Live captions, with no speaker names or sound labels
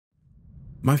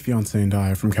My fiancée and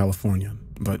I are from California,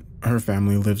 but her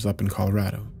family lives up in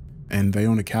Colorado, and they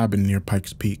own a cabin near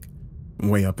Pikes Peak,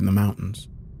 way up in the mountains.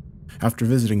 After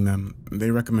visiting them,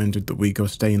 they recommended that we go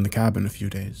stay in the cabin a few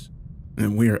days.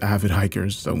 And we are avid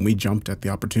hikers, so we jumped at the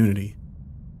opportunity.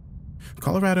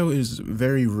 Colorado is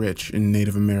very rich in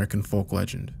Native American folk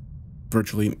legend.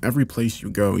 Virtually every place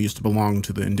you go used to belong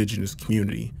to the indigenous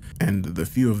community, and the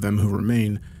few of them who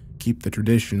remain keep the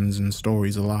traditions and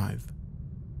stories alive.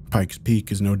 Pikes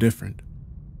Peak is no different.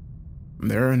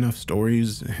 There are enough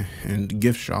stories and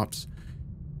gift shops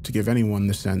to give anyone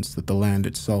the sense that the land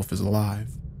itself is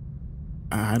alive.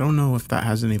 I don't know if that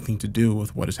has anything to do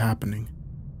with what is happening,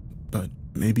 but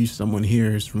maybe someone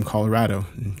here is from Colorado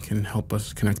and can help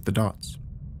us connect the dots.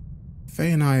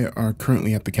 Faye and I are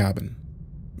currently at the cabin.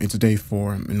 It's day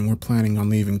 4, and we're planning on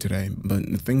leaving today, but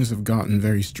things have gotten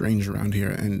very strange around here,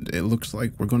 and it looks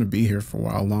like we're going to be here for a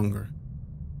while longer.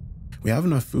 We have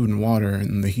enough food and water,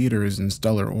 and the heater is in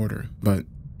stellar order, but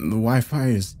the Wi-Fi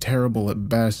is terrible at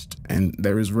best, and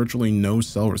there is virtually no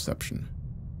cell reception.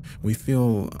 We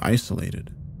feel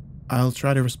isolated. I'll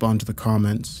try to respond to the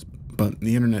comments, but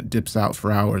the internet dips out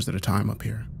for hours at a time up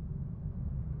here.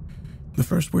 The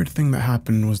first weird thing that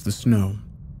happened was the snow.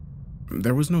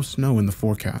 There was no snow in the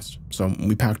forecast, so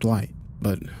we packed light,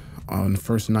 but on the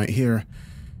first night here,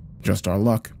 just our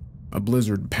luck, a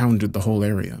blizzard pounded the whole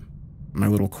area. My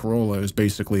little Corolla is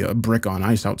basically a brick on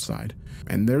ice outside,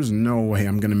 and there's no way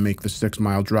I'm gonna make the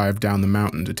 6-mile drive down the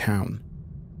mountain to town.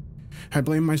 I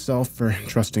blame myself for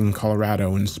trusting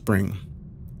Colorado in spring.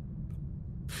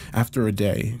 After a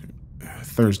day,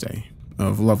 Thursday,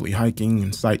 of lovely hiking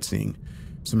and sightseeing,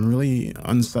 some really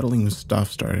unsettling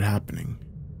stuff started happening.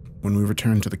 When we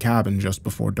returned to the cabin just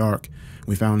before dark,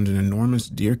 we found an enormous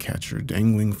deer catcher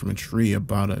dangling from a tree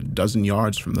about a dozen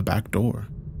yards from the back door.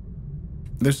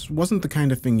 This wasn't the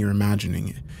kind of thing you're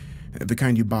imagining, the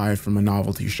kind you buy from a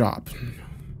novelty shop.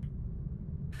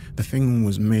 The thing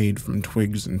was made from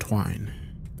twigs and twine,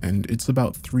 and it's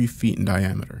about 3 feet in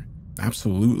diameter.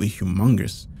 Absolutely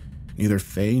humongous. Neither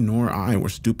Faye nor I were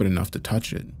stupid enough to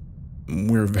touch it.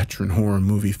 We're veteran horror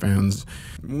movie fans.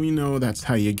 We know that's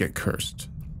how you get cursed.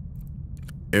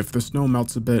 If the snow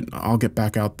melts a bit, I'll get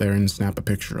back out there and snap a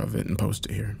picture of it and post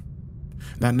it here.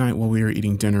 That night while we were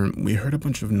eating dinner, we heard a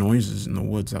bunch of noises in the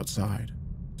woods outside.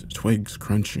 Twigs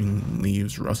crunching,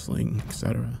 leaves rustling,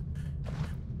 etc.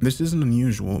 This isn't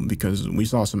unusual because we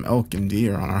saw some elk and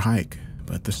deer on our hike,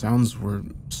 but the sounds were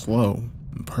slow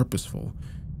and purposeful.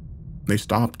 They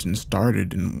stopped and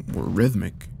started and were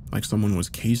rhythmic, like someone was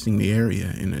casing the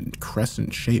area in a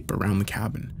crescent shape around the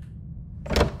cabin.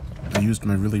 I used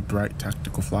my really bright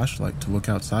tactical flashlight to look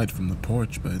outside from the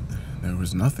porch, but there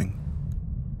was nothing.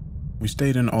 We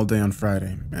stayed in all day on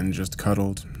Friday and just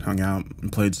cuddled, hung out,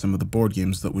 and played some of the board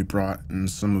games that we brought and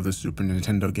some of the Super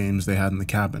Nintendo games they had in the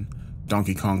cabin.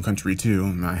 Donkey Kong Country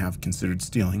 2 I have considered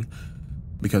stealing,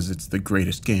 because it's the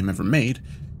greatest game ever made.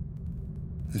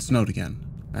 It snowed again,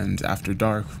 and after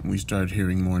dark, we started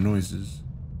hearing more noises.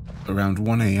 Around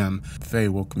 1 a.m., Faye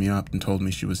woke me up and told me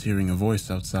she was hearing a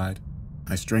voice outside.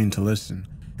 I strained to listen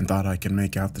and thought I could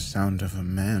make out the sound of a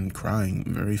man crying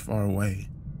very far away,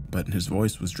 but his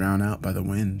voice was drowned out by the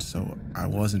wind, so I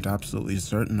wasn't absolutely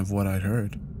certain of what I'd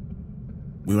heard.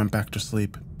 We went back to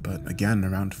sleep, but again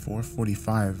around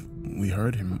 4:45, we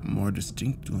heard him more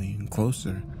distinctly and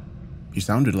closer. He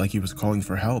sounded like he was calling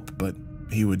for help, but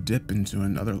he would dip into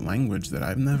another language that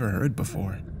I've never heard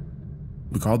before.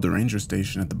 We called the ranger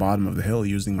station at the bottom of the hill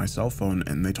using my cell phone,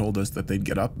 and they told us that they'd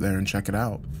get up there and check it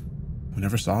out. We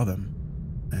never saw them,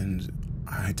 and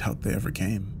I doubt they ever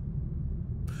came.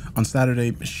 On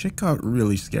Saturday, shit got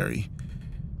really scary.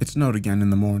 It snowed again in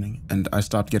the morning, and I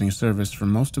stopped getting service for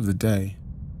most of the day.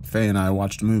 Faye and I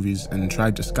watched movies and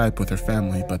tried to Skype with her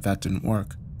family, but that didn't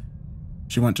work.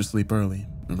 She went to sleep early,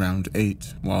 around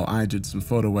 8, while I did some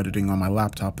photo editing on my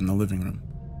laptop in the living room.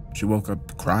 She woke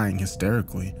up crying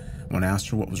hysterically. When I asked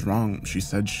her what was wrong, she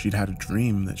said she'd had a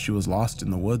dream that she was lost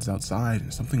in the woods outside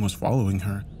and something was following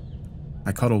her.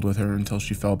 I cuddled with her until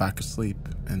she fell back asleep,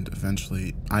 and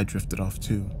eventually I drifted off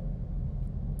too.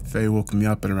 Faye woke me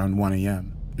up at around 1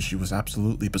 a.m. She was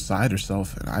absolutely beside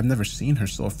herself, and I've never seen her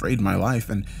so afraid in my life,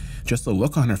 and just the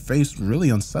look on her face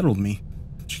really unsettled me.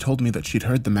 She told me that she'd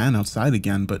heard the man outside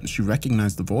again, but she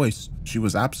recognized the voice. She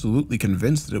was absolutely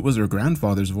convinced that it was her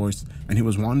grandfather's voice, and he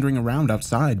was wandering around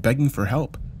outside begging for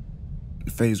help.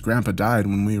 Faye's grandpa died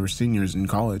when we were seniors in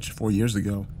college 4 years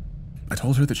ago. I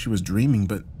told her that she was dreaming,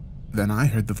 but then I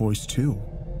heard the voice too.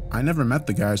 I never met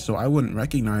the guy, so I wouldn't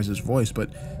recognize his voice,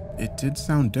 but it did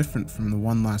sound different from the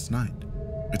one last night.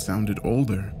 It sounded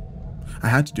older. I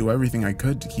had to do everything I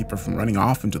could to keep her from running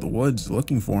off into the woods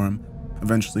looking for him.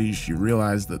 Eventually, she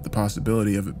realized that the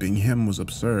possibility of it being him was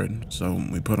absurd, so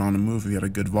we put on a movie at a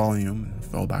good volume and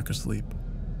fell back asleep.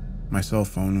 My cell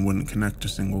phone wouldn't connect a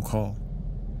single call.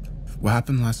 What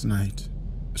happened last night,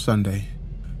 Sunday,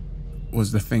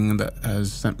 was the thing that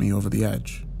has sent me over the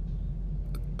edge.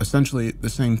 Essentially, the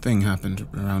same thing happened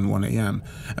around 1 a.m.,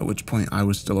 at which point I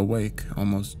was still awake,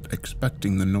 almost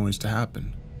expecting the noise to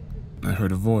happen. I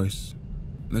heard a voice.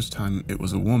 This time, it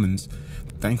was a woman's.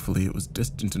 Thankfully, it was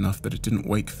distant enough that it didn't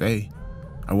wake Faye.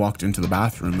 I walked into the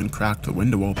bathroom and cracked the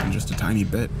window open just a tiny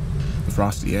bit. The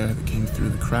frosty air that came through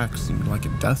the cracks seemed like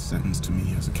a death sentence to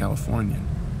me as a Californian.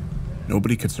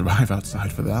 Nobody could survive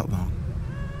outside for that long.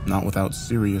 Not without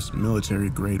serious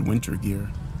military-grade winter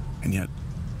gear. And yet,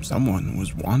 someone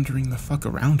was wandering the fuck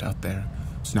around out there,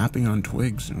 snapping on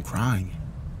twigs and crying.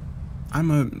 I'm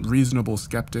a reasonable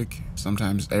skeptic,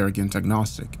 sometimes arrogant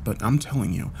agnostic, but I'm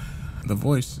telling you, the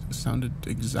voice sounded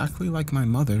exactly like my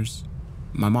mother's.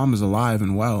 My mom is alive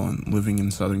and well and living in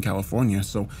Southern California,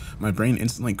 so my brain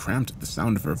instantly cramped at the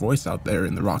sound of her voice out there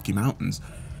in the Rocky Mountains.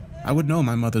 I would know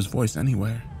my mother's voice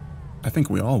anywhere. I think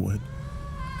we all would.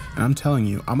 And I'm telling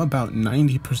you, I'm about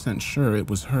 90% sure it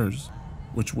was hers,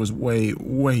 which was way,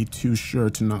 way too sure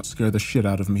to not scare the shit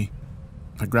out of me.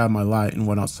 I grabbed my light and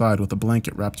went outside with a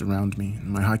blanket wrapped around me and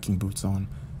my hiking boots on.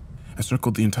 I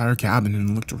circled the entire cabin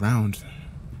and looked around.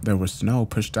 There was snow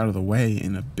pushed out of the way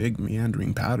in a big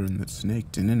meandering pattern that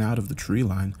snaked in and out of the tree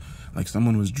line, like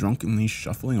someone was drunkenly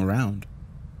shuffling around.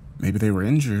 Maybe they were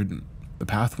injured. The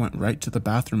path went right to the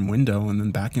bathroom window and then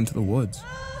back into the woods.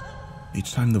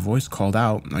 Each time the voice called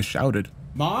out, I shouted,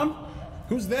 "Mom?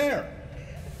 Who's there?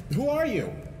 Who are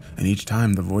you?" And each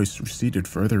time the voice receded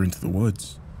further into the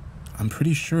woods. I'm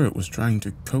pretty sure it was trying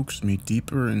to coax me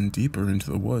deeper and deeper into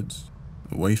the woods,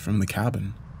 away from the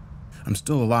cabin. I'm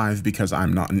still alive because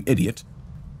I'm not an idiot.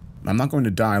 I'm not going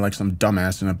to die like some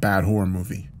dumbass in a bad horror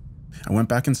movie. I went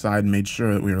back inside and made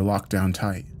sure that we were locked down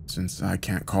tight. Since I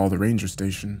can't call the ranger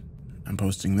station, I'm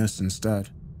posting this instead.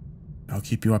 I'll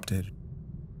keep you updated.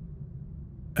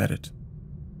 Edit.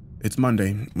 It's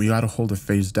Monday. We got a hold of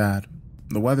Faye's dad.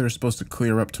 The weather is supposed to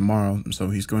clear up tomorrow, so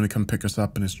he's going to come pick us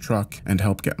up in his truck and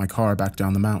help get my car back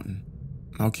down the mountain.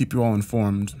 I'll keep you all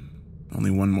informed. Only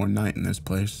one more night in this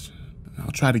place.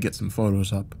 I'll try to get some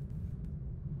photos up.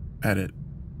 Edit.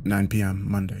 9 p.m.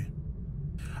 Monday.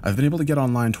 I've been able to get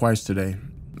online twice today.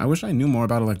 I wish I knew more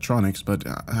about electronics, but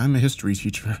I'm a history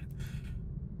teacher.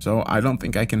 So I don't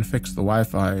think I can fix the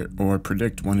Wi-Fi or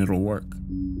predict when it'll work.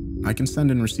 I can send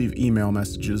and receive email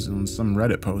messages on some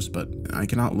Reddit posts, but I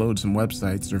cannot load some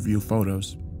websites or view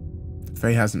photos.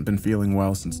 Faye hasn't been feeling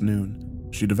well since noon.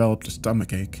 She developed a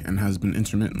stomachache and has been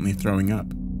intermittently throwing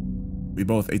up. We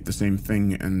both ate the same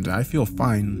thing, and I feel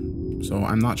fine, so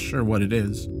I'm not sure what it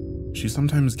is. She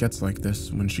sometimes gets like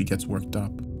this when she gets worked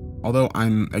up. Although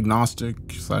I'm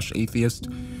agnostic/atheist,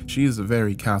 she is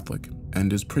very Catholic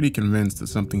and is pretty convinced that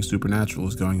something supernatural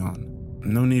is going on.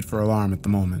 No need for alarm at the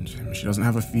moment. She doesn't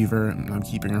have a fever, and I'm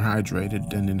keeping her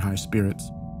hydrated and in high spirits.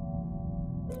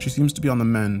 She seems to be on the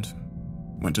mend.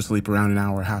 Went to sleep around an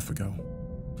hour and a half ago.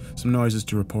 Some noises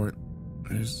to report.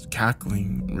 There's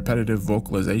cackling, repetitive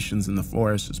vocalizations in the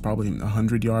forest. It's probably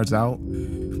 100 yards out.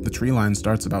 The tree line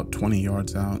starts about 20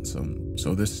 yards out,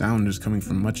 so this sound is coming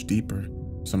from much deeper.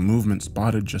 Some movement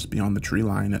spotted just beyond the tree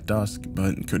line at dusk,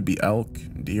 but it could be elk,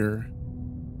 deer.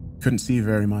 Couldn't see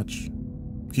very much.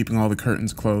 Keeping all the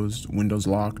curtains closed, windows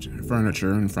locked,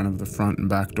 furniture in front of the front and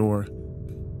back door.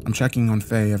 I'm checking on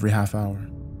Faye every half hour.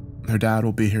 Her dad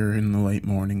will be here in the late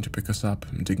morning to pick us up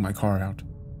and dig my car out.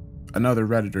 Another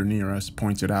Redditor near us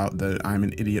pointed out that I'm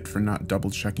an idiot for not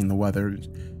double-checking the weather.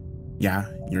 Yeah,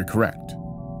 you're correct.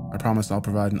 I promise I'll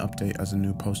provide an update as a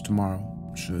new post tomorrow,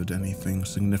 should anything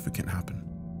significant happen.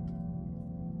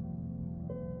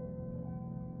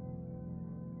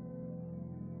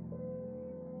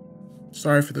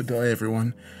 Sorry for the delay,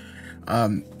 everyone.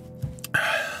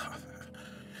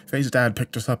 Faye's dad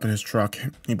picked us up in his truck.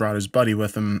 He brought his buddy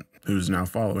with him, who's now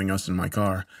following us in my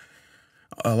car.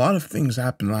 A lot of things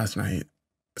happened last night.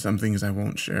 Some things I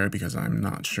won't share because I'm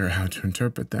not sure how to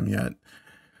interpret them yet.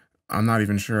 I'm not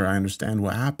even sure I understand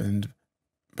what happened,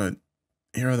 but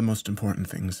here are the most important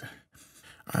things.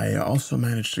 I also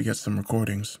managed to get some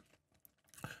recordings.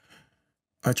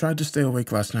 I tried to stay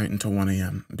awake last night until 1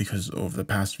 a.m. because over the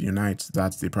past few nights,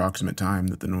 that's the approximate time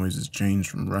that the noises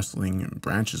changed from rustling and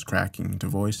branches cracking to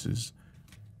voices.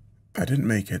 I didn't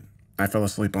make it. I fell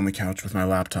asleep on the couch with my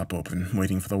laptop open,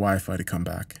 waiting for the Wi-Fi to come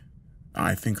back.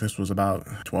 I think this was about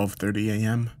 12:30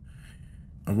 a.m.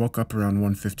 I woke up around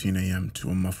 1:15 a.m. to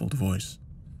a muffled voice.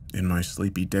 In my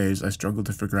sleepy days, I struggled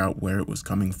to figure out where it was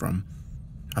coming from.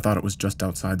 I thought it was just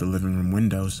outside the living room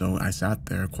window, so I sat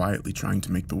there quietly trying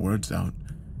to make the words out.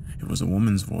 It was a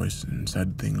woman's voice and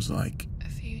said things like, "A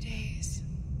few days.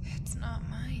 It's not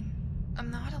mine.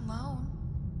 I'm not alone."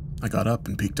 I got up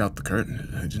and peeked out the curtain.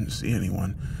 I didn't see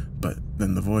anyone, but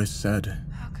then the voice said,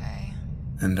 "Okay."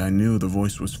 and I knew the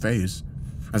voice was Faye's.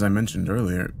 As I mentioned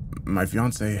earlier, my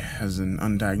fiancé has an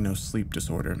undiagnosed sleep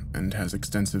disorder and has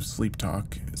extensive sleep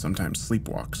talk, sometimes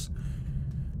sleepwalks.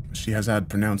 She has had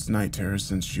pronounced night terrors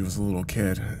since she was a little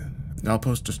kid. I'll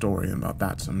post a story about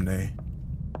that someday.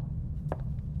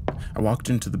 I walked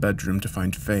into the bedroom to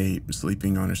find Faye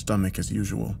sleeping on her stomach as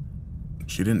usual.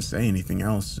 She didn't say anything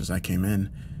else as I came in.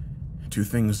 Two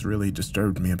things really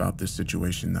disturbed me about this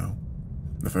situation, though.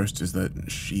 The first is that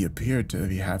she appeared to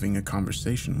be having a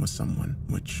conversation with someone,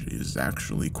 which is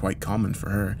actually quite common for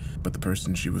her, but the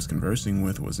person she was conversing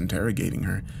with was interrogating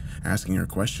her, asking her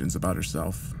questions about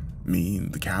herself, me,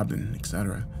 the cabin,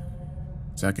 etc.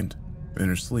 Second, in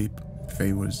her sleep,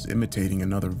 Faye was imitating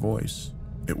another voice.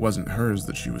 It wasn't hers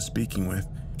that she was speaking with.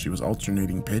 She was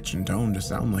alternating pitch and tone to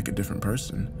sound like a different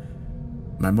person.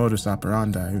 My modus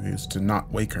operandi is to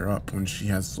not wake her up when she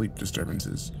has sleep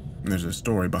disturbances. There's a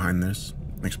story behind this.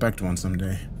 Expect one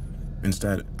someday.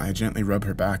 Instead, I gently rub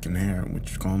her back and hair,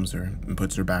 which calms her and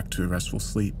puts her back to a restful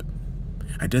sleep.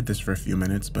 I did this for a few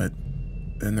minutes, but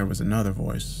then there was another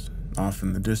voice, off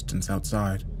in the distance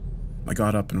outside. I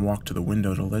got up and walked to the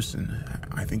window to listen.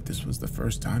 I think this was the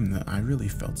first time that I really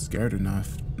felt scared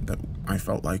enough that I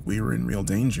felt like we were in real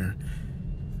danger.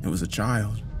 It was a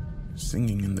child,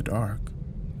 singing in the dark.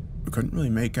 I couldn't really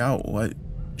make out what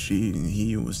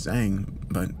he was saying,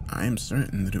 but I am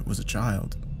certain that it was a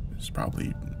child. It was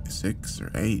probably 6 or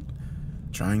 8,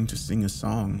 trying to sing a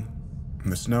song.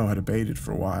 The snow had abated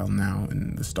for a while now,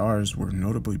 and the stars were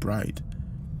notably bright.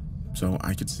 So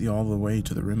I could see all the way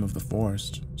to the rim of the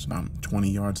forest. It's about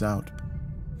 20 yards out.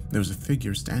 There was a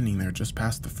figure standing there just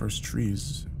past the first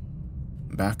trees,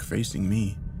 back facing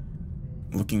me,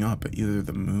 looking up at either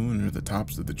the moon or the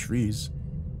tops of the trees.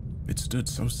 It stood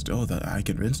so still that I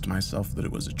convinced myself that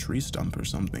it was a tree stump or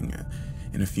something.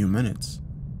 In a few minutes,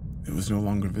 it was no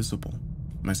longer visible.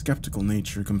 My skeptical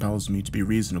nature compels me to be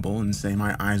reasonable and say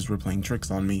my eyes were playing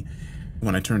tricks on me.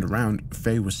 When I turned around,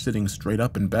 Faye was sitting straight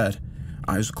up in bed,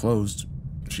 eyes closed.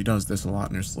 She does this a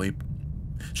lot in her sleep.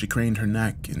 She craned her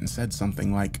neck and said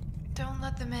something like, "Don't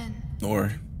let them in."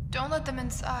 Or, "Don't let them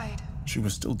inside." She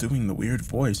was still doing the weird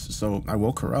voice, so I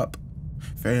woke her up.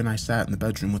 Faye and I sat in the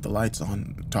bedroom with the lights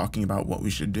on, talking about what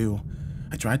we should do.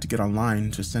 I tried to get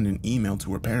online to send an email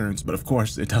to her parents, but of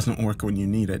course it doesn't work when you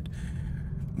need it.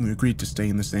 We agreed to stay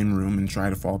in the same room and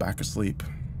try to fall back asleep.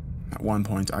 At one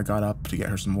point, I got up to get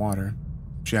her some water.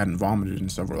 She hadn't vomited in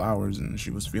several hours and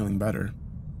she was feeling better.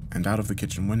 And out of the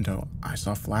kitchen window, I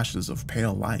saw flashes of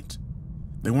pale light.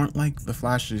 They weren't like the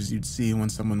flashes you'd see when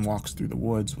someone walks through the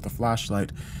woods with a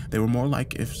flashlight. They were more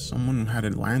like if someone had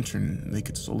a lantern they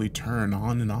could slowly turn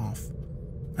on and off.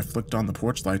 I flicked on the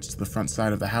porch lights to the front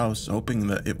side of the house, hoping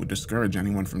that it would discourage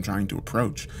anyone from trying to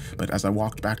approach, but as I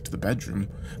walked back to the bedroom,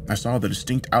 I saw the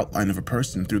distinct outline of a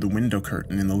person through the window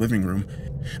curtain in the living room.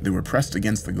 They were pressed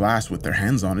against the glass with their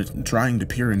hands on it, trying to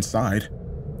peer inside.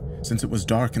 Since it was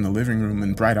dark in the living room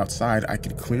and bright outside, I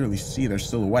could clearly see their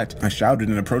silhouette. I shouted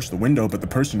and approached the window, but the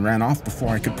person ran off before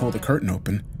I could pull the curtain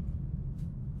open.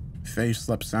 Faye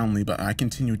slept soundly, but I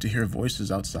continued to hear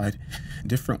voices outside,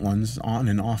 different ones on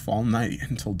and off all night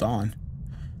until dawn.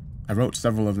 I wrote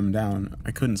several of them down.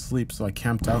 I couldn't sleep, so I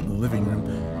camped out in the living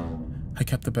room. I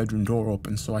kept the bedroom door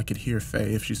open so I could hear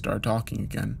Faye if she started talking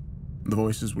again. The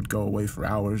voices would go away for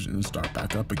hours and then start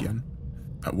back up again.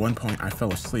 At one point, I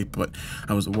fell asleep, but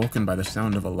I was awoken by the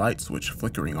sound of a light switch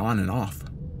flickering on and off.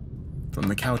 From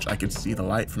the couch, I could see the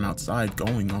light from outside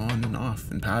going on and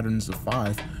off in patterns of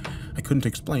 5. I couldn't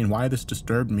explain why this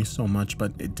disturbed me so much,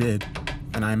 but it did,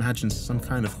 and I imagined some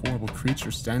kind of horrible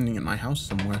creature standing in my house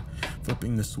somewhere,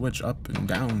 flipping the switch up and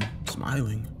down,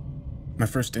 smiling. My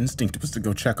first instinct was to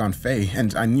go check on Faye,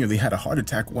 and I nearly had a heart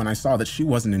attack when I saw that she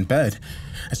wasn't in bed.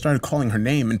 I started calling her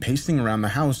name and pacing around the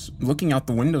house, looking out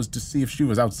the windows to see if she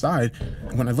was outside.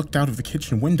 When I looked out of the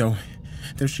kitchen window,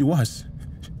 there she was,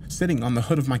 sitting on the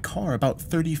hood of my car about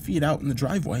 30 feet out in the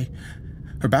driveway.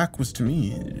 Her back was to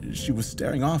me. She was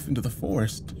staring off into the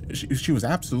forest. She was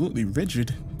absolutely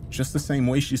rigid, just the same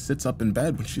way she sits up in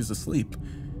bed when she's asleep.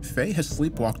 Faye has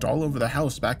sleepwalked all over the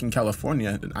house back in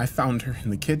California, and I found her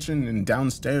in the kitchen and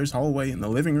downstairs hallway in the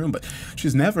living room, but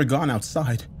she's never gone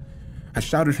outside. I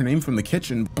shouted her name from the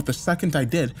kitchen, but the second I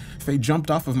did, Faye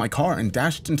jumped off of my car and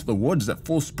dashed into the woods at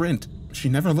full sprint. She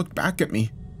never looked back at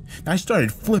me. I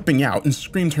started flipping out and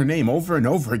screamed her name over and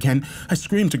over again. I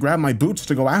screamed to grab my boots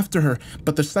to go after her,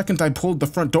 but the second I pulled the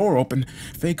front door open,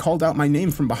 Faye called out my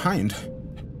name from behind.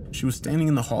 She was standing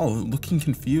in the hall, looking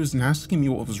confused and asking me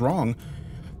what was wrong.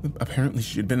 Apparently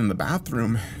she had been in the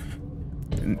bathroom.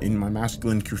 In my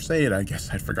masculine crusade, I guess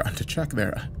I'd forgotten to check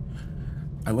there.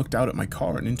 I looked out at my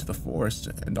car and into the forest,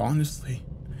 and honestly,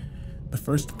 the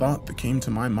first thought that came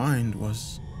to my mind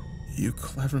was, "You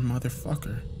clever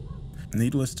motherfucker."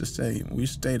 Needless to say, we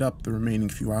stayed up the remaining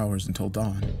few hours until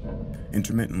dawn,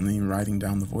 intermittently writing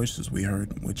down the voices we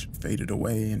heard, which faded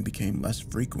away and became less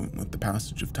frequent with the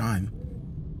passage of time.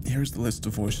 Here's the list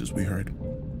of voices we heard.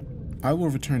 I will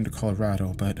return to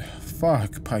Colorado, but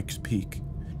fuck Pikes Peak.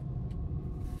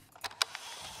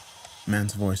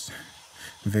 Man's voice.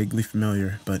 Vaguely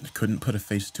familiar, but couldn't put a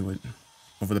face to it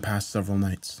over the past several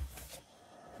nights.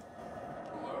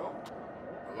 Hello?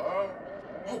 Hello?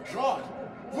 Oh God!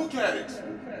 Look at it!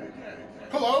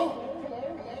 Hello?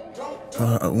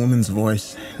 Don't. A woman's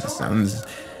voice. It sounds...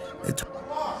 Watch!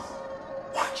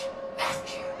 Watch!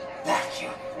 Watch!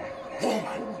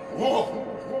 Woman! Whoa!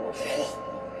 Oh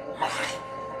my!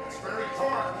 It's very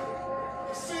dark.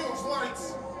 See those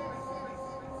lights?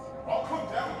 I'll come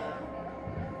down there.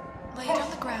 Lay it on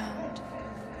the ground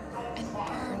and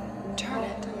burn. Turn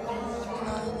it. La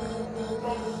la la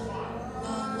la.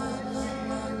 La la la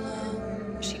la la.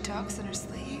 She talks in her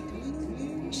sleep.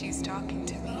 She's talking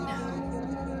to me now.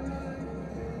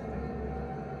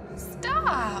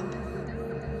 Stop!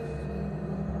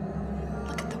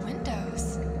 Look at the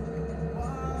windows.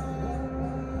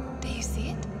 Do you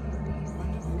see it?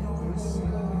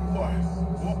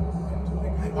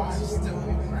 What? My body's still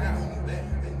on the ground. They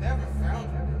never found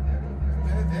her.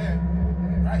 They're there.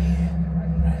 Right here.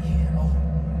 Right here. Oh.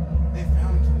 They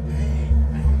found it.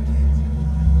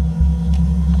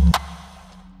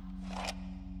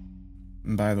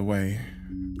 By the way,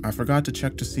 I forgot to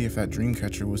check to see if that dream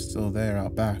catcher was still there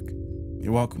out back.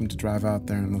 You're welcome to drive out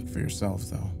there and look for yourselves,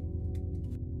 though.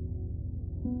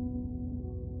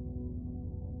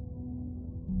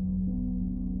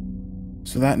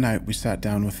 So that night, we sat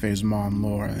down with Faye's mom,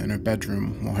 Laura, in her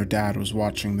bedroom while her dad was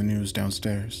watching the news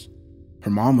downstairs.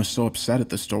 Her mom was so upset at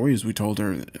the stories we told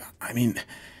her. I mean,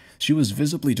 she was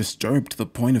visibly disturbed to the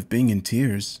point of being in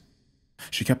tears.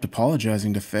 She kept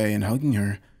apologizing to Faye and hugging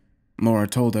her. Laura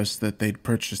told us that they'd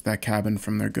purchased that cabin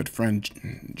from their good friend,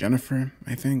 Jennifer,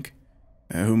 I think,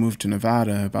 who moved to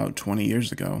Nevada about 20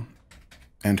 years ago.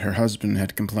 And her husband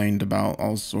had complained about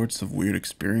all sorts of weird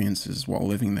experiences while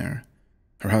living there.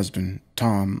 Her husband,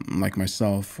 Tom, like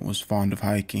myself, was fond of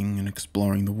hiking and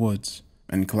exploring the woods,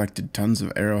 and collected tons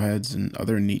of arrowheads and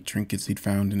other neat trinkets he'd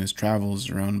found in his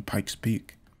travels around Pikes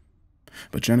Peak.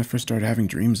 But Jennifer started having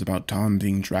dreams about Tom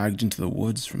being dragged into the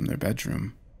woods from their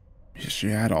bedroom. She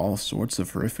had all sorts of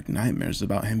horrific nightmares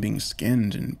about him being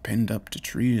skinned and pinned up to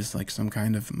trees like some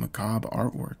kind of macabre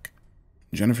artwork.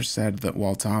 Jennifer said that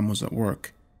while Tom was at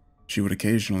work, she would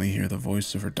occasionally hear the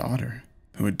voice of her daughter,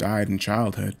 who had died in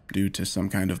childhood due to some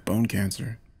kind of bone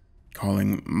cancer,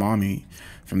 calling Mommy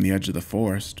from the edge of the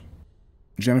forest.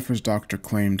 Jennifer's doctor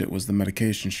claimed it was the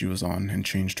medication she was on and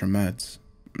changed her meds.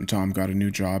 Tom got a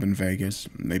new job in Vegas.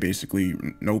 They basically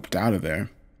noped out of there.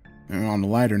 And on a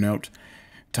lighter note,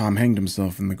 Tom hanged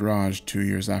himself in the garage 2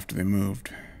 years after they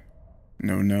moved.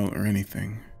 No note or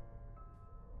anything.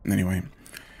 Anyway,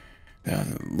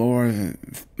 Laura,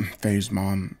 Faye's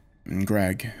mom, and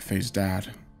Greg, Faye's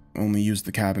dad, only used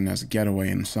the cabin as a getaway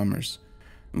in summers.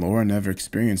 Laura never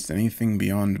experienced anything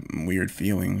beyond weird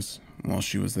feelings while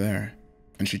she was there,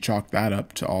 and she chalked that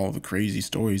up to all the crazy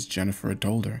stories Jennifer had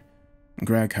told her.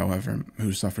 Greg, however,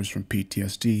 who suffers from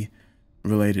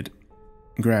PTSD-related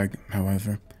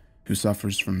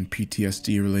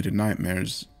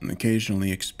nightmares,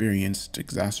 occasionally experienced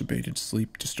exacerbated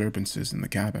sleep disturbances in the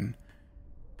cabin.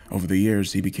 Over the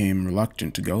years, he became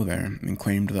reluctant to go there and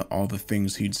claimed that all the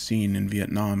things he'd seen in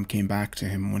Vietnam came back to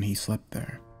him when he slept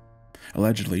there.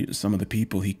 Allegedly, some of the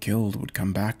people he killed would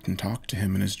come back and talk to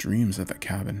him in his dreams at that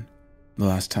cabin. The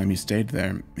last time he stayed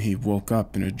there, he woke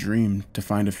up in a dream to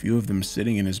find a few of them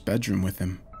sitting in his bedroom with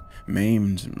him,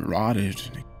 maimed and rotted.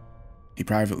 He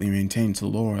privately maintained to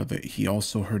Laura that he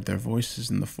also heard their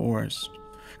voices in the forest,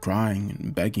 crying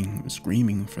and begging and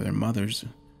screaming for their mothers.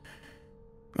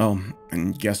 Oh,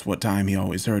 and guess what time he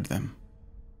always heard them?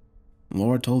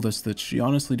 Laura told us that she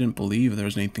honestly didn't believe there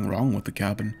was anything wrong with the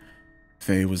cabin.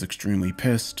 Faye was extremely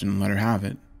pissed and let her have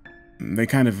it. They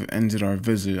kind of ended our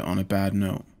visit on a bad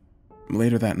note.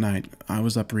 Later that night, I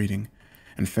was up reading,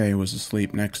 and Faye was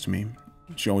asleep next to me.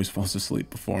 She always falls asleep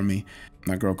before me.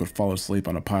 That girl could fall asleep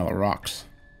on a pile of rocks.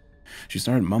 She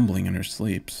started mumbling in her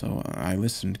sleep, so I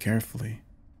listened carefully.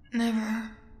 Never.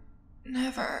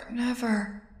 Never,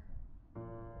 never.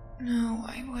 No,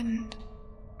 I wouldn't.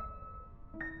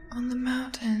 On the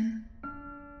mountain.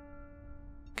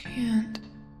 Can't.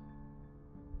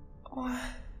 What?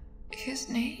 His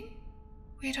name?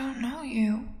 We don't know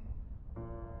you.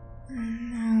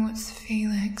 No, it's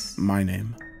Felix. My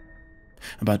name.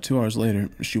 About 2 hours later,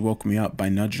 she woke me up by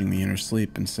nudging me in her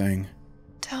sleep and saying,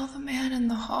 Tell the man in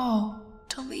the hall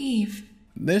to leave.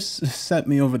 This set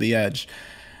me over the edge,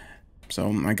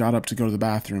 so I got up to go to the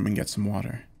bathroom and get some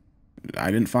water.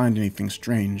 I didn't find anything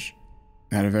strange.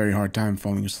 I had a very hard time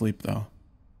falling asleep, though.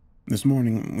 This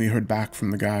morning, we heard back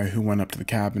from the guy who went up to the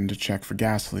cabin to check for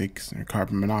gas leaks or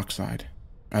carbon monoxide,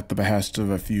 at the behest of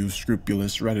a few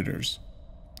scrupulous Redditors.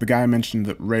 The guy mentioned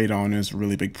that radon is a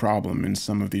really big problem in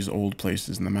some of these old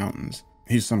places in the mountains.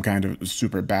 He's some kind of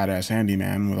super badass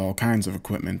handyman with all kinds of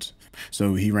equipment,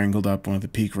 so he wrangled up one of the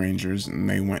peak rangers and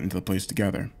they went into the place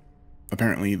together.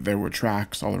 Apparently, there were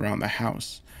tracks all around the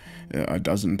house, a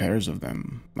dozen pairs of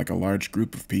them, like a large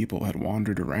group of people had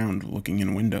wandered around looking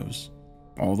in windows.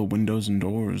 All the windows and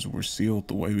doors were sealed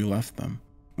the way we left them.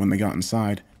 When they got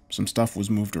inside, some stuff was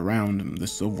moved around and the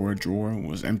silverware drawer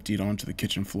was emptied onto the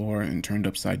kitchen floor and turned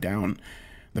upside down.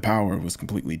 The power was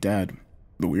completely dead.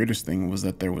 The weirdest thing was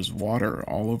that there was water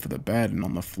all over the bed and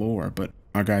on the floor, but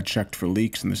our guy checked for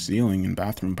leaks in the ceiling and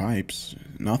bathroom pipes.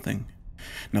 Nothing.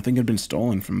 Nothing had been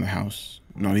stolen from the house,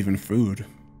 not even food.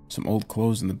 Some old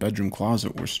clothes in the bedroom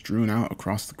closet were strewn out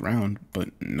across the ground, but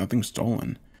nothing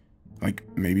stolen. Like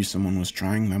maybe someone was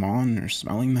trying them on or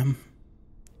smelling them.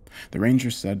 The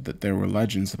ranger said that there were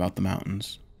legends about the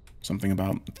mountains. Something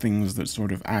about things that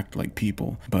sort of act like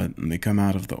people, but they come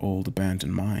out of the old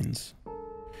abandoned mines.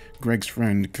 Greg's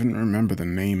friend couldn't remember the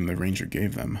name the ranger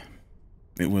gave them.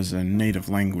 It was a native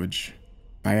language.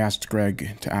 I asked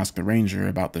Greg to ask the ranger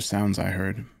about the sounds I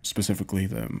heard, specifically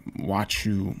the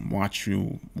wachu,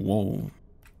 wachu, wol,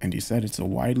 and he said it's a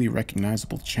widely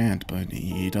recognizable chant, but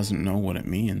he doesn't know what it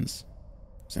means.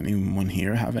 Does anyone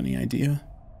here have any idea?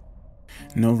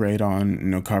 No radon,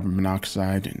 no carbon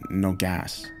monoxide, no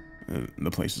gas. The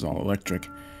place is all electric.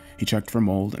 He checked for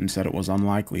mold and said it was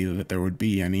unlikely that there would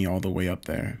be any all the way up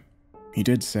there. He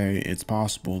did say it's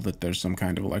possible that there's some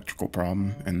kind of electrical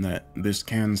problem, and that this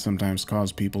can sometimes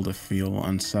cause people to feel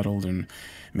unsettled and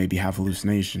maybe have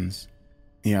hallucinations.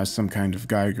 He has some kind of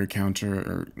Geiger counter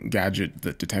or gadget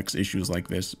that detects issues like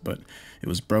this, but it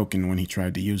was broken when he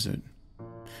tried to use it.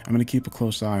 I'm going to keep a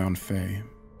close eye on Faye.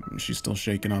 She's still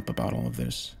shaken up about all of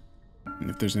this. And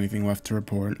if there's anything left to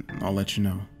report, I'll let you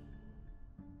know.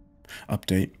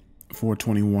 Update,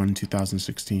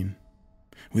 4/21/2016.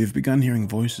 We have begun hearing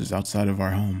voices outside of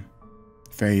our home.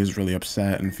 Faye is really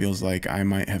upset and feels like I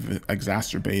might have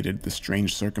exacerbated the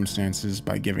strange circumstances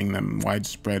by giving them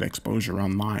widespread exposure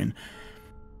online.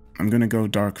 I'm gonna go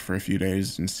dark for a few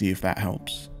days and see if that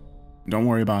helps. Don't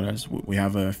worry about us, we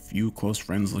have a few close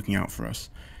friends looking out for us.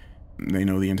 They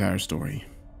know the entire story.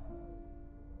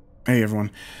 Hey everyone,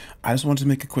 I just wanted to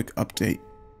make a quick update,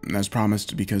 as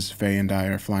promised, because Faye and I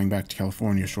are flying back to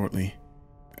California shortly.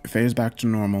 Faye is back to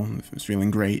normal, is feeling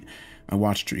great. I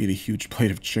watched her eat a huge plate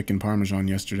of chicken parmesan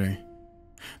yesterday.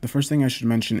 The first thing I should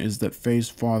mention is that Faye's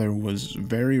father was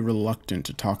very reluctant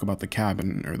to talk about the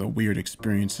cabin or the weird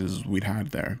experiences we'd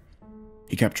had there.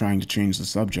 He kept trying to change the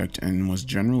subject and was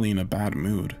generally in a bad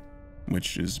mood,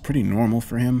 which is pretty normal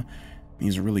for him.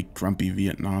 He's a really grumpy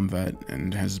Vietnam vet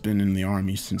and has been in the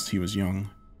army since he was young.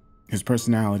 His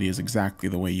personality is exactly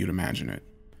the way you'd imagine it.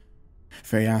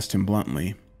 Faye asked him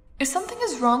bluntly, If something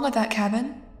is wrong with that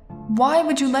cabin, why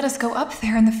would you let us go up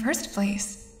there in the first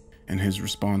place? And his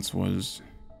response was,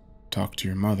 talk to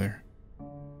your mother.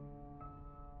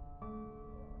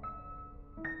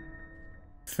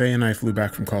 Faye and I flew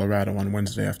back from Colorado on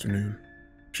Wednesday afternoon.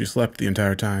 She slept the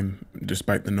entire time,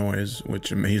 despite the noise,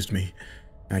 which amazed me.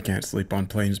 I can't sleep on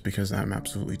planes because I'm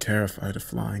absolutely terrified of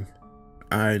flying.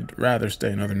 I'd rather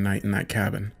stay another night in that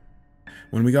cabin.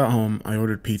 When we got home, I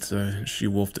ordered pizza and she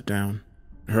wolfed it down.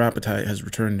 Her appetite has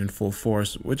returned in full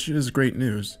force, which is great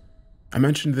news. I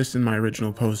mentioned this in my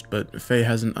original post, but Faye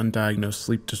has an undiagnosed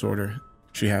sleep disorder.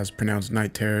 She has pronounced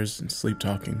night terrors and sleep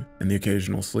talking, and the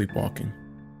occasional sleepwalking.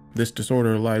 This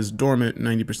disorder lies dormant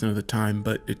 90% of the time,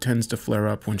 but it tends to flare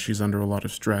up when she's under a lot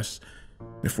of stress.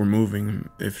 If we're moving,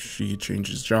 if she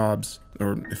changes jobs,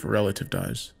 or if a relative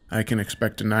dies, I can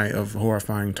expect a night of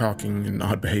horrifying talking and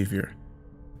odd behavior.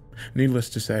 Needless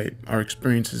to say, our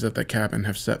experiences at that cabin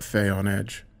have set Faye on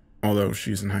edge. Although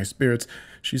she's in high spirits,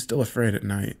 she's still afraid at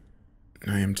night.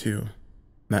 I am too.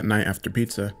 That night after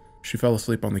pizza, she fell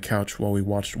asleep on the couch while we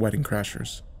watched Wedding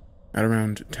Crashers. At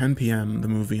around 10 p.m., the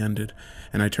movie ended,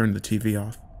 and I turned the TV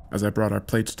off. As I brought our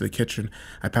plates to the kitchen,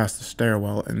 I passed the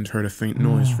stairwell and heard a faint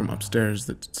noise from upstairs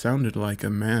that sounded like a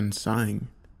man sighing.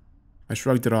 I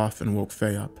shrugged it off and woke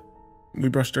Faye up. We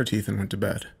brushed our teeth and went to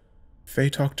bed. Faye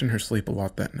talked in her sleep a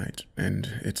lot that night,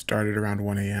 and it started around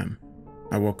 1 a.m.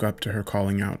 I woke up to her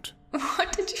calling out,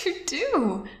 What did you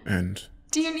do? and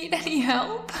Do you need any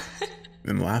help?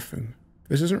 then laughing.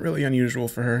 This isn't really unusual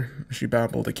for her. She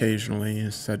babbled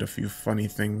occasionally, said a few funny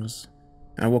things.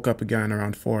 I woke up again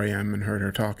around 4 a.m. and heard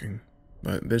her talking,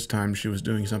 but this time she was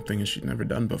doing something she'd never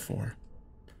done before.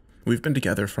 We've been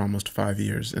together for almost 5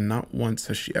 years, and not once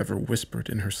has she ever whispered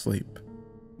in her sleep.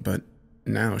 But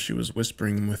now she was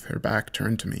whispering with her back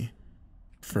turned to me.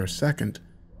 For a second,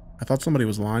 I thought somebody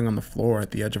was lying on the floor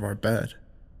at the edge of our bed,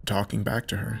 talking back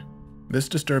to her. This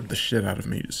disturbed the shit out of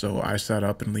me, so I sat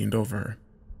up and leaned over her,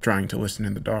 trying to listen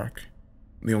in the dark.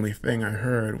 The only thing I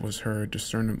heard was her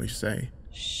discernibly say,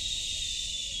 "Shh."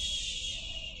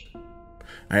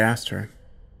 I asked her,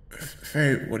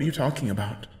 "Faye, what are you talking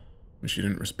about?" And she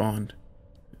didn't respond.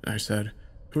 I said,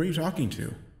 "Who are you talking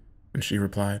to?" And she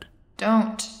replied,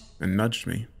 Don't. and nudged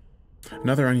me.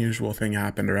 Another unusual thing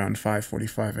happened around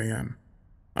 5:45 a.m.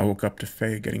 I woke up to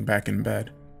Faye getting back in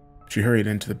bed. She hurried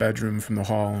into the bedroom from the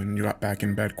hall and got back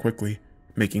in bed quickly,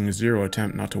 making zero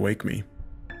attempt not to wake me.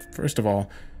 First of all,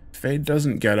 Faye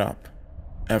doesn't get up.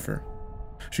 Ever.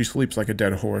 She sleeps like a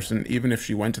dead horse, and even if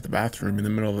she went to the bathroom in the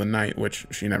middle of the night, which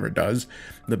she never does,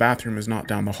 the bathroom is not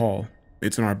down the hall.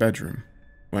 It's in our bedroom.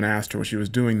 When I asked her what she was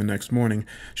doing the next morning,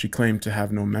 she claimed to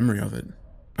have no memory of it.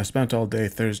 I spent all day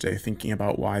Thursday thinking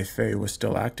about why Faye was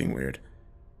still acting weird.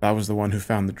 I was the one who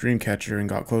found the dream catcher and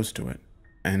got close to it,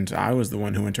 and I was the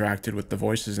one who interacted with the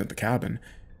voices at the cabin.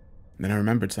 Then I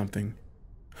remembered something.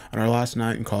 On our last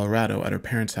night in Colorado at her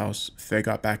parents' house, Faye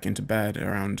got back into bed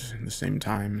around the same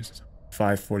time,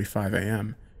 5:45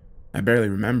 a.m. I barely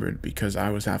remembered because I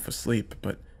was half asleep,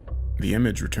 but the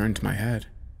image returned to my head.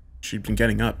 She'd been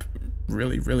getting up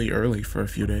really early for a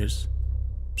few days.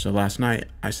 So last night,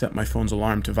 I set my phone's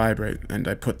alarm to vibrate, and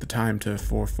I put the time to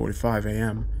 4:45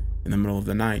 a.m. In the middle of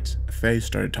the night, Faye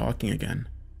started talking again.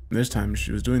 This time,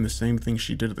 she was doing the same thing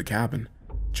she did at the cabin,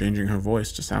 changing her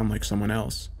voice to sound like someone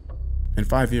else. In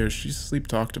 5 years, she's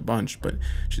sleep-talked a bunch, but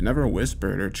she never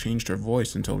whispered or changed her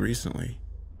voice until recently.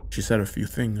 She said a few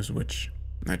things, which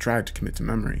I tried to commit to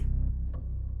memory.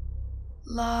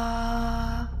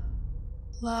 La,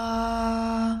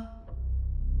 la,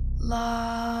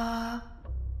 la.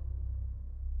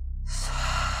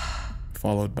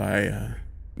 Followed by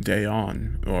day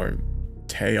on, or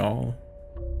tay all,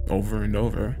 over and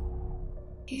over.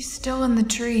 He's still in the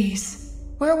trees.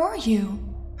 Where were you?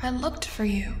 I looked for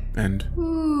you. And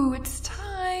Ooh, it's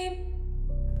time.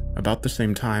 about the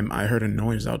same time, I heard a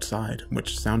noise outside,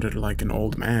 which sounded like an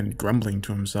old man grumbling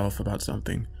to himself about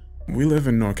something. We live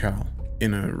in NorCal,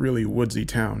 in a really woodsy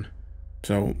town.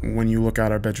 So when you look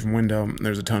out our bedroom window,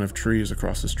 there's a ton of trees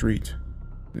across the street.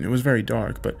 It was very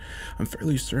dark, but I'm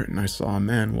fairly certain I saw a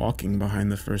man walking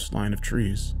behind the first line of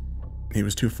trees. He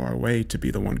was too far away to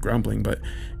be the one grumbling, but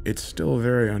it's still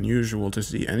very unusual to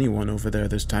see anyone over there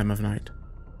this time of night.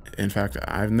 In fact,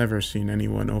 I've never seen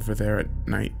anyone over there at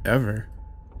night ever.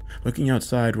 Looking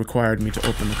outside required me to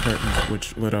open the curtains,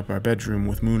 which lit up our bedroom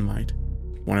with moonlight.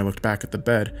 When I looked back at the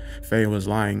bed, Faye was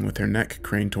lying with her neck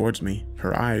craned towards me,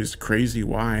 her eyes crazy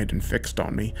wide and fixed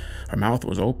on me. Her mouth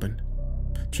was open.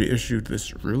 She issued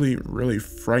this really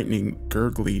frightening,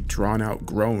 gurgly, drawn-out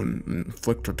groan and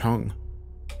flicked her tongue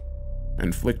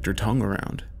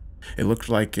around. It looked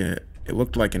like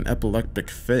an epileptic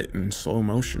fit in slow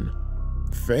motion.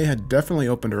 Faye had definitely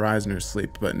opened her eyes in her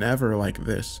sleep, but never like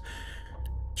this.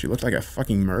 She looked like a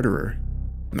fucking murderer.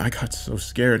 I got so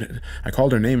scared. I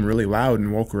called her name really loud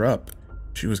and woke her up.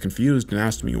 She was confused and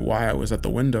asked me why I was at the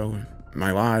window.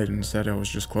 I lied and said I was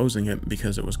just closing it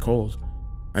because it was cold.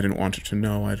 I didn't want her to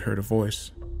know I'd heard a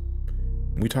voice.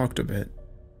 We talked a bit,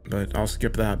 but I'll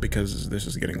skip that because this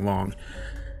is getting long.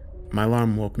 My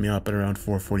alarm woke me up at around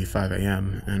 4:45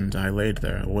 a.m., and I laid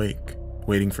there awake,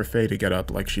 waiting for Faye to get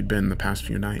up like she'd been the past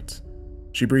few nights.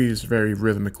 She breathes very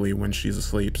rhythmically when she's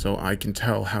asleep, so I can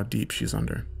tell how deep she's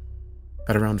under.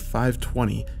 At around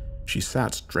 5:20, she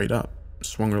sat straight up,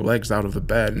 swung her legs out of the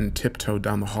bed, and tiptoed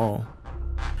down the hall.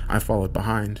 I followed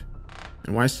behind.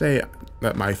 And when I say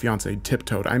that my fiancé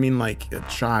tiptoed, I mean like a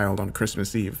child on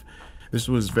Christmas Eve. This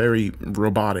was very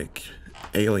robotic,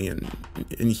 alien,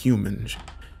 inhuman.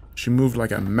 She moved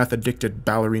like a meth-addicted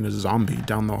ballerina zombie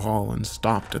down the hall and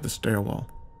stopped at the stairwell.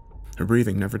 Her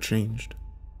breathing never changed.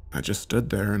 I just stood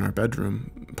there in our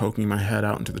bedroom, poking my head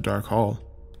out into the dark hall.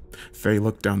 Faye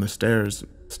looked down the stairs,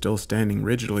 still standing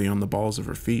rigidly on the balls of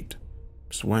her feet,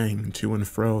 swaying to and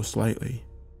fro slightly.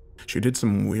 She did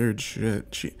some weird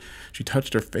shit. She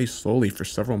touched her face slowly for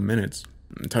several minutes,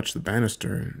 touched the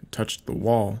banister, touched the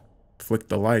wall, flicked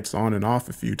the lights on and off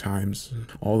a few times,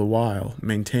 all the while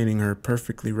maintaining her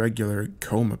perfectly regular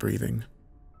coma breathing.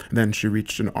 Then she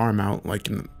reached an arm out like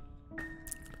in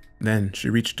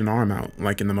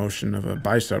the motion of a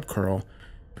bicep curl,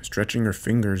 stretching her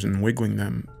fingers and wiggling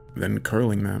them, then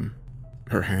curling them,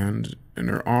 her hand and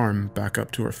her arm back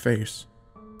up to her face.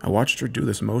 I watched her do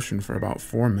this motion for about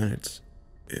 4 minutes.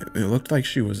 It looked like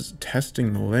she was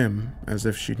testing the limb, as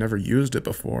if she'd never used it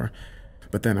before,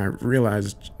 but then I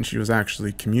realized she was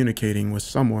actually communicating with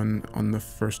someone on the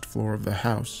first floor of the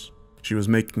house. She was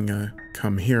making a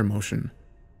come here motion.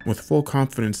 With full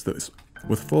confidence that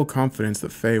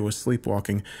Faye was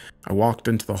sleepwalking, I walked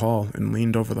into the hall and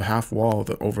leaned over the half wall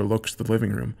that overlooks the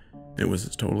living room. It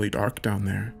was totally dark down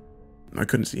there. I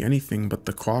couldn't see anything but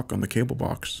the clock on the cable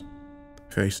box.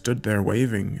 Faye stood there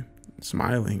waving,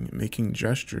 smiling, making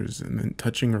gestures, and then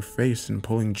touching her face and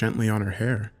pulling gently on her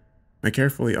hair. I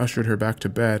carefully ushered her back to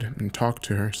bed and talked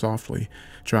to her softly,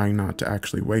 trying not to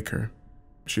actually wake her.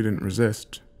 She didn't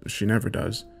resist, she never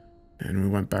does, and we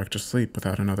went back to sleep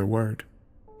without another word.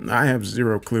 I have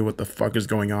zero clue what the fuck is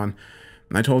going on.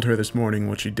 I told her this morning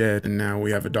what she did, and now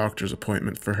we have a doctor's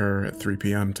appointment for her at 3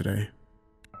 p.m. today.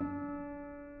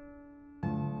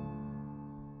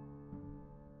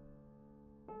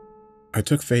 I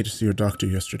took Faye to see her doctor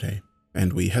yesterday,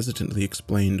 and we hesitantly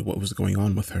explained what was going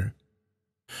on with her.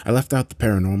 I left out the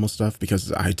paranormal stuff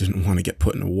because I didn't want to get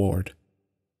put in a ward.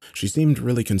 She seemed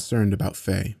really concerned about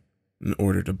Faye,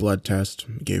 ordered a blood test,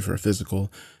 gave her a physical,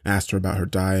 asked her about her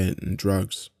diet and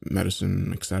drugs,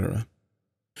 medicine, etc.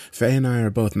 Faye and I are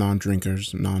both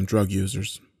non-drinkers, non-drug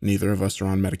users. Neither of us are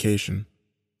on medication.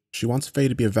 She wants Faye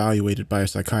to be evaluated by a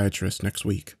psychiatrist next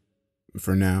week.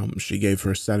 For now, she gave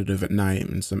her a sedative at night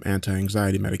and some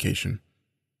anti-anxiety medication.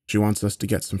 She wants us to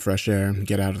get some fresh air and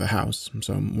get out of the house,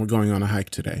 so we're going on a hike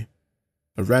today.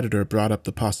 A Redditor brought up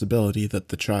the possibility that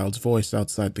the child's voice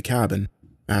outside the cabin,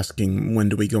 asking when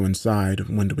do we go inside,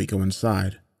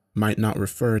 might not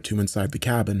refer to inside the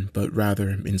cabin, but rather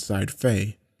inside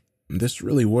Faye. This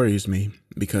really worries me,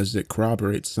 because it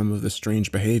corroborates some of the strange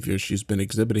behaviors she's been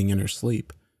exhibiting in her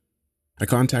sleep. I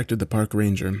contacted the park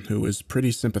ranger, who is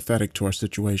pretty sympathetic to our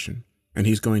situation, and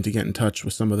he's going to get in touch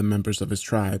with some of the members of his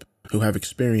tribe who have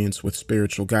experience with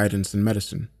spiritual guidance and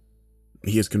medicine.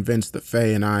 He is convinced that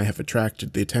Faye and I have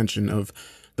attracted the attention of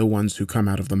the ones who come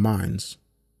out of the mines.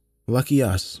 Lucky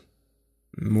us.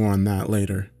 More on that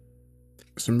later.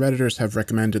 Some Redditors have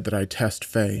recommended that I test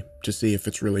Faye to see if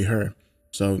it's really her,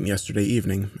 so yesterday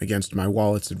evening, against my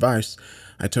wallet's advice,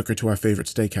 I took her to our favorite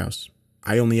steakhouse.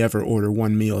 I only ever order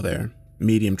one meal there.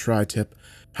 Medium tri-tip,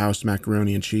 house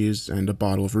macaroni and cheese, and a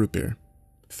bottle of root beer.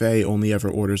 Faye only ever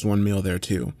orders one meal there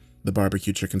too, the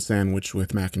barbecue chicken sandwich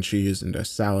with mac and cheese and a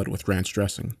salad with ranch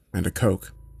dressing, and a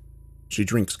Coke. She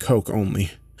drinks Coke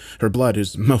only. Her blood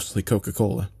is mostly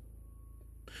Coca-Cola.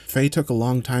 Faye took a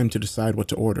long time to decide what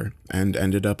to order, and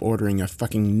ended up ordering a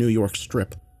fucking New York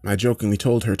strip. I jokingly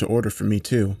told her to order for me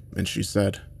too, and she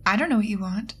said, I don't know what you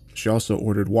want. She also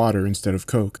ordered water instead of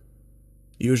Coke.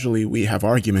 Usually we have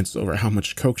arguments over how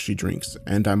much Coke she drinks,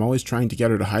 and I'm always trying to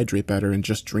get her to hydrate better and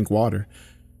just drink water.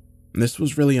 This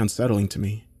was really unsettling to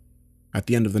me. At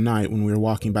the end of the night, when we were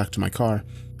walking back to my car,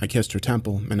 I kissed her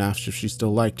temple and asked if she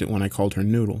still liked it when I called her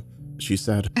Noodle. She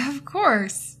said, Of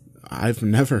course. I've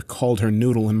never called her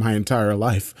Noodle in my entire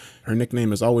life. Her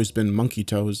nickname has always been Monkey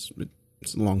Toes.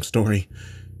 It's a long story.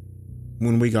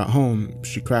 When we got home,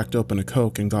 she cracked open a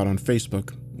Coke and got on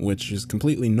Facebook, which is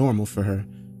completely normal for her.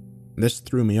 This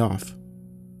threw me off.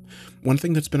 One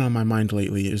thing that's been on my mind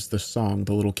lately is the song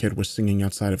the little kid was singing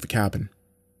outside of the cabin.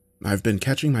 I've been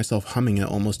catching myself humming it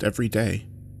almost every day.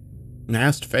 I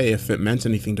asked Faye if it meant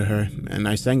anything to her, and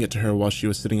I sang it to her while she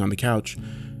was sitting on the couch.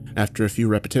 After a few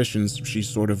repetitions, she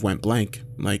sort of went blank,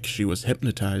 like she was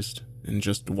hypnotized, and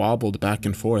just wobbled back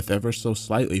and forth ever so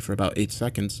slightly for about 8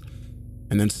 seconds,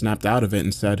 and then snapped out of it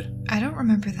and said, I don't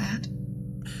remember that.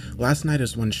 Last night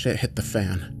is when shit hit the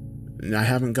fan. I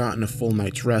haven't gotten a full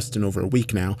night's rest in over a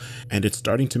week now, and it's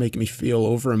starting to make me feel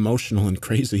over-emotional and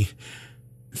crazy.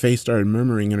 Faye started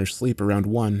murmuring in her sleep around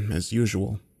 1, as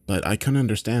usual, but I couldn't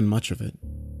understand much of it.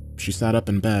 She sat up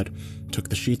in bed, took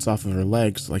the sheets off of her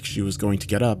legs like she was going to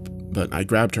get up, but I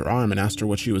grabbed her arm and asked her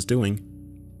what she was doing.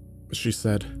 She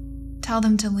said, Tell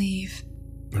them to leave.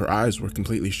 Her eyes were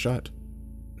completely shut.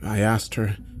 I asked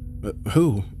her,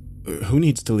 Who? Who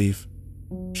needs to leave?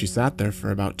 She sat there for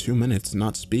about 2 minutes,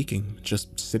 not speaking,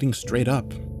 just sitting straight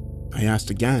up. I asked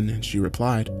again, and she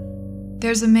replied,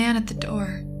 There's a man at the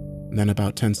door. Then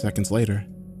about 10 seconds later,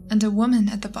 And a woman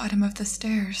at the bottom of the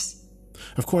stairs.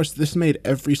 Of course, this made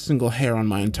every single hair on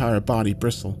my entire body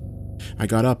bristle. I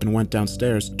got up and went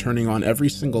downstairs, turning on every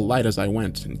single light as I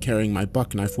went and carrying my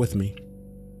buck knife with me.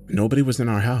 Nobody was in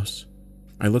our house.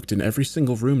 I looked in every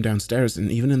single room downstairs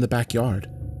and even in the backyard.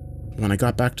 When I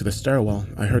got back to the stairwell,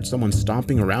 I heard someone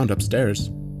stomping around upstairs.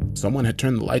 Someone had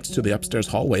turned the lights to the upstairs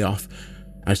hallway off.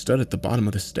 I stood at the bottom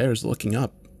of the stairs looking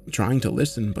up, trying to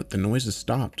listen, but the noises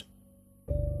stopped.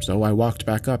 So I walked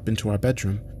back up into our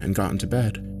bedroom and got into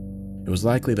bed. It was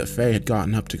likely that Faye had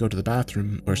gotten up to go to the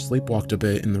bathroom or sleepwalked a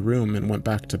bit in the room and went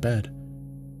back to bed.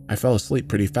 I fell asleep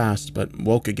pretty fast, but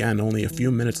woke again only a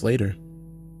few minutes later.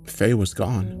 Faye was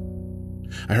gone.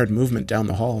 I heard movement down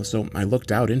the hall, so I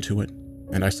looked out into it,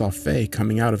 and I saw Faye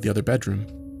coming out of the other bedroom.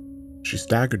 She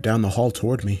staggered down the hall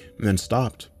toward me, then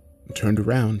stopped, turned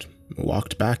around,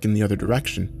 walked back in the other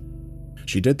direction.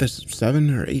 She did this 7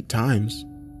 or 8 times.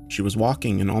 She was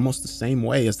walking in almost the same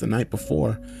way as the night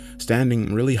before,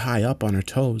 standing really high up on her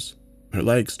toes, her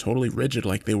legs totally rigid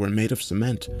like they were made of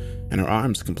cement, and her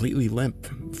arms completely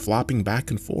limp, flopping back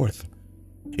and forth.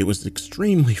 It was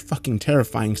extremely fucking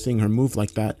terrifying seeing her move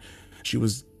like that. She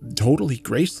was totally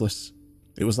graceless.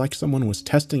 It was like someone was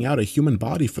testing out a human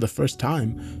body for the first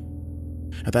time.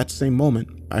 At that same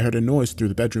moment, I heard a noise through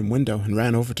the bedroom window and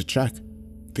ran over to check,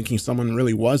 thinking someone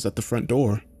really was at the front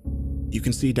door. You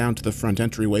can see down to the front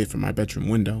entryway from my bedroom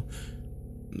window.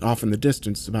 Off in the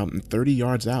distance, about 30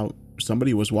 yards out,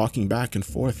 somebody was walking back and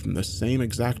forth in the same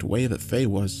exact way that Faye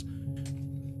was.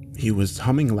 He was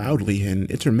humming loudly and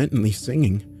intermittently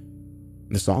singing.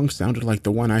 The song sounded like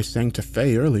the one I sang to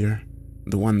Faye earlier,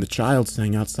 the one the child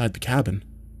sang outside the cabin.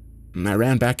 I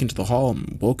ran back into the hall,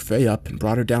 woke Faye up, and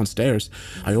brought her downstairs.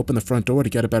 I opened the front door to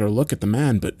get a better look at the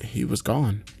man, but he was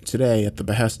gone. Today, at the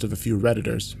behest of a few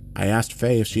Redditors, I asked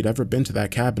Faye if she'd ever been to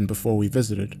that cabin before we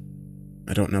visited.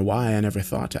 I don't know why I never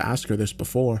thought to ask her this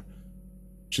before.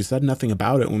 She said nothing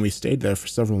about it when we stayed there for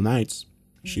several nights.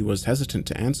 She was hesitant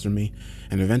to answer me,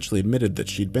 and eventually admitted that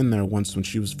she'd been there once when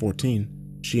she was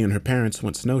 14. She and her parents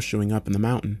went snowshoeing up in the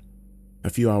mountain. A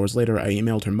few hours later, I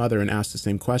emailed her mother and asked the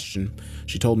same question.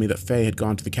 She told me that Faye had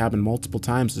gone to the cabin multiple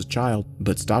times as a child,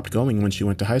 but stopped going when she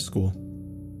went to high school.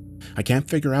 I can't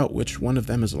figure out which one of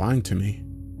them is lying to me.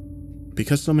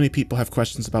 Because so many people have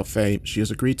questions about Faye, she has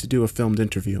agreed to do a filmed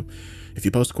interview. If you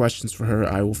post questions for her,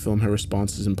 I will film her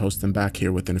responses and post them back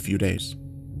here within a few days.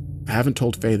 I haven't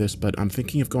told Faye this, but I'm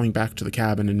thinking of going back to the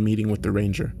cabin and meeting with the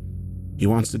ranger. He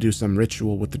wants to do some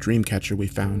ritual with the dream catcher we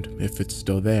found, if it's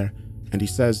still there, and he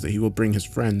says that he will bring his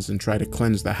friends and try to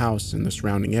cleanse the house and the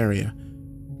surrounding area.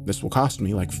 This will cost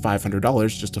me like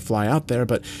 $500 just to fly out there,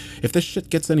 but if this shit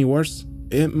gets any worse,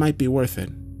 it might be worth it.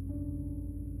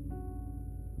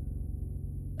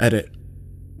 Edit.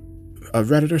 A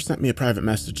Redditor sent me a private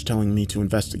message telling me to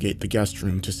investigate the guest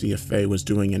room to see if Faye was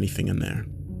doing anything in there.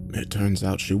 It turns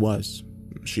out she was.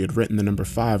 She had written the number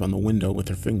 5 on the window with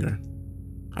her finger.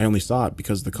 I only saw it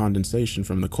because of the condensation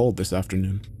from the cold this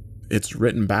afternoon. It's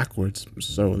written backwards,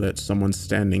 so that someone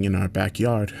standing in our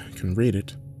backyard can read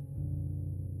it.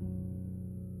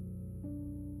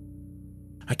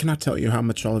 I cannot tell you how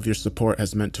much all of your support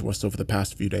has meant to us over the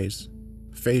past few days.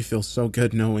 Faye feels so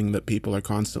good knowing that people are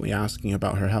constantly asking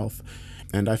about her health,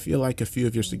 and I feel like a few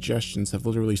of your suggestions have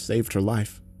literally saved her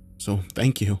life. So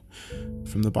thank you,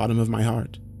 from the bottom of my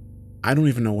heart. I don't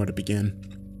even know where to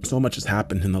begin. So much has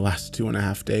happened in the last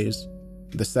 2.5 days.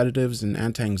 The sedatives and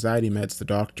anti-anxiety meds the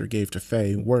doctor gave to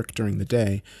Faye work during the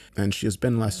day, and she has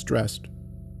been less stressed.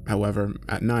 However,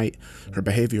 at night, her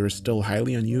behavior is still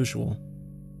highly unusual.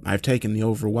 I've taken the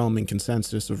overwhelming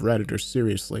consensus of Redditors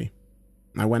seriously.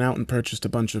 I went out and purchased a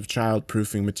bunch of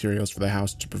child-proofing materials for the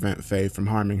house to prevent Faye from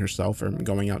harming herself or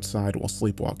going outside while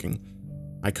sleepwalking.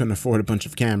 I couldn't afford a bunch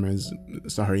of cameras.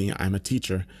 Sorry, I'm a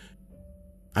teacher.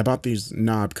 I bought these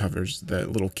knob covers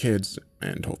that little kids,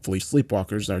 and hopefully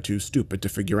sleepwalkers, are too stupid to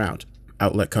figure out.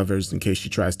 Outlet covers in case she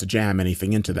tries to jam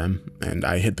anything into them, and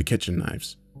I hid the kitchen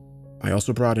knives. I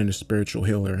also brought in a spiritual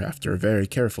healer after very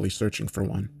carefully searching for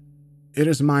one. It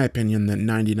is my opinion that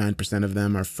 99% of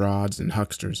them are frauds and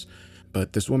hucksters,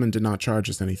 but this woman did not charge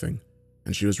us anything,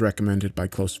 and she was recommended by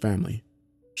close family.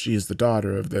 She is the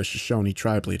daughter of the Shoshone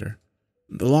tribe leader.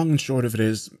 The long and short of it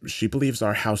is, she believes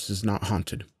our house is not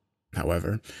haunted.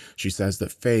 However, she says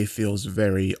that Faye feels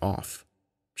very off.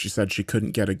 She said she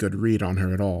couldn't get a good read on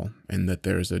her at all, and that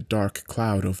there is a dark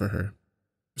cloud over her.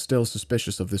 Still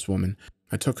suspicious of this woman,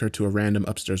 I took her to a random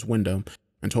upstairs window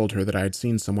and told her that I had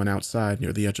seen someone outside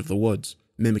near the edge of the woods,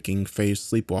 mimicking Faye's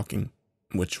sleepwalking,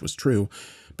 which was true,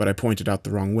 but I pointed out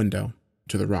the wrong window,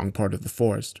 to the wrong part of the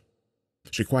forest.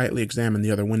 She quietly examined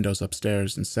the other windows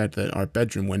upstairs and said that our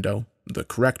bedroom window, the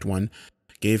correct one,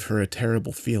 gave her a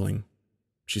terrible feeling.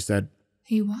 She said,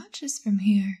 He watches from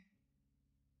here.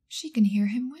 She can hear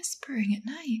him whispering at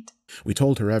night. We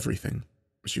told her everything.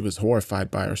 She was horrified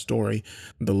by our story.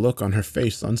 The look on her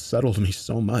face unsettled me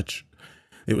so much.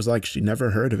 It was like she never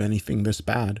heard of anything this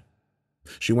bad.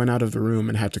 She went out of the room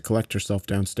and had to collect herself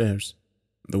downstairs.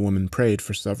 The woman prayed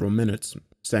for several minutes,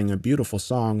 sang a beautiful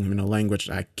song in a language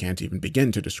I can't even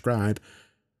begin to describe,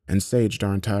 and saged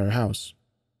our entire house.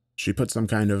 She put some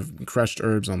kind of crushed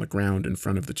herbs on the ground in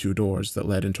front of the 2 doors that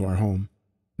led into our home.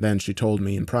 Then she told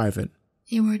me in private,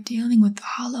 "You are dealing with the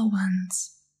Hollow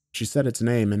Ones." She said its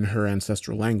name in her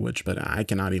ancestral language, but I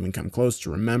cannot even come close to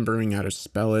remembering how to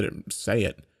spell it or say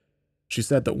it. She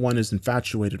said that one is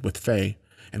infatuated with Fae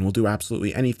and will do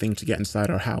absolutely anything to get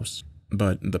inside our house,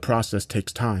 but the process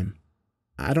takes time.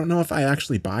 I don't know if I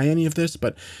actually buy any of this,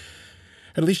 but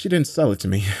at least she didn't sell it to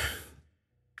me.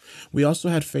 We also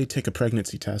had Faye take a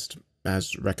pregnancy test,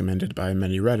 as recommended by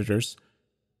many Redditors.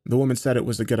 The woman said it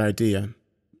was a good idea.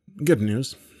 Good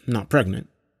news, not pregnant.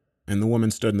 And the woman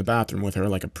stood in the bathroom with her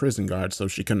like a prison guard so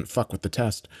she couldn't fuck with the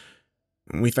test.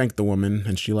 We thanked the woman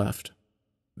and she left.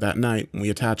 That night, we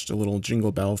attached a little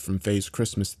jingle bell from Faye's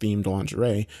Christmas-themed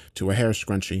lingerie to a hair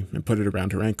scrunchie and put it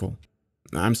around her ankle.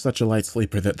 I'm such a light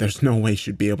sleeper that there's no way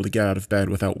she'd be able to get out of bed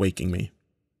without waking me.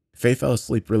 Faye fell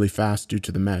asleep really fast due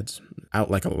to the meds, out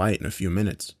like a light in a few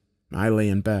minutes. I lay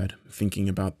in bed, thinking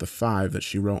about the 5 that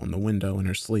she wrote on the window in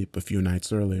her sleep a few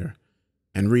nights earlier,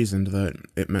 and reasoned that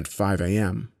it meant 5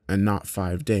 a.m., and not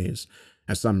 5 days,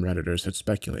 as some Redditors had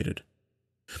speculated.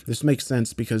 This makes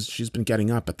sense because she's been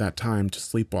getting up at that time to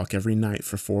sleepwalk every night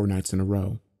for 4 nights in a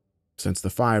row. Since the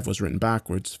 5 was written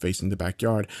backwards, facing the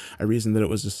backyard, I reasoned that it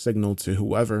was a signal to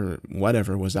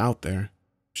whatever was out there.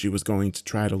 She was going to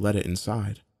try to let it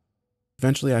inside.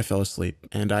 Eventually I fell asleep,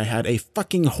 and I had a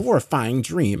fucking horrifying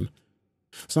dream.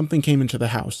 Something came into the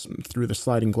house, through the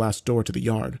sliding glass door to the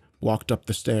yard, walked up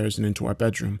the stairs and into our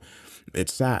bedroom. It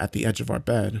sat at the edge of our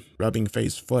bed, rubbing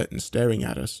Faye's foot and staring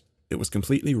at us. It was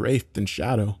completely wraithed in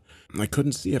shadow. I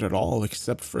couldn't see it at all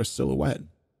except for a silhouette.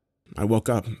 I woke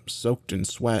up, soaked in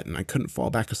sweat, and I couldn't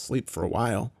fall back asleep for a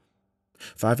while.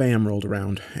 5 a.m. rolled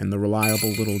around, and the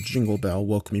reliable little jingle bell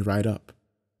woke me right up.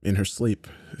 In her sleep,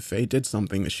 Faye did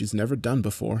something that she's never done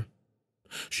before.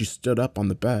 She stood up on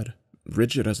the bed,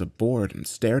 rigid as a board, and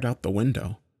stared out the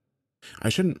window. I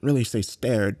shouldn't really say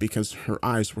stared because her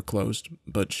eyes were closed,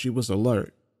 but she was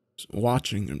alert,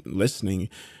 watching and listening.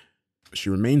 She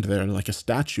remained there like a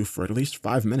statue for at least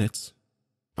 5 minutes.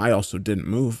 I also didn't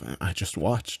move, I just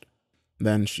watched.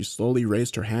 Then she slowly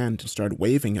raised her hand and started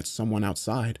waving at someone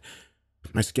outside.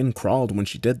 My skin crawled when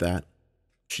she did that.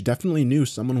 She definitely knew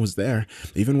someone was there,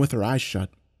 even with her eyes shut.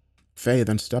 Faye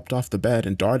then stepped off the bed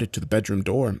and darted to the bedroom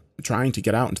door, trying to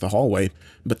get out into the hallway,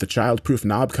 but the child-proof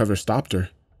knob cover stopped her.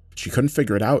 She couldn't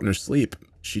figure it out in her sleep.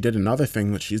 She did another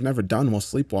thing that she's never done while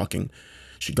sleepwalking.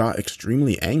 She got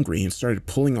extremely angry and started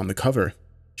pulling on the cover.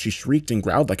 She shrieked and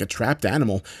growled like a trapped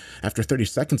animal. After 30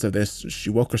 seconds of this, she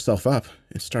woke herself up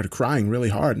and started crying really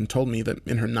hard and told me that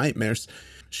in her nightmares,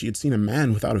 she had seen a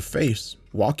man without a face,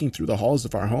 walking through the halls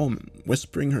of our home,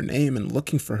 whispering her name and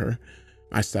looking for her.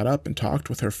 I sat up and talked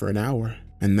with her for an hour,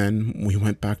 and then we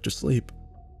went back to sleep.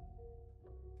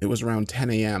 It was around 10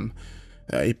 a.m.,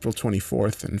 April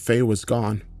 24th, and Faye was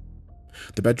gone.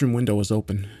 The bedroom window was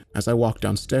open. As I walked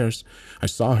downstairs, I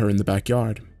saw her in the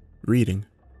backyard, reading.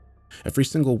 Every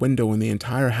single window in the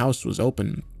entire house was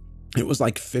open. It was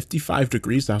like 55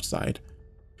 degrees outside.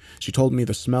 She told me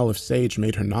the smell of sage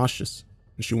made her nauseous,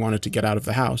 and she wanted to get out of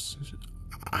the house.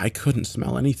 I couldn't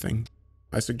smell anything.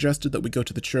 I suggested that we go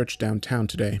to the church downtown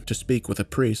today to speak with a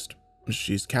priest.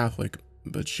 She's Catholic,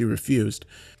 but she refused,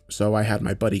 so I had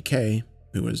my buddy Kay,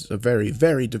 who is a very,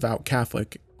 very devout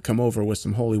Catholic, come over with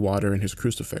some holy water and his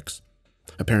crucifix.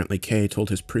 Apparently Kay told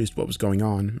his priest what was going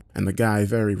on, and the guy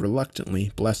very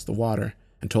reluctantly blessed the water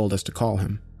and told us to call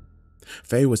him.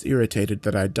 Faye was irritated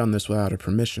that I had done this without her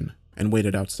permission, and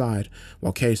waited outside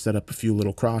while Kay set up a few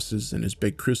little crosses and his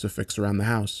big crucifix around the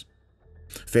house.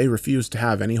 Faye refused to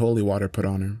have any holy water put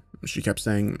on her. She kept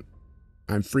saying,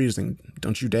 "I'm freezing,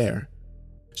 don't you dare."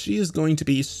 She is going to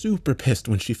be super pissed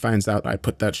when she finds out I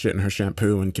put that shit in her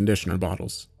shampoo and conditioner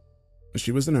bottles.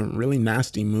 She was in a really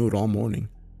nasty mood all morning.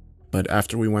 But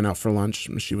after we went out for lunch,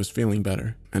 she was feeling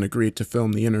better and agreed to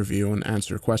film the interview and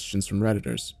answer questions from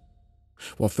Redditors.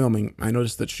 While filming, I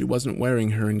noticed that she wasn't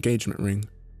wearing her engagement ring,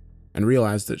 and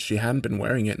realized that she hadn't been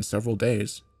wearing it in several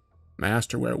days. I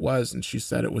asked her where it was, and she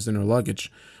said it was in her luggage,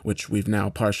 which we've now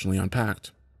partially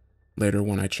unpacked. Later,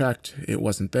 when I checked, it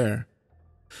wasn't there.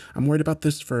 I'm worried about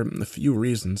this for a few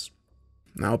reasons.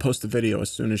 I'll post the video as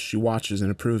soon as she watches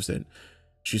and approves it.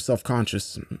 She's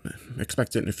self-conscious.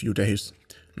 Expect it in a few days.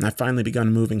 I've finally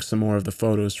begun moving some more of the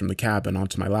photos from the cabin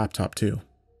onto my laptop too.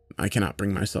 I cannot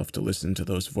bring myself to listen to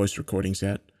those voice recordings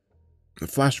yet.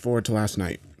 Flash forward to last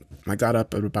night. I got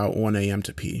up at about 1 a.m.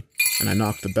 to pee, and I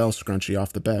knocked the bell scrunchie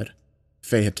off the bed.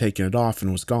 Faye had taken it off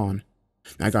and was gone.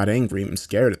 I got angry and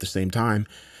scared at the same time.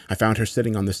 I found her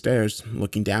sitting on the stairs,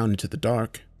 looking down into the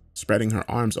dark, spreading her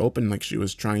arms open like she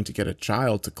was trying to get a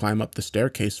child to climb up the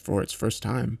staircase for its first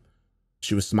time.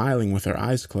 She was smiling with her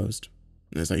eyes closed.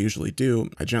 As I usually do,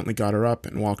 I gently got her up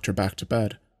and walked her back to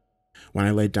bed. When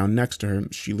I laid down next to her,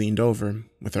 she leaned over,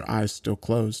 with her eyes still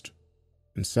closed,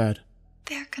 and said,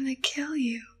 "They're gonna kill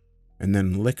you." And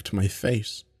then licked my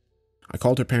face. I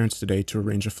called her parents today to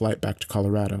arrange a flight back to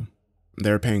Colorado.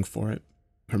 They're paying for it.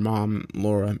 Her mom,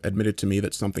 Laura, admitted to me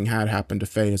that something had happened to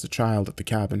Faye as a child at the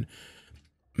cabin.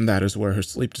 That is where her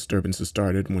sleep disturbances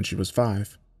started when she was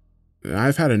 5.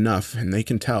 I've had enough, and they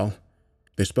can tell.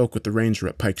 They spoke with the ranger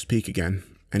at Pikes Peak again,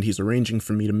 and he's arranging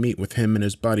for me to meet with him and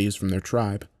his buddies from their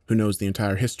tribe, who knows the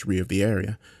entire history of the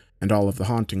area, and all of the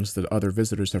hauntings that other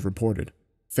visitors have reported.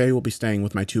 Faye will be staying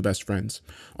with my 2 best friends,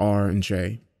 R and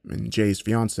Jay's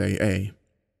fiancee, A.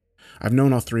 I've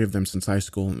known all 3 of them since high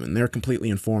school, and they're completely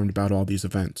informed about all these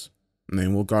events, and they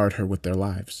will guard her with their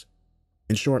lives.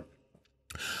 In short,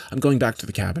 I'm going back to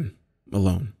the cabin,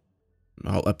 alone.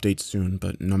 I'll update soon,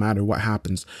 but no matter what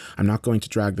happens, I'm not going to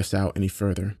drag this out any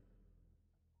further.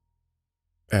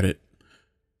 Edit.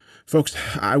 Folks,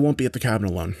 I won't be at the cabin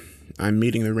alone. I'm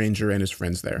meeting the ranger and his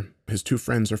friends there. His 2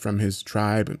 friends are from his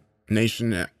tribe,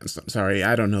 nation, sorry,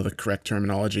 I don't know the correct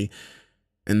terminology,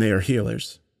 and they are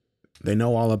healers. They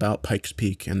know all about Pikes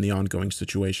Peak and the ongoing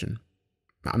situation.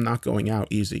 I'm not going out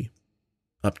easy.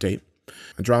 Update.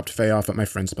 I dropped Faye off at my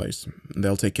friend's place.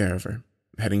 They'll take care of her.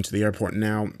 Heading to the airport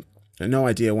now. No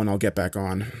idea when I'll get back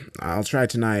on. I'll try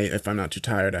tonight if I'm not too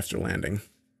tired after landing.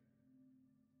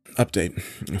 Update.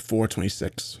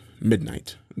 4:26,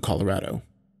 midnight, Colorado.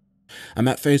 I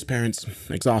met Faye's parents,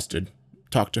 exhausted.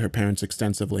 Talked to her parents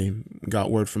extensively.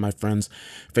 Got word from my friends.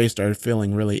 Faye started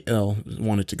feeling really ill,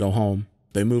 wanted to go home.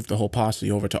 They moved the whole posse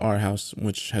over to our house,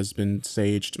 which has been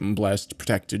saged, blessed,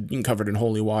 protected, and covered in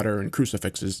holy water and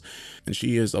crucifixes, and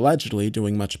she is allegedly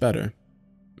doing much better.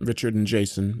 Richard and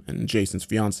Jason's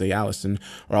fiancée, Allison,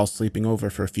 are all sleeping over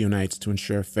for a few nights to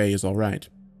ensure Faye is all right.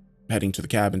 Heading to the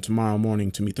cabin tomorrow morning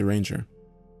to meet the ranger.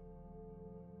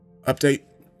 Update.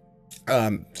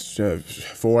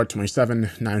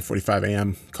 4:27, 9:45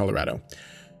 a.m., Colorado.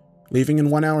 Leaving in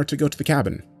 1 hour to go to the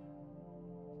cabin.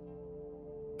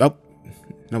 Oh,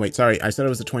 no wait, sorry, I said it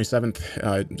was the 27th,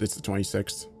 it's the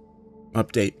 26th.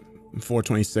 Update.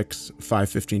 4:26,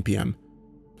 5:15 p.m.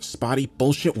 Spotty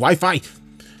bullshit Wi-Fi!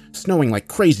 Snowing like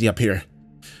crazy up here.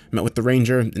 Met with the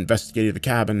ranger, investigated the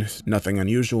cabin. Nothing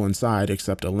unusual inside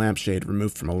except a lampshade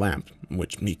removed from a lamp,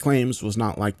 which he claims was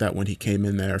not like that when he came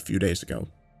in there a few days ago.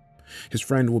 His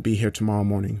friend will be here tomorrow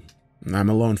morning. I'm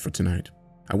alone for tonight.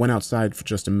 I went outside for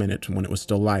just a minute when it was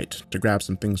still light to grab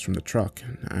some things from the truck.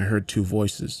 I heard 2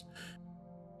 voices.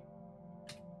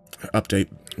 Update.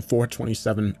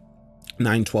 4:27,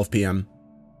 9:12 p.m.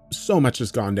 So much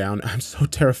has gone down. I'm so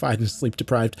terrified and sleep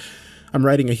deprived. I'm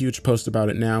writing a huge post about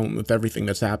it now with everything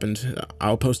that's happened.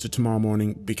 I'll post it tomorrow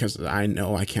morning because I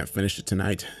know I can't finish it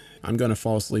tonight. I'm gonna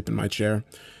fall asleep in my chair.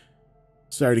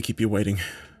 Sorry to keep you waiting.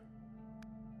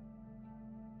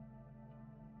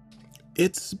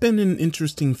 It's been an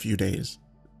interesting few days.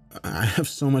 I have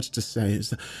so much to say,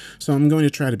 so I'm going to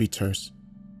try to be terse.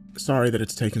 Sorry that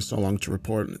it's taken so long to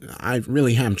report. I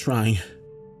really am trying.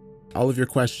 All of your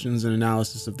questions and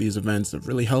analysis of these events have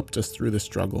really helped us through this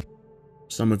struggle.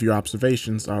 Some of your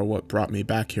observations are what brought me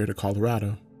back here to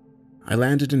Colorado. I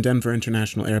landed in Denver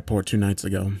International Airport 2 nights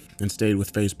ago and stayed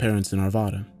with Faye's parents in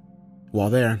Arvada. While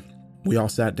there, we all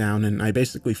sat down and I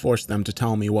basically forced them to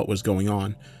tell me what was going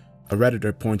on. A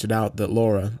Redditor pointed out that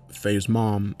Laura, Faye's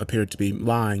mom, appeared to be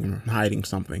lying or hiding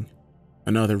something.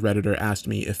 Another Redditor asked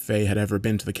me if Faye had ever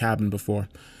been to the cabin before,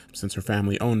 since her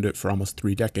family owned it for almost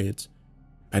 3 decades.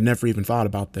 I'd never even thought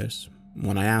about this.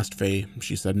 When I asked Faye,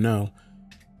 she said no,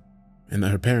 and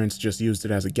that her parents just used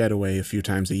it as a getaway a few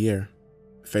times a year.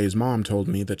 Faye's mom told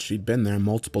me that she'd been there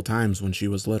multiple times when she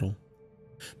was little.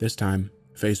 This time,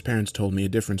 Faye's parents told me a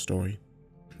different story.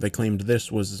 They claimed this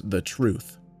was the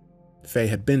truth. Faye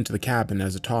had been to the cabin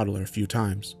as a toddler a few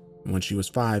times. When she was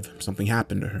 5, something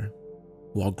happened to her.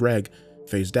 While Greg,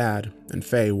 Faye's dad, and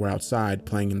Faye were outside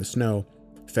playing in the snow,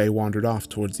 Faye wandered off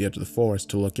towards the edge of the forest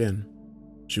to look in.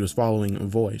 She was following a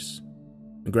voice.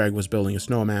 Greg was building a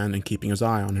snowman and keeping his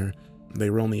eye on her. They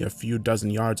were only a few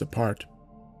dozen yards apart.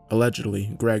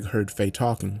 Allegedly, Greg heard Faye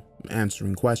talking,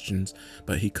 answering questions,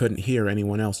 but he couldn't hear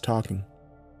anyone else talking.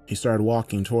 He started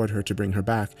walking toward her to bring her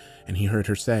back, and he heard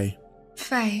her say,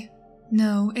 Faye.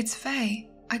 No, it's Faye.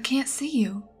 I can't see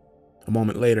you. A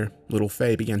moment later, little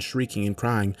Faye began shrieking and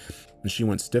crying, and she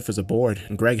went stiff as a board,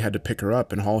 and Greg had to pick her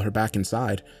up and haul her back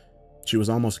inside. She was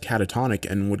almost catatonic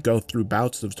and would go through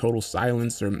bouts of total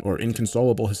silence or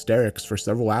inconsolable hysterics for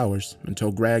several hours,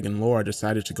 until Greg and Laura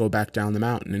decided to go back down the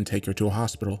mountain and take her to a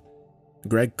hospital.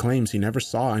 Greg claims he never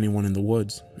saw anyone in the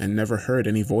woods, and never heard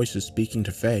any voices speaking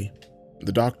to Faye.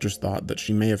 The doctors thought that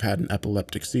she may have had an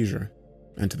epileptic seizure,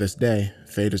 and to this day,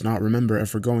 Faye does not remember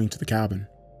ever going to the cabin.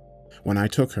 When I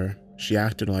took her, she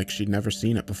acted like she'd never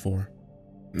seen it before.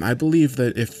 I believe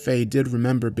that if Faye did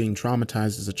remember being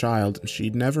traumatized as a child,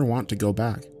 she'd never want to go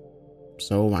back.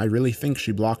 So I really think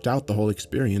she blocked out the whole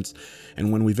experience,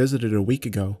 and when we visited a week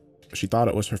ago, she thought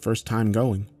it was her first time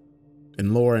going.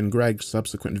 In Laura and Greg's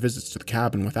subsequent visits to the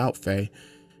cabin without Faye,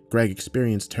 Greg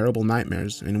experienced terrible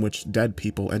nightmares in which dead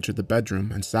people entered the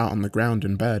bedroom and sat on the ground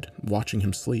in bed, watching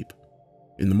him sleep.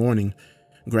 In the morning,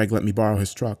 Greg let me borrow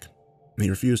his truck. He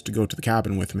refused to go to the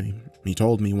cabin with me. He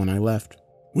told me when I left,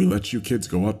 "We let you kids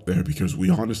go up there because we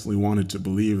honestly wanted to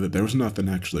believe that there was nothing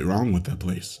actually wrong with that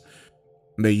place."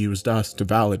 They used us to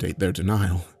validate their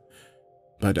denial.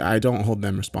 But I don't hold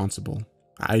them responsible.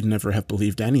 I'd never have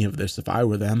believed any of this if I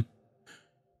were them.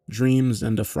 Dreams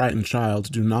and a frightened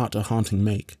child do not a haunting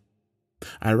make.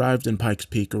 I arrived in Pikes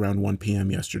Peak around 1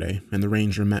 p.m. yesterday, and the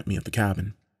ranger met me at the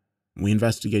cabin. We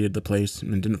investigated the place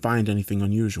and didn't find anything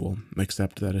unusual,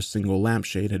 except that a single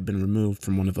lampshade had been removed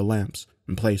from one of the lamps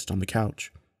and placed on the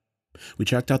couch. We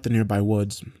checked out the nearby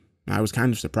woods. I was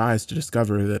kind of surprised to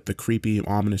discover that the creepy,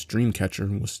 ominous dream catcher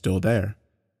was still there.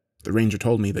 The ranger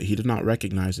told me that he did not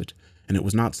recognize it, and it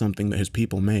was not something that his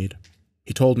people made.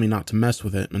 He told me not to mess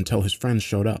with it until his friends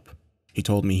showed up. He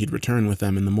told me he'd return with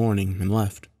them in the morning and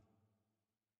left.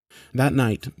 That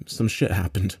night, some shit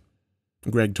happened.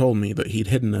 Greg told me that he'd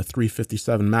hidden a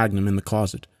 .357 Magnum in the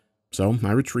closet, so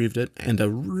I retrieved it and a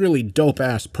really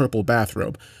dope-ass purple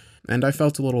bathrobe, and I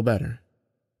felt a little better.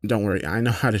 Don't worry, I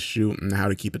know how to shoot and how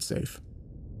to keep it safe.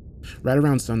 Right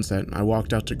around sunset, I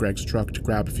walked out to Greg's truck to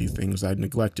grab a few things I'd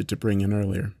neglected to bring in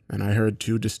earlier, and I heard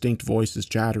two distinct voices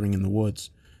chattering in the woods.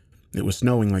 It was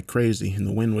snowing like crazy, and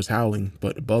the wind was howling,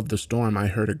 but above the storm I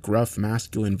heard a gruff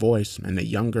masculine voice and a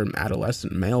younger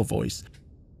adolescent male voice.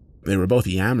 They were both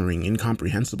yammering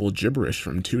incomprehensible gibberish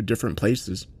from two different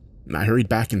places. I hurried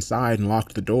back inside and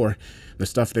locked the door. The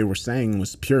stuff they were saying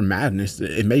was pure madness.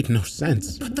 It made no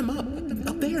sense. "Put them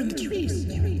up there in the trees."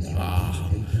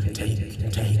 Take.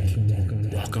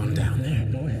 Walk on down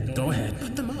there. Go ahead.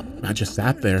 "Put them up." I just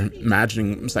sat there,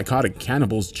 imagining psychotic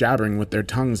cannibals jabbering with their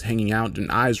tongues hanging out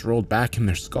and eyes rolled back in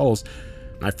their skulls.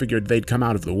 I figured they'd come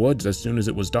out of the woods as soon as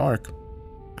it was dark.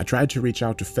 I tried to reach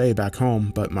out to Faye back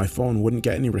home, but my phone wouldn't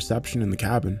get any reception in the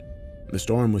cabin. The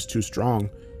storm was too strong.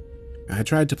 I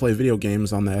tried to play video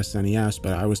games on the SNES,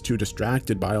 but I was too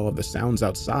distracted by all of the sounds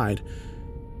outside.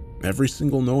 Every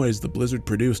single noise the blizzard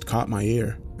produced caught my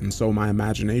ear, and so my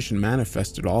imagination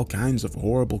manifested all kinds of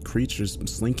horrible creatures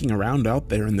slinking around out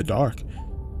there in the dark.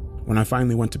 When I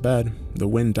finally went to bed, the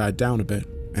wind died down a bit,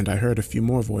 and I heard a few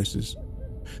more voices.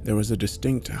 There was a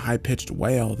distinct, high-pitched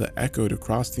wail that echoed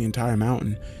across the entire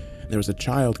mountain. There was a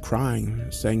child crying,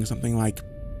 saying something like,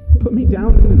 "Put me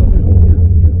down in the hole.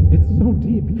 It's so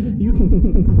deep, you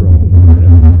can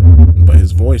crawl." But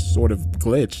his voice sort of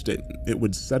glitched. It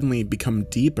would suddenly become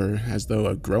deeper, as though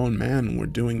a grown man were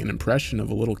doing an impression of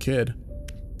a little kid.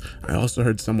 I also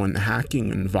heard someone hacking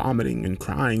and vomiting and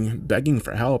crying, begging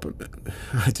for help.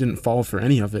 I didn't fall for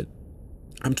any of it.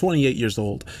 I'm 28 years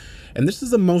old, and this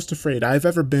is the most afraid I've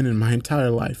ever been in my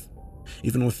entire life.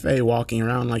 Even with Faye walking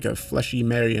around like a fleshy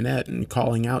marionette and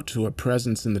calling out to a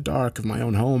presence in the dark of my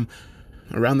own home.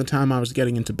 Around the time I was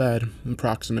getting into bed,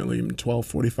 approximately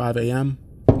 12:45 a.m.,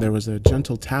 there was a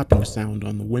gentle tapping sound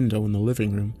on the window in the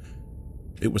living room.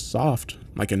 It was soft,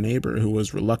 like a neighbor who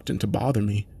was reluctant to bother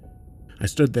me. I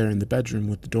stood there in the bedroom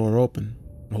with the door open,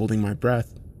 holding my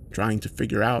breath, trying to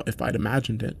figure out if I'd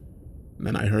imagined it.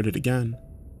 Then I heard it again.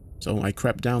 So I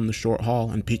crept down the short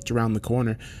hall and peeked around the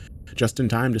corner, just in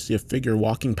time to see a figure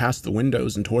walking past the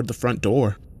windows and toward the front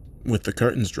door. With the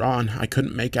curtains drawn, I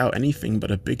couldn't make out anything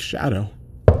but a big shadow.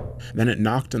 Then it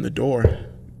knocked on the door.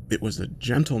 It was a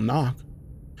gentle knock.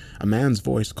 A man's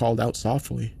voice called out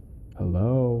softly,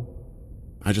 "Hello?"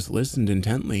 I just listened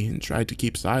intently and tried to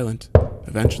keep silent.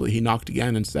 Eventually he knocked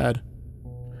again and said,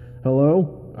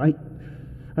 "Hello?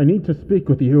 I need to speak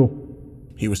with you."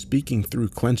 He was speaking through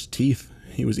clenched teeth.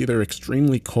 He was either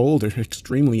extremely cold or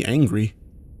extremely angry.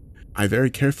 I very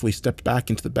carefully stepped back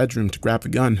into the bedroom to grab the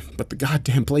gun, but the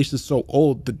goddamn place is so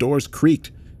old, the doors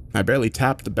creaked. I barely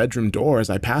tapped the bedroom door as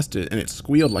I passed it, and it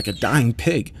squealed like a dying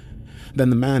pig. Then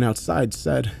the man outside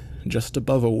said, just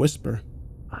above a whisper,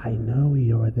 I know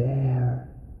you're there.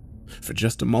 For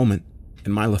just a moment,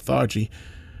 in my lethargy,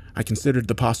 I considered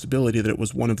the possibility that it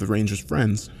was one of the ranger's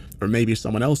friends, or maybe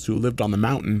someone else who lived on the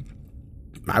mountain.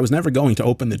 I was never going to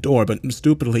open the door, but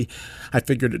stupidly, I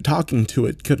figured talking to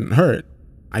it couldn't hurt.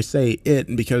 I say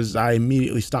it because I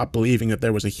immediately stopped believing that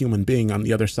there was a human being on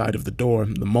the other side of the door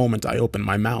the moment I opened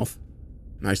my mouth.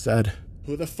 I said,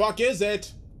 Who the fuck is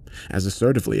it? As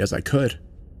assertively as I could.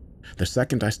 The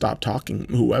second I stopped talking,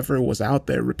 whoever was out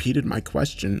there repeated my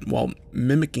question while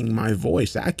mimicking my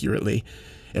voice accurately.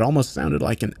 It almost sounded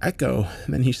like an echo.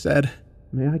 Then he said,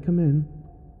 May I come in,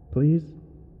 please?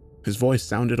 His voice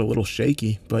sounded a little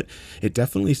shaky, but it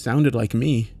definitely sounded like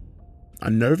me.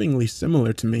 Unnervingly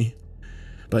similar to me.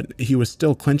 But he was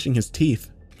still clenching his teeth,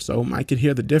 so I could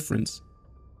hear the difference.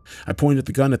 I pointed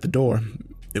the gun at the door.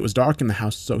 It was dark in the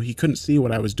house, so he couldn't see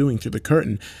what I was doing through the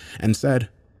curtain, and said,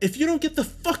 If you don't get the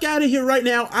fuck out of here right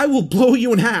now, I will blow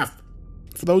you in half.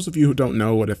 For those of you who don't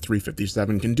know what a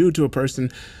 357 can do to a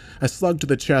person, a slug to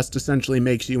the chest essentially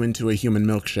makes you into a human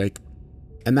milkshake.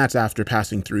 And that's after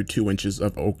passing through 2 inches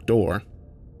of oak door.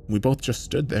 We both just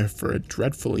stood there for a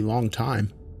dreadfully long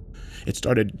time. It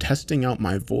started testing out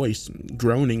my voice,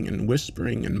 groaning and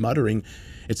whispering and muttering.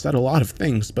 It said a lot of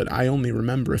things, but I only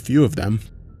remember a few of them.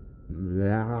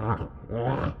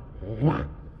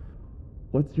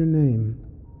 What's your name?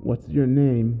 What's your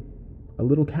name? A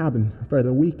little cabin for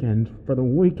the weekend.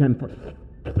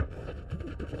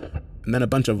 And then a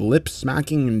bunch of lip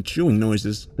smacking and chewing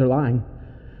noises. They're lying.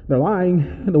 They're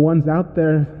lying. The ones out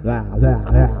there.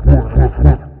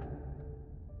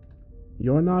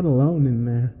 You're not alone in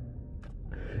there.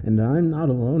 And I'm not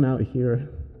alone out here.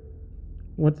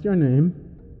 What's your name?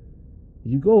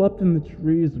 You go up in the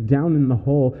trees, down in the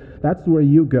hole. That's where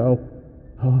you go.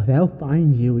 Oh, they'll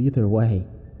find you either way.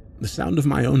 The sound of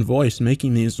my own voice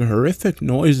making these horrific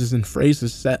noises and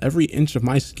phrases set every inch of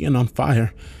my skin on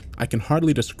fire. I can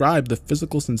hardly describe the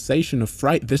physical sensation of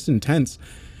fright this intense.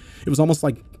 It was almost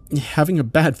like having a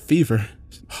bad fever,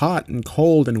 hot and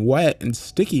cold and wet and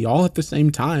sticky all at the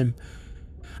same time.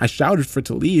 I shouted for it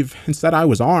to leave and said I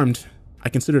was armed. I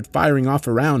considered firing off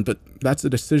a round, but that's a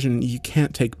decision you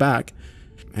can't take back.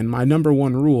 And my number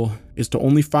one rule is to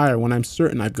only fire when I'm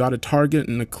certain I've got a target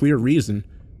and a clear reason.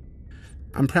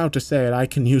 I'm proud to say it, I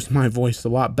can use my voice a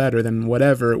lot better than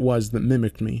whatever it was that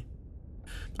mimicked me.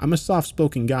 I'm a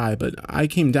soft-spoken guy, but I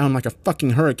came down like a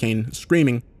fucking hurricane,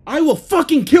 screaming, I will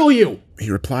fucking kill you! He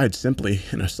replied simply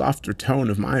in a softer tone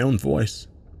of my own voice.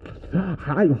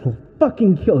 I will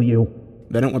fucking kill you.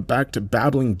 Then it went back to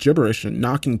babbling gibberish and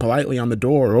knocking politely on the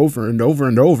door over and over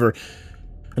and over.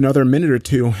 Another minute or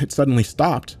two, it suddenly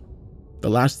stopped. The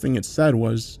last thing it said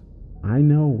was, I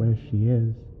know where she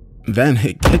is. Then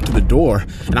it kicked the door,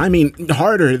 and I mean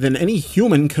harder than any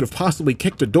human could have possibly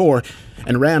kicked a door,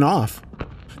 and ran off.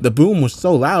 The boom was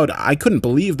so loud, I couldn't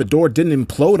believe the door didn't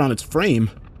implode on its frame.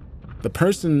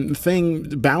 The thing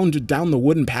bounded down the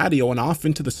wooden patio and off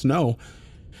into the snow.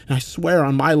 And I swear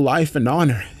on my life and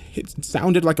honor, it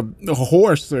sounded like a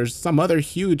horse or some other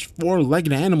huge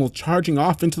four-legged animal charging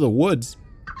off into the woods.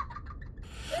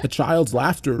 A child's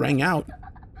laughter rang out.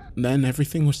 Then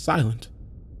everything was silent.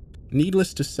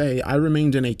 Needless to say, I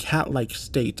remained in a cat-like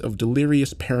state of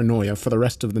delirious paranoia for the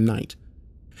rest of the night.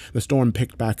 The storm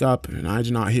picked back up, and I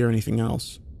did not hear anything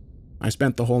else. I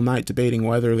spent the whole night debating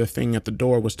whether the thing at the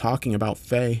door was talking about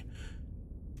Faye.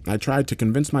 I tried to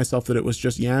convince myself that it was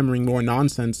just yammering more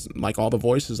nonsense like all the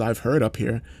voices I've heard up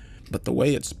here, but the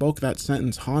way it spoke that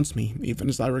sentence haunts me, even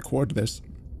as I record this.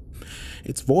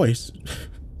 Its voice,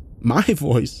 my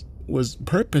voice, was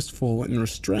purposeful and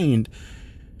restrained.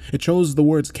 It chose the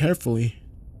words carefully,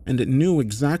 and it knew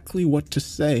exactly what to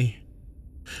say.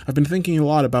 I've been thinking a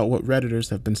lot about what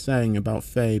Redditors have been saying about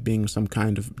Faye being some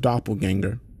kind of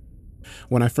doppelganger.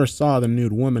 When I first saw the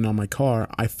nude woman on my car,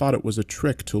 I thought it was a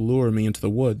trick to lure me into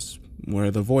the woods, where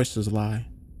the voices lie.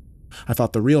 I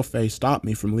thought the real Faye stopped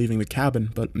me from leaving the cabin,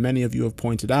 but many of you have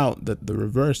pointed out that the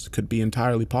reverse could be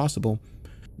entirely possible,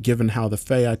 given how the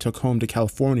Faye I took home to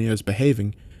California is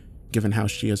behaving, given how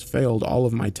she has failed all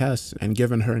of my tests, and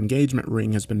given her engagement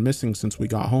ring has been missing since we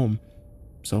got home.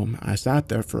 So I sat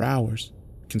there for hours,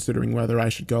 considering whether I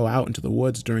should go out into the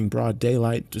woods during broad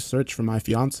daylight to search for my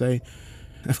fiancé.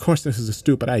 Of course, this is a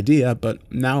stupid idea, but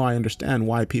now I understand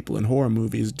why people in horror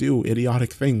movies do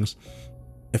idiotic things.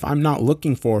 If I'm not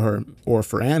looking for her, or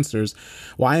for answers,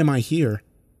 why am I here?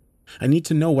 I need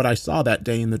to know what I saw that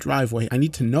day in the driveway. I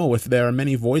need to know if there are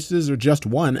many voices or just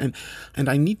one, and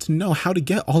I need to know how to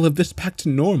get all of this back to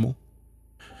normal.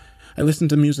 I listened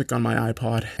to music on my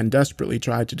iPod and desperately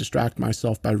tried to distract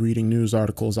myself by reading news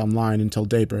articles online until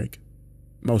daybreak.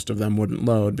 Most of them wouldn't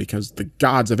load because the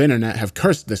gods of internet have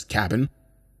cursed this cabin.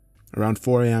 Around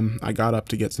 4 a.m., I got up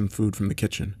to get some food from the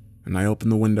kitchen, and I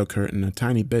opened the window curtain a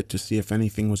tiny bit to see if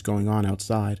anything was going on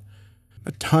outside.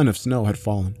 A ton of snow had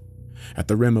fallen. At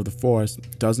the rim of the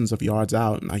forest, dozens of yards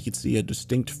out, I could see a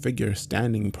distinct figure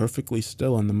standing perfectly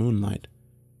still in the moonlight.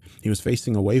 He was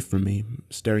facing away from me,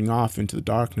 staring off into the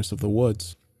darkness of the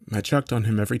woods. I checked on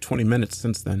him every 20 minutes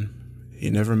since then. He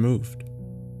never moved.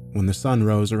 When the sun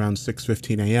rose around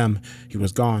 6:15 a.m., he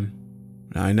was gone.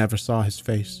 I never saw his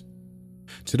face.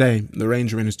 Today, the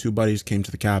ranger and his 2 buddies came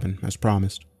to the cabin, as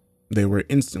promised. They were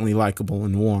instantly likable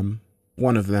and warm.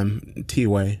 One of them,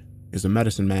 T-Way, is a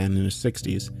medicine man in his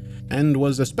 60s, and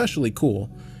was especially cool.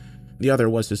 The other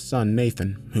was his son,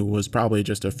 Nathan, who was probably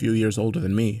just a few years older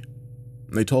than me.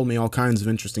 They told me all kinds of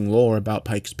interesting lore about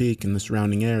Pikes Peak and the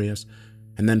surrounding areas,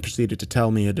 and then proceeded to tell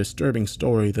me a disturbing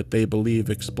story that they believe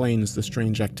explains the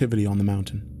strange activity on the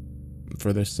mountain.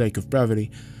 For the sake of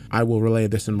brevity, I will relay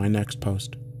this in my next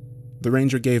post. The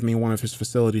ranger gave me one of his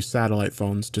facility's satellite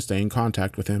phones to stay in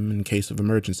contact with him in case of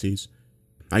emergencies.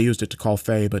 I used it to call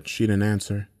Faye, but she didn't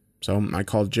answer, so I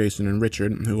called Jason and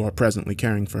Richard, who are presently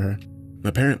caring for her.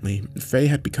 Apparently, Faye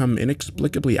had become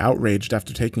inexplicably outraged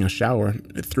after taking a shower,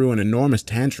 threw an enormous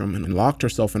tantrum, and locked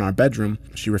herself in our bedroom.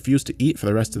 She refused to eat for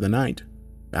the rest of the night.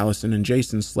 Allison and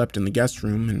Jason slept in the guest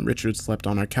room, and Richard slept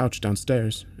on our couch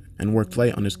downstairs, and worked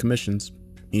late on his commissions.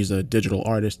 He's a digital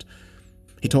artist.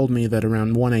 He told me that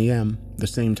around 1 a.m., the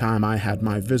same time I had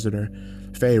my visitor,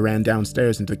 Faye ran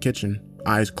downstairs into the kitchen,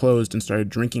 eyes closed, and started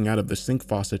drinking out of the sink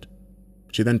faucet.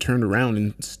 She then turned around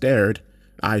and stared,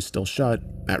 eyes still shut,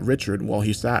 at Richard while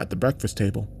he sat at the breakfast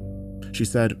table. She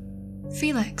said,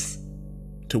 Felix.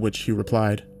 To which he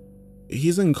replied,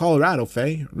 "He's in Colorado,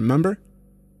 Faye, remember?"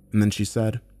 And then she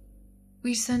said,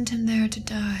 We sent him there to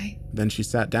die. Then she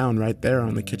sat down right there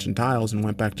on the kitchen tiles and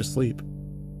went back to sleep.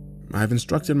 I've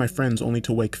instructed my friends only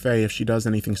to wake Faye if she does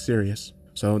anything serious,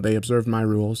 so they observed my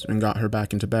rules and got her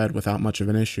back into bed without much of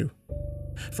an issue.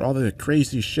 For all the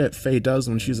crazy shit Faye does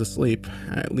when she's asleep,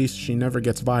 at least she never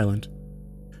gets violent.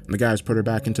 The guys put her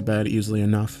back into bed easily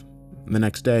enough. The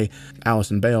next day,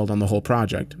 Allison bailed on the whole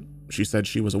project. She said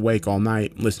she was awake all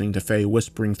night, listening to Faye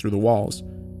whispering through the walls.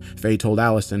 Faye told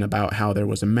Allison about how there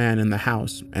was a man in the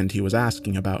house, and he was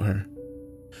asking about her.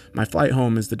 My flight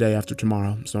home is the day after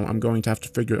tomorrow, so I'm going to have to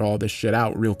figure all this shit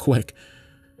out real quick.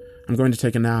 I'm going to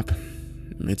take a nap.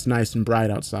 It's nice and bright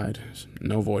outside.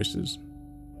 No voices.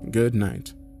 Good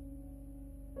night.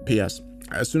 P.S.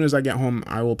 As soon as I get home,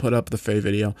 I will put up the Faye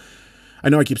video. I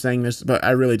know I keep saying this, but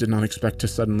I really did not expect to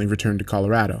suddenly return to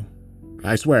Colorado.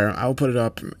 I swear, I'll put it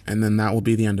up, and then that will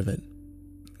be the end of it.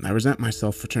 I resent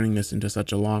myself for turning this into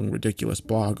such a long, ridiculous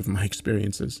blog of my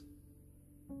experiences.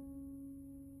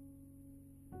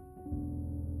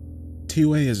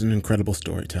 T-Way is an incredible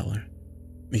storyteller.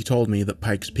 He told me that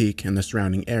Pikes Peak and the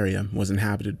surrounding area was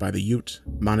inhabited by the Ute,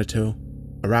 Manitou,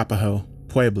 Arapaho,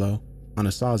 Pueblo,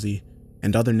 Anasazi,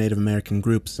 and other Native American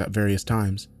groups at various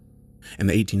times. In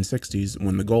the 1860s,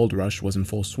 when the gold rush was in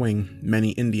full swing,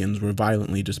 many Indians were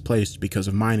violently displaced because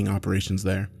of mining operations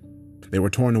there. They were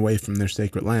torn away from their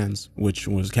sacred lands, which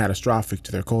was catastrophic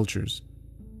to their cultures.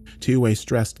 T-Way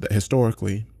stressed that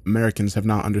historically, Americans have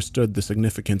not understood the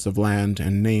significance of land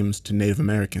and names to Native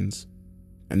Americans,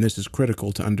 and this is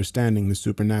critical to understanding the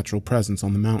supernatural presence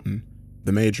on the mountain.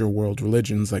 The major world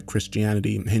religions like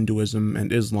Christianity, Hinduism,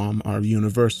 and Islam are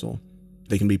universal.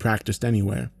 They can be practiced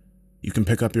anywhere. You can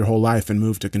pick up your whole life and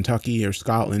move to Kentucky or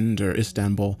Scotland or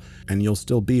Istanbul, and you'll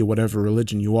still be whatever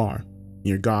religion you are.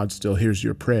 Your God still hears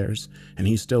your prayers, and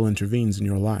he still intervenes in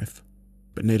your life.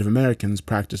 But Native Americans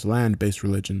practice land-based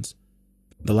religions.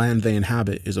 The land they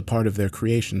inhabit is a part of their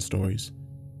creation stories.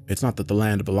 It's not that the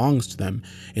land belongs to them,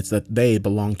 it's that they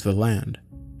belong to the land,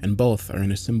 and both are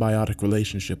in a symbiotic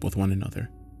relationship with one another.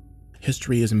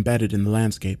 History is embedded in the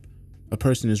landscape. A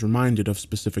person is reminded of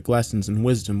specific lessons and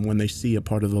wisdom when they see a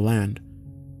part of the land.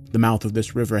 The mouth of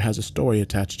this river has a story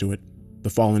attached to it. The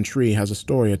fallen tree has a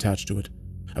story attached to it.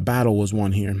 A battle was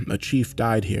won here, a chief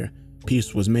died here,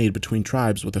 peace was made between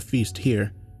tribes with a feast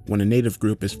here. When a native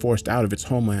group is forced out of its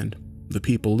homeland, the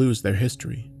people lose their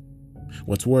history.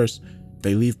 What's worse,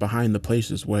 they leave behind the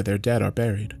places where their dead are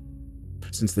buried.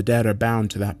 Since the dead are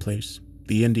bound to that place,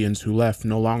 the Indians who left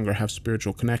no longer have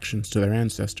spiritual connections to their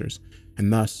ancestors,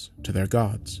 and thus to their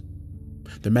gods.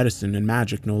 The medicine and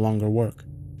magic no longer work.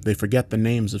 They forget the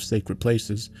names of sacred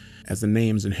places. As the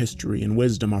names and history and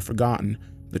wisdom are forgotten,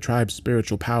 the tribe's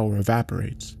spiritual power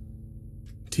evaporates.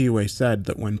 T-Way said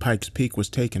that when Pikes Peak was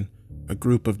taken, a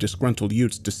group of disgruntled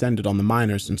Utes descended on the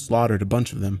miners and slaughtered a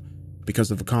bunch of them. Because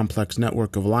of a complex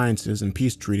network of alliances and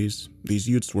peace treaties, these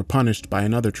Utes were punished by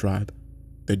another tribe.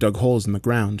 They dug holes in the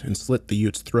ground and slit the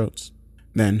Utes' throats.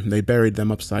 Then they buried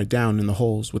them upside down in the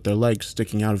holes with their legs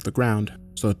sticking out of the ground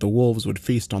so that the wolves would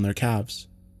feast on their calves.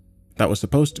 That was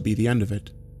supposed to be the end of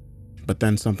it. But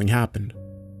then something happened.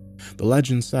 The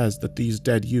legend says that these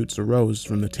dead Utes arose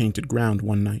from the tainted ground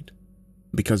one night.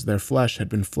 Because their flesh had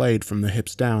been flayed from the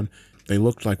hips down, they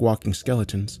looked like walking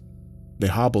skeletons. They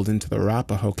hobbled into the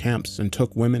Arapaho camps and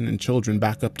took women and children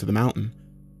back up to the mountain.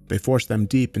 They forced them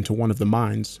deep into one of the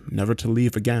mines, never to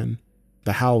leave again.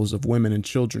 The howls of women and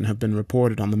children have been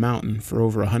reported on the mountain for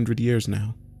over 100 years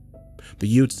now. The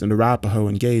Utes and Arapaho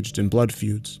engaged in blood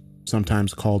feuds,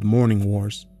 sometimes called mourning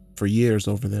wars, for years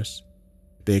over this.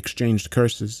 They exchanged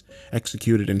curses,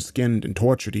 executed and skinned and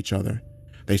tortured each other.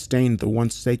 They stained the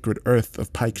once sacred earth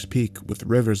of Pikes Peak with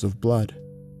rivers of blood.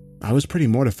 I was pretty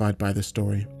mortified by this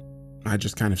story. I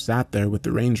just kind of sat there with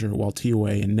the ranger while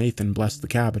Tiway and Nathan blessed the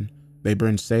cabin. They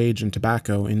burned sage and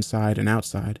tobacco inside and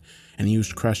outside, and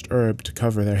used crushed herb to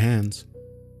cover their hands.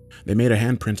 They made a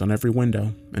handprint on every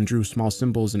window, and drew small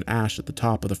symbols in ash at the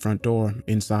top of the front door,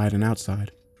 inside and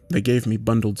outside. They gave me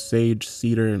bundled sage,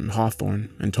 cedar, and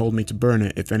hawthorn, and told me to burn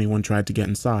it if anyone tried to get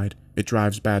inside. It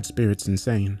drives bad spirits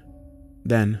insane.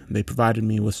 Then, they provided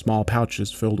me with small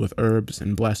pouches filled with herbs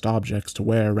and blessed objects to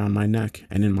wear around my neck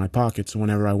and in my pockets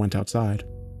whenever I went outside.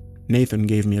 Nathan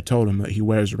gave me a totem that he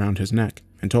wears around his neck,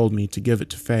 and told me to give it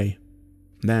to Faye.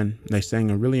 Then, they sang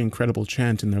a really incredible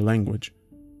chant in their language.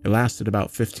 It lasted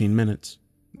about 15 minutes.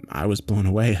 I was blown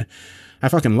away. I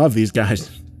fucking love these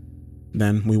guys.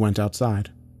 Then, we went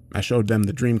outside. I showed them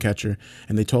the Dreamcatcher,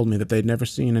 and they told me that they'd never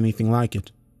seen anything like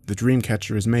it. The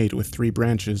Dreamcatcher is made with 3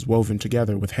 branches woven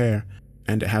together with hair,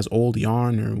 and it has old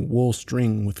yarn or wool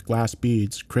string with glass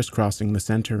beads crisscrossing the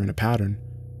center in a pattern.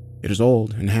 It is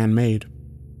old and handmade.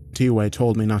 Tiway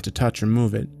told me not to touch or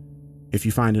move it. If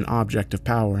you find an object of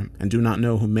power and do not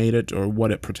know who made it or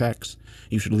what it protects,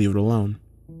 you should leave it alone.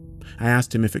 I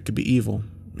asked him if it could be evil,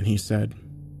 and he said,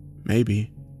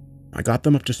 maybe. I got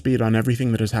them up to speed on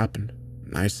everything that has happened.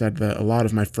 I said that a lot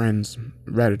of my friends,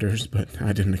 Redditors, but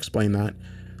I didn't explain that,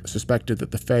 suspected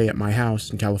that the Fae at my house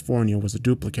in California was a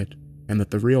duplicate, and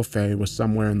that the real Fae was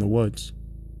somewhere in the woods.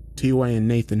 Tiway and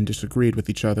Nathan disagreed with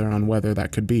each other on whether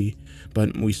that could be,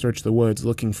 but we searched the woods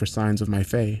looking for signs of my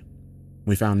Fae.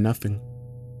 We found nothing.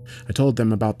 I told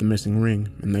them about the missing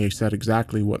ring, and they said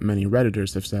exactly what many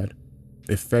Redditors have said.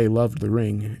 If Faye loved the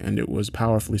ring, and it was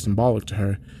powerfully symbolic to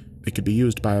her, it could be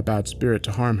used by a bad spirit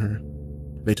to harm her.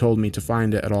 They told me to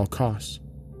find it at all costs.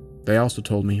 They also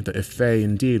told me that if Faye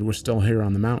indeed were still here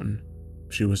on the mountain,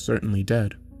 she was certainly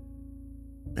dead.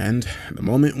 And the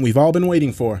moment we've all been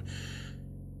waiting for.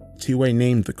 Tiway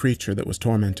named the creature that was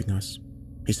tormenting us.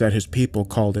 He said his people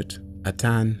called it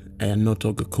Atan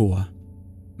Eanotogakua,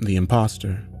 the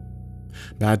imposter.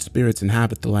 Bad spirits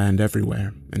inhabit the land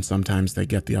everywhere, and sometimes they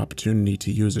get the opportunity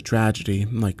to use a tragedy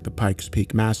like the Pikes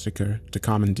Peak massacre to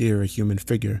commandeer a human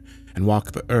figure and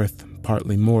walk the earth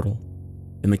partly mortal.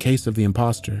 In the case of the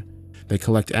imposter, they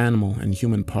collect animal and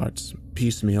human parts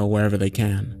piecemeal wherever they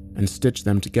can and stitch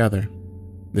them together.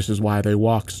 This is why they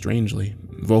walk strangely,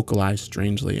 vocalize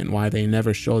strangely, and why they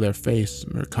never show their face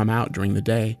or come out during the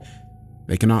day.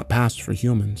 They cannot pass for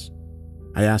humans.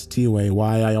 I asked Tiway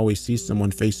why I always see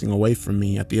someone facing away from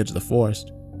me at the edge of the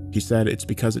forest. He said it's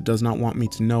because it does not want me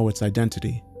to know its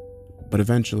identity. But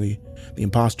eventually, the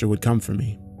imposter would come for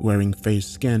me, wearing Faye's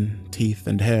skin, teeth,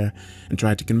 and hair, and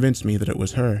tried to convince me that it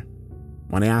was her.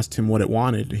 When I asked him what it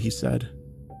wanted, he said,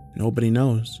 "Nobody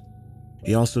knows."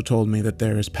 He also told me that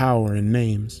there is power in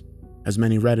names, as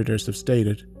many Redditors have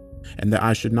stated, and that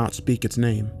I should not speak its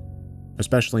name,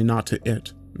 especially not to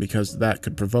it, because that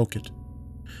could provoke it.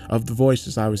 Of the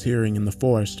voices I was hearing in the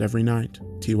forest every night,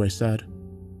 Tiway said,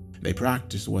 "They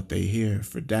practice what they hear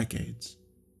for decades.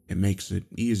 It makes it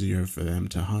easier for them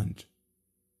to hunt."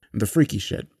 The freaky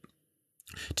shit.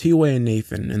 Tiway and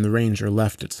Nathan and the ranger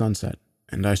left at sunset,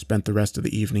 and I spent the rest of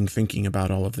the evening thinking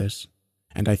about all of this,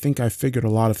 and I think I figured a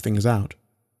lot of things out.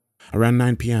 Around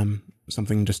 9 p.m.,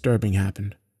 something disturbing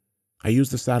happened. I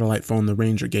used the satellite phone the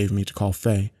ranger gave me to call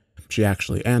Faye. She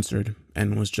actually answered,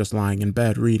 and was just lying in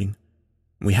bed reading.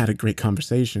 We had a great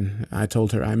conversation. I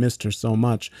told her I missed her so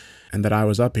much, and that I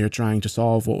was up here trying to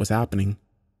solve what was happening.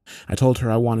 I told her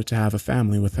I wanted to have a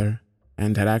family with her,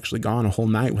 and had actually gone a whole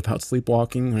night without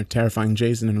sleepwalking or terrifying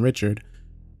Jason and Richard.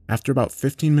 After about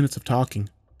 15 minutes of talking,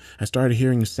 I started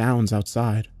hearing sounds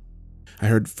outside. I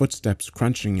heard footsteps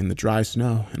crunching in the dry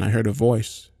snow, and I heard a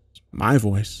voice. My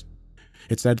voice.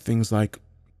 It said things like,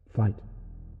 "Fight.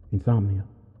 Insomnia.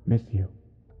 Miss you.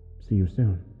 See you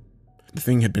soon. The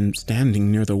thing had been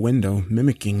standing near the window,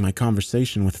 mimicking my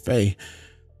conversation with Faye.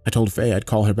 I told Faye I'd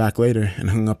call her back later and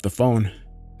hung up the phone,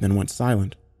 then went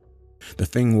silent. The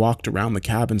thing walked around the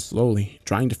cabin slowly,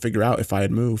 trying to figure out if I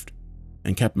had moved,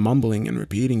 and kept mumbling and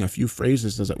repeating a few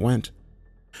phrases as it went.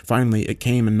 Finally, it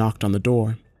came and knocked on the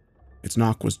door. Its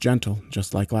knock was gentle,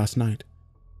 just like last night.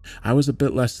 I was a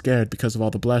bit less scared because of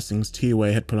all the blessings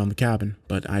T-Way had put on the cabin,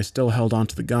 but I still held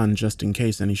onto the gun just in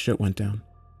case any shit went down.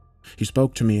 He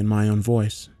spoke to me in my own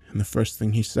voice, and the first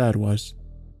thing he said was,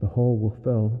 "The hole will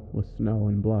fill with snow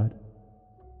and blood."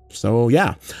 So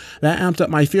yeah, that amped up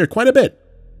my fear quite a bit.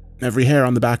 Every hair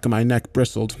on the back of my neck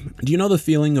bristled. Do you know the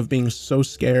feeling of being so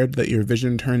scared that your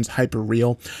vision turns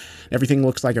hyper-real? Everything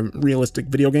looks like a realistic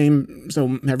video game,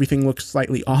 so everything looks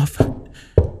slightly off.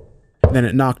 Then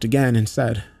it knocked again and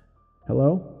said,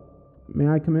 "Hello? May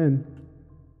I come in?"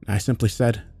 I simply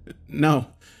said, "No,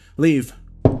 leave."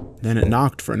 Then it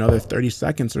knocked for another 30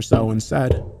 seconds or so and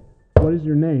said, "What is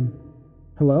your name?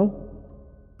 Hello?"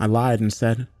 I lied and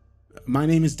said, "My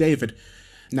name is David.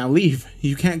 Now leave.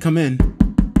 You can't come in."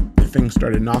 The thing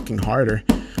started knocking harder,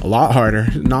 a lot harder,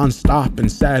 non-stop,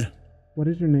 and said, "What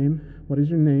is your name? What is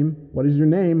your name? What is your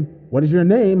name? What is your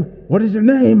name? What is your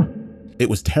name?" It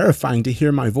was terrifying to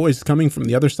hear my voice coming from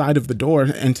the other side of the door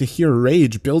and to hear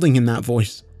rage building in that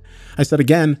voice. I said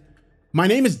again, "My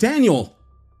name is Daniel."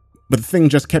 But the thing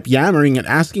just kept yammering and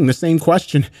asking the same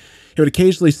question. It would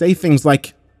occasionally say things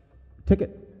like,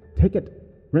 Ticket,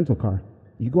 rental car.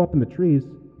 You go up in the trees,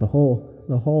 the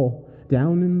hole,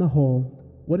 down in the hole.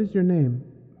 What is your name?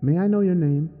 May I know your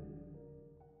name?"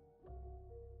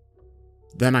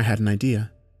 Then I had an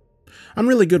idea. I'm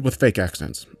really good with fake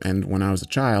accents, and when I was a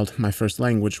child, my first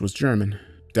language was German.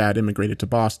 Dad immigrated to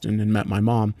Boston and met my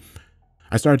mom.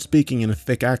 I started speaking in a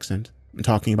thick accent,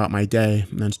 talking about my day,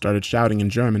 and then started shouting in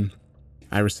German.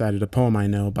 I recited a poem I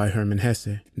know by Hermann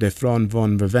Hesse, De Fron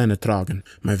von Vervene Tragen.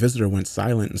 My visitor went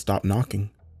silent and stopped knocking.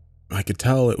 I could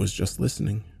tell it was just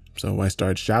listening, so I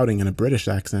started shouting in a British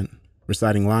accent,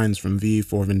 reciting lines from V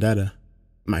for Vendetta,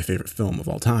 my favorite film of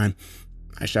all time.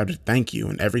 I shouted thank you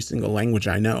in every single language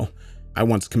I know. I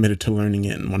once committed to learning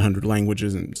it in 100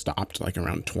 languages and stopped like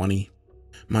around 20.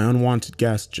 My unwanted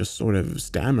guest just sort of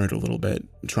stammered a little bit,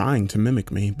 trying to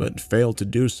mimic me, but failed to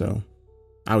do so.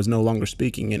 I was no longer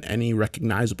speaking in any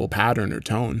recognizable pattern or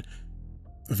tone.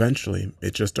 Eventually,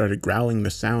 it just started growling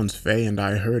the sounds Faye and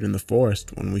I heard in the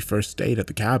forest when we first stayed at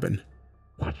the cabin.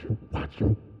 Watch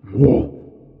you,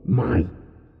 whoa, my,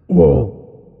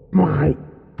 whoa, my.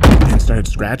 And started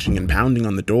scratching and pounding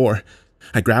on the door.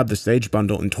 I grabbed the sage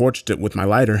bundle and torched it with my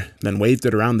lighter, then waved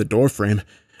it around the doorframe.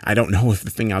 I don't know if the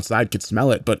thing outside could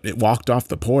smell it, but it walked off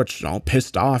the porch, all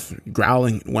pissed off,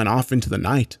 growling, and went off into the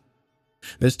night.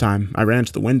 This time, I ran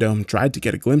to the window and tried to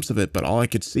get a glimpse of it, but all I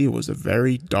could see was a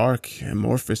very dark,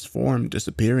 amorphous form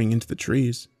disappearing into the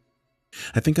trees.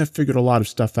 I think I've figured a lot of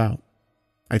stuff out.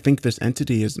 I think this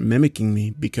entity is mimicking me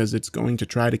because it's going to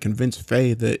try to convince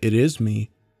Faye that it is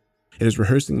me. It is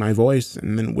rehearsing my voice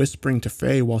and then whispering to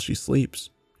Faye while she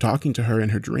sleeps, talking to her in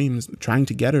her dreams, trying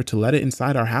to get her to let it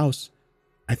inside our house.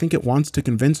 I think it wants to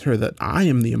convince her that I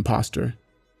am the imposter,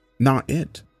 not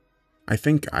it. I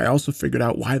think I also figured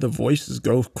out why the voices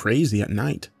go crazy at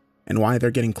night, and why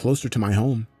they're getting closer to my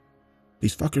home.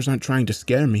 These fuckers aren't trying to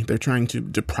scare me, they're trying to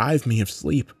deprive me of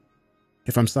sleep.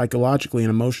 If I'm psychologically and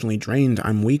emotionally drained,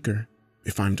 I'm weaker.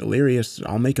 If I'm delirious,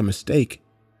 I'll make a mistake.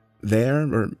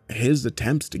 Their or his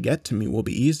attempts to get to me will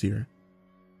be easier.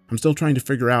 I'm still trying to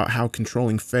figure out how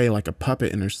controlling Faye like a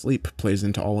puppet in her sleep plays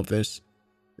into all of this.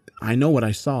 I know what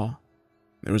I saw.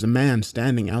 There was a man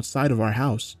standing outside of our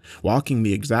house, walking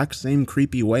the exact same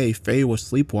creepy way Faye was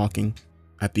sleepwalking,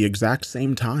 at the exact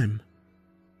same time.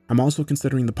 I'm also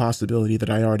considering the possibility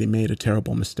that I already made a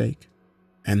terrible mistake,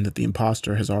 and that the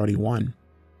imposter has already won.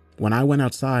 When I went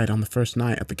outside on the first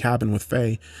night at the cabin with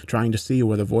Faye, trying to see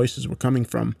where the voices were coming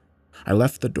from, I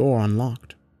left the door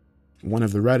unlocked. One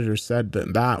of the Redditors said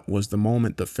that was the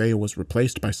moment that Faye was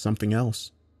replaced by something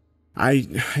else. I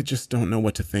just don't know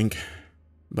what to think.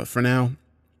 But for now,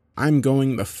 I'm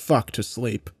going the fuck to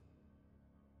sleep.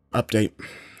 Update,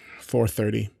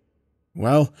 4:30.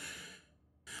 Well,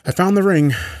 I found the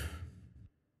ring.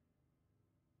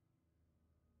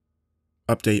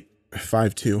 Update,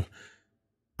 5:2.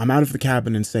 I'm out of the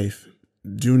cabin and safe.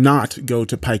 Do not go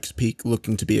to Pikes Peak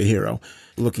looking to be a hero,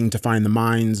 looking to find the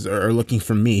mines, or looking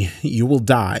for me. You will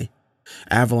die.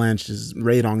 Avalanches,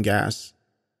 radon gas,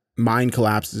 mine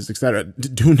collapses, etc.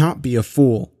 Do not be a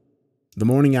fool. The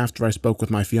morning after I spoke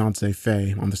with my fiancee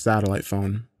Faye on the satellite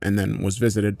phone, and then was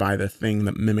visited by the thing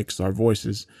that mimics our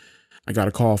voices, I got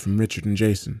a call from Richard and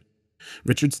Jason.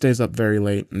 Richard stays up very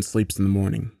late and sleeps in the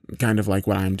morning, kind of like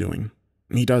what I'm doing.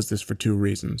 He does this for 2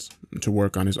 reasons: to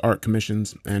work on his art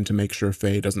commissions and to make sure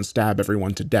Faye doesn't stab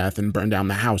everyone to death and burn down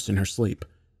the house in her sleep.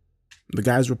 The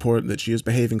guys report that she is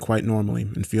behaving quite normally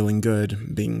and feeling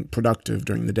good, being productive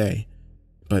during the day.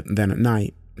 But then at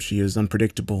night, she is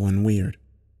unpredictable and weird.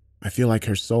 I feel like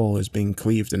her soul is being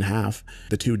cleaved in half.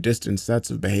 The 2 distant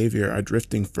sets of behavior are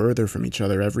drifting further from each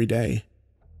other every day.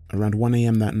 Around 1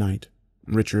 a.m. that night,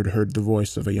 Richard heard the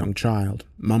voice of a young child,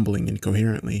 mumbling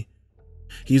incoherently.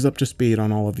 He's up to speed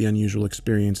on all of the unusual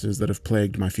experiences that have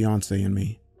plagued my fiancé and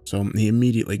me, so he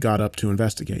immediately got up to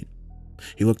investigate.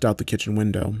 He looked out the kitchen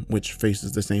window, which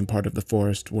faces the same part of the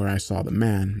forest where I saw the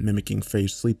man mimicking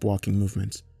Faye's sleepwalking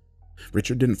movements.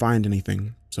 Richard didn't find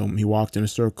anything, so he walked in a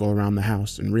circle around the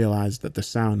house and realized that the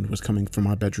sound was coming from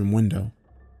our bedroom window.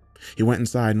 He went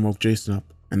inside and woke Jason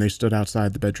up, and they stood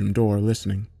outside the bedroom door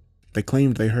listening. They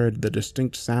claimed they heard the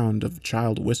distinct sound of a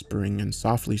child whispering and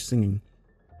softly singing,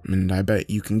 and I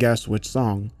bet you can guess which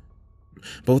song.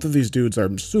 Both of these dudes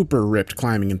are super ripped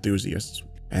climbing enthusiasts,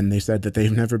 and they said that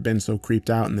they've never been so creeped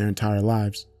out in their entire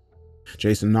lives.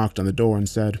 Jason knocked on the door and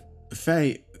said,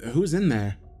 "Faye, who's in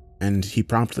there?" And he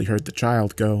promptly heard the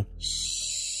child go,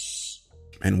 "Shh,"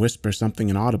 and whisper something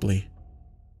inaudibly.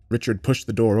 Richard pushed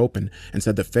the door open and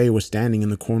said that Faye was standing in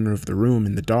the corner of the room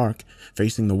in the dark,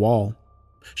 facing the wall.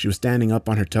 She was standing up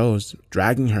on her toes,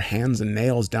 dragging her hands and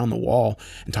nails down the wall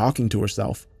and talking to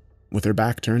herself. With her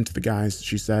back turned to the guys,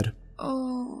 she said,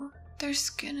 Oh, their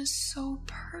skin is so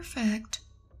perfect.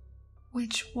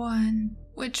 Which one?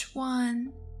 Which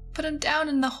one? Put him down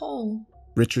in the hole.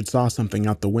 Richard saw something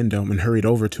out the window and hurried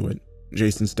over to it.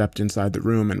 Jason stepped inside the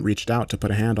room and reached out to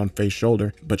put a hand on Faye's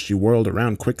shoulder, but she whirled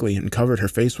around quickly and covered her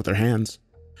face with her hands.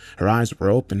 Her eyes were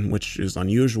open, which is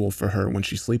unusual for her when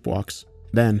she sleepwalks.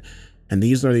 Then, and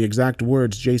these are the exact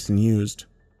words Jason used,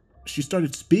 she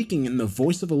started speaking in the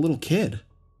voice of a little kid.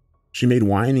 She made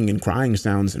whining and crying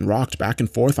sounds and rocked back and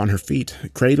forth on her feet,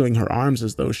 cradling her arms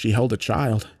as though she held a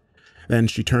child. Then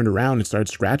she turned around and started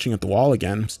scratching at the wall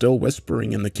again, still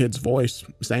whispering in the kid's voice,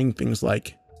 saying things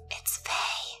like, It's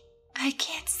Faye. I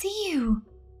can't see you.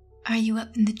 Are you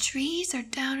up in the trees or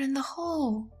down in the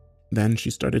hole? Then she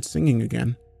started singing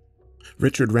again.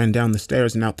 Richard ran down the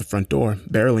stairs and out the front door,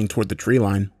 barreling toward the tree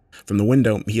line. From the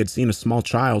window, he had seen a small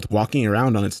child walking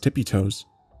around on its tippy toes,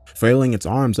 flailing its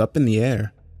arms up in the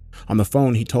air. On the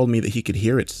phone, he told me that he could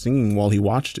hear it singing while he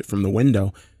watched it from the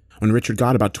window. When Richard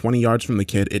got about 20 yards from the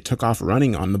kid, it took off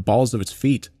running on the balls of its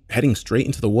feet, heading straight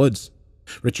into the woods.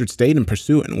 Richard stayed in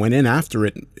pursuit and went in after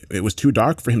it. It was too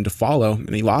dark for him to follow,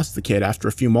 and he lost the kid after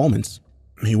a few moments.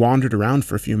 He wandered around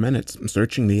for a few minutes,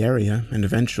 searching the area, and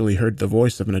eventually heard the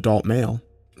voice of an adult male.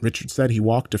 Richard said he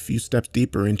walked a few steps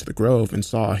deeper into the grove and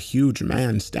saw a huge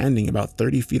man standing about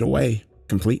 30 feet away,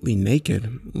 completely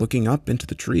naked, looking up into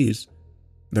the trees.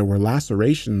 There were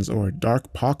lacerations or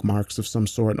dark pockmarks of some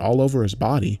sort all over his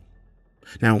body.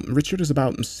 Now, Richard is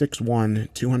about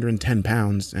 6'1", 210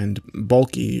 pounds, and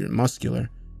bulky, muscular.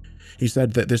 He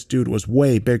said that this dude was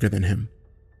way bigger than him.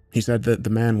 He said that the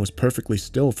man was perfectly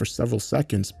still for several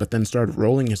seconds, but then started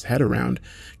rolling his head around,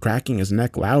 cracking his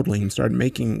neck loudly, and started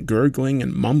making gurgling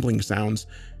and mumbling sounds.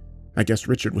 I guess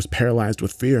Richard was paralyzed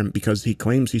with fear because he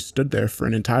claims he stood there for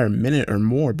an entire minute or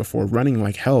more before running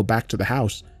like hell back to the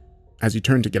house. As he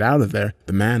turned to get out of there,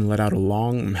 the man let out a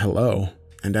long hello,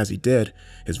 and as he did,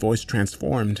 his voice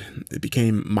transformed. It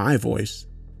became my voice.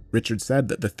 Richard said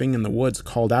that the thing in the woods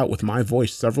called out with my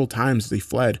voice several times as he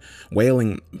fled,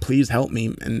 wailing, "Please help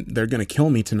me, and they're gonna kill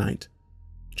me tonight."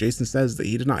 Jason says that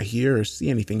he did not hear or see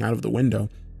anything out of the window,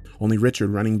 only Richard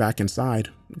running back inside,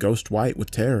 ghost white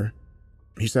with terror.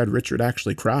 He said Richard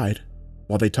actually cried.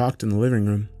 While they talked in the living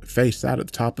room, Faye sat at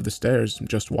the top of the stairs,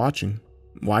 just watching,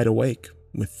 wide awake,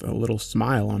 with a little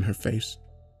smile on her face.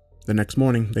 The next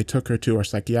morning, they took her to our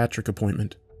psychiatric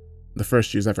appointment. The first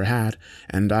she's ever had,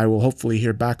 and I will hopefully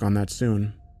hear back on that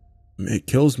soon. It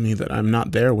kills me that I'm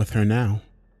not there with her now.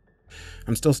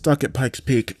 I'm still stuck at Pikes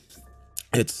Peak.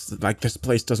 It's like this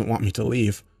place doesn't want me to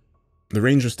leave. The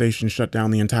ranger station shut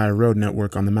down the entire road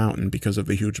network on the mountain because of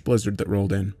the huge blizzard that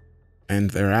rolled in,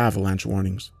 and there are avalanche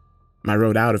warnings. My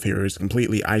road out of here is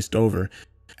completely iced over,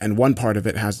 and one part of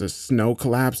it has a snow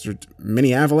collapse or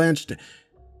mini avalanche.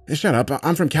 Shut up,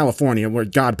 I'm from California, where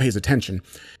God pays attention.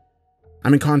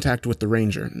 I'm in contact with the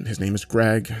ranger. His name is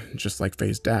Greg, just like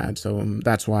Faye's dad, so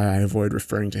that's why I avoid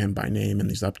referring to him by name in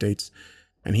these updates.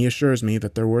 And he assures me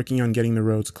that they're working on getting the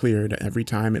roads cleared every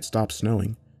time it stops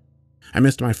snowing. I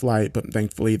missed my flight, but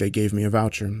thankfully they gave me a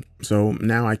voucher, so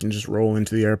now I can just roll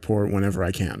into the airport whenever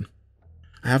I can.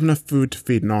 I have enough food to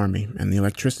feed an army, and the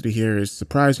electricity here is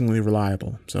surprisingly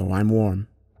reliable, so I'm warm.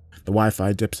 The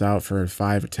Wi-Fi dips out for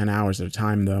 5 or 10 hours at a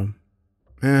time, though.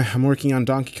 I'm working on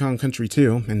Donkey Kong Country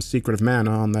 2 and Secret of Mana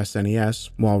on the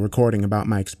SNES while recording about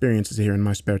my experiences here in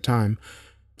my spare time.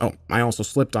 Oh, I also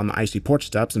slipped on the icy porch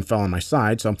steps and fell on my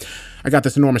side, so I got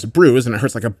this enormous bruise and it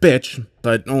hurts like a bitch,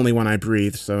 but only when I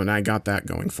breathe, so I got that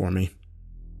going for me.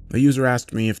 The user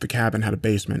asked me if the cabin had a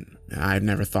basement. I've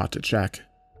never thought to check.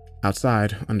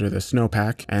 Outside, under the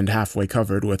snowpack and halfway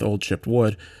covered with old chipped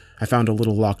wood, I found a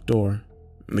little locked door.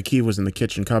 The key was in the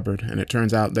kitchen cupboard, and it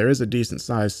turns out there is a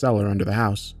decent-sized cellar under the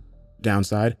house.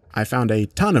 Downside, I found a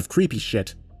ton of creepy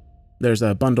shit. There's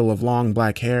a bundle of long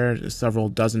black hair, several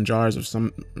dozen jars of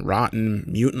some rotten,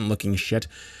 mutant-looking shit,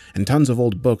 and tons of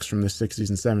old books from the 60s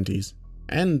and 70s,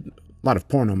 and a lot of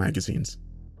porno magazines.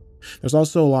 There's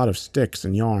also a lot of sticks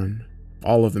and yarn,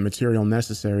 all of the material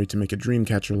necessary to make a dream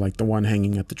catcher like the one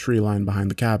hanging at the tree line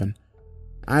behind the cabin.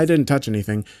 I didn't touch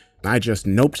anything, I just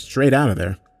noped straight out of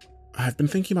there. I've been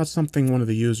thinking about something one of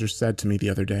the users said to me the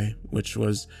other day, which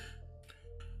was,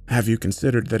 "Have you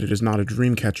considered that it is not a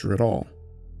dream catcher at all?"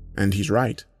 And he's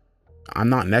right. I'm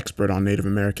not an expert on Native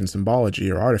American symbology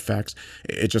or artifacts,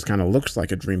 it just kind of looks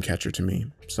like a dream catcher to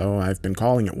me, so I've been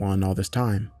calling it one all this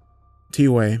time.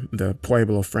 T-Way, the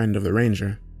Pueblo friend of the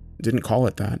ranger, didn't call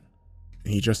it that.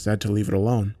 He just said to leave it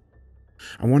alone.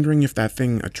 I'm wondering if that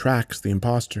thing attracts the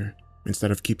imposter,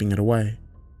 instead of keeping it away.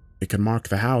 It could mark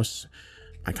the house.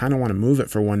 I kind of want to move it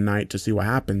for one night to see what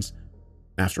happens.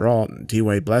 After all,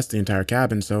 T-Way blessed the entire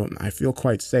cabin, so I feel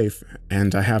quite safe,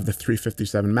 and I have the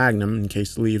 .357 Magnum in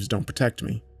case leaves don't protect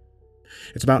me.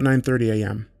 It's about 9:30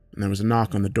 a.m., and there was a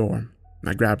knock on the door.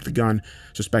 I grabbed the gun,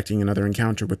 suspecting another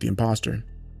encounter with the imposter.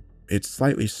 It's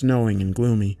slightly snowing and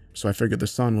gloomy, so I figured the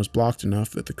sun was blocked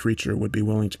enough that the creature would be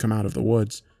willing to come out of the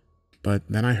woods. But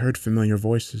then I heard familiar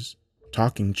voices,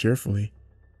 talking cheerfully.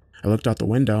 I looked out the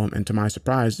window, and to my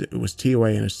surprise, it was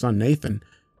T-Way and his son Nathan.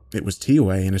 These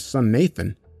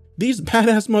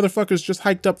badass motherfuckers just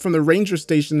hiked up from the ranger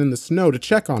station in the snow to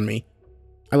check on me.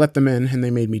 I let them in, and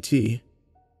they made me tea.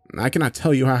 I cannot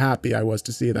tell you how happy I was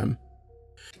to see them.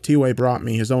 T-Way brought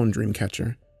me his own dream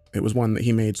catcher. It was one that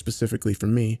he made specifically for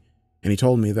me, and he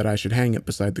told me that I should hang it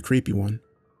beside the creepy one.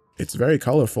 It's very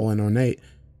colorful and ornate.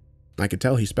 I could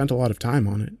tell he spent a lot of time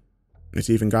on it. It's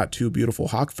even got 2 beautiful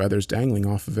hawk feathers dangling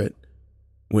off of it,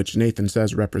 which Nathan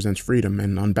says represents freedom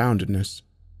and unboundedness.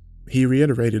 He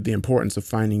reiterated the importance of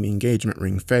finding the engagement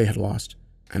ring Faye had lost,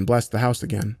 and blessed the house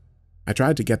again. I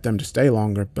tried to get them to stay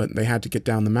longer, but they had to get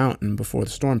down the mountain before the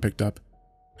storm picked up.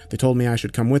 They told me I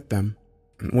should come with them.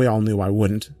 We all knew I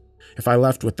wouldn't. If I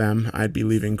left with them, I'd be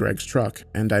leaving Greg's truck,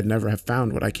 and I'd never have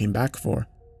found what I came back for.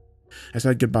 I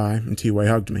said goodbye, and T-Way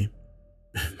hugged me.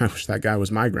 I wish that guy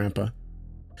was my grandpa.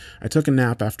 I took a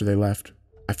nap after they left.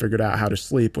 I figured out how to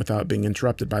sleep without being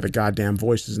interrupted by the goddamn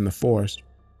voices in the forest.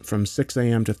 From 6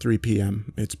 a.m. to 3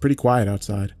 p.m., it's pretty quiet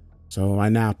outside, so I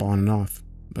nap on and off.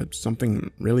 But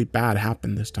something really bad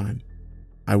happened this time.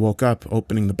 I woke up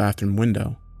opening the bathroom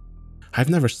window. I've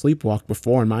never sleepwalked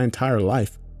before in my entire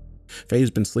life. Faye's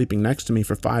been sleeping next to me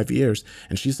for 5 years,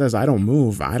 and she says I don't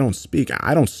move, I don't speak,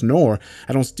 I don't snore,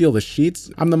 I don't steal the sheets.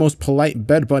 I'm the most polite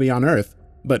bed buddy on earth.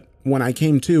 But when I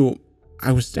came to,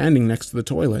 I was standing next to the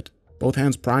toilet, both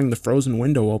hands prying the frozen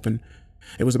window open.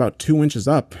 It was about 2 inches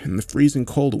up, and the freezing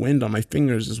cold wind on my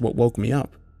fingers is what woke me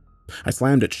up. I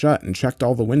slammed it shut and checked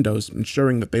all the windows,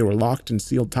 ensuring that they were locked and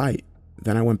sealed tight.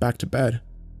 Then I went back to bed.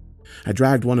 I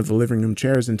dragged one of the living room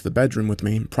chairs into the bedroom with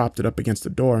me and propped it up against the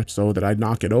door so that I'd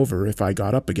knock it over if I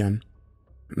got up again.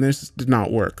 This did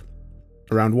not work.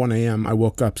 Around 1 a.m., I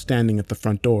woke up standing at the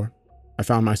front door. I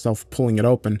found myself pulling it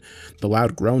open. The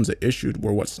loud groans it issued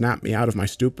were what snapped me out of my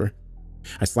stupor.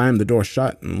 I slammed the door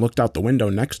shut and looked out the window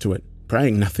next to it,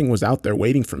 praying nothing was out there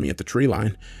waiting for me at the tree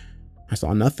line. I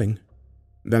saw nothing.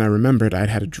 Then I remembered I'd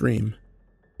had a dream.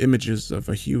 Images of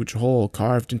a huge hole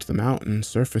carved into the mountain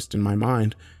surfaced in my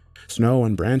mind. Snow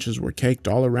and branches were caked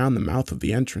all around the mouth of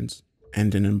the entrance,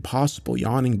 and an impossible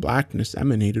yawning blackness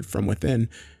emanated from within.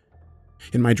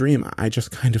 In my dream, I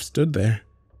just kind of stood there,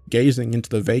 gazing into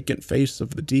the vacant face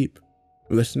of the deep,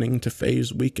 listening to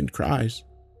Faye's weakened cries.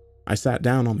 I sat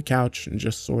down on the couch and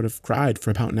just sort of cried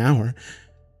for about an hour.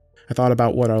 I thought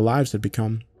about what our lives had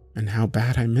become, and how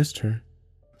bad I missed her.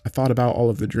 I thought about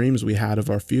all of the dreams we had of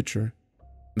our future,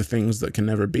 the things that can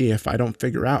never be if I don't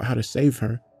figure out how to save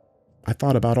her. I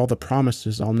thought about all the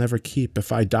promises I'll never keep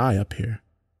if I die up here.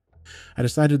 I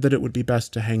decided that it would be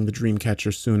best to hang the dream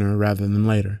catcher sooner rather than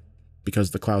later,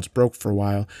 because the clouds broke for a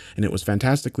while and it was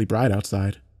fantastically bright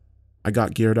outside. I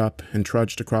got geared up and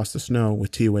trudged across the snow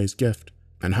with T-Way's gift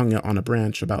and hung it on a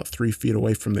branch about 3 feet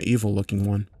away from the evil-looking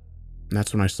one. And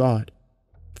that's when I saw it.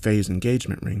 Faye's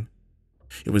engagement ring.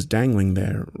 It was dangling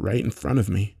there, right in front of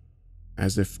me,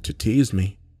 as if to tease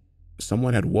me.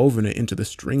 Someone had woven it into the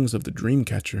strings of the dream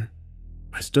catcher.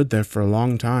 I stood there for a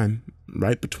long time,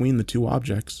 right between the two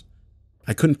objects.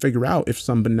 I couldn't figure out if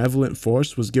some benevolent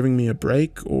force was giving me a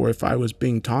break, or if I was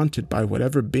being taunted by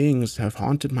whatever beings have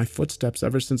haunted my footsteps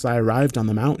ever since I arrived on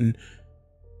the mountain.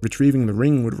 Retrieving the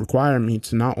ring would require me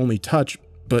to not only touch,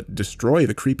 but destroy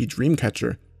the creepy dream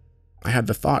catcher. I had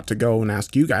the thought to go and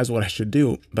ask you guys what I should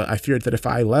do, but I feared that if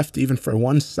I left even for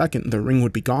 1 second, the ring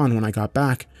would be gone when I got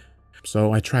back.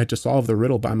 So I tried to solve the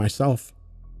riddle by myself.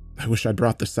 I wish I'd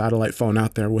brought the satellite phone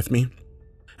out there with me.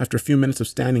 After a few minutes of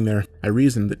standing there, I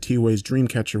reasoned that T-Way's dream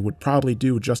catcher would probably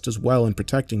do just as well in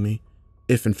protecting me,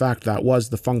 if in fact that was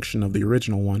the function of the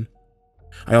original one.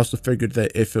 I also figured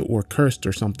that if it were cursed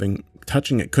or something,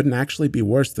 touching it couldn't actually be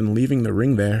worse than leaving the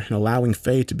ring there and allowing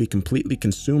Faye to be completely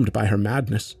consumed by her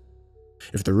madness.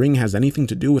 If the ring has anything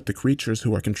to do with the creatures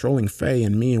who are controlling Faye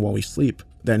and me while we sleep,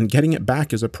 then getting it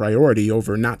back is a priority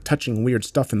over not touching weird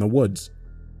stuff in the woods.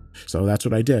 So that's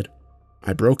what I did.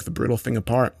 I broke the brittle thing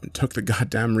apart and took the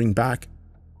goddamn ring back.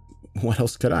 What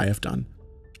else could I have done?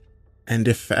 And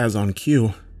if, as on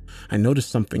cue, I noticed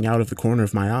something out of the corner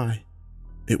of my eye,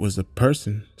 it was a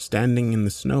person standing in the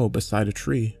snow beside a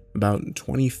tree, about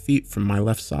 20 feet from my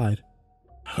left side.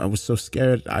 I was so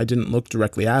scared I didn't look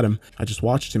directly at him. I just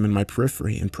watched him in my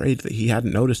periphery and prayed that he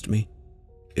hadn't noticed me.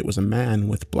 It was a man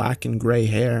with black and gray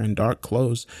hair and dark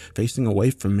clothes facing away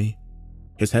from me.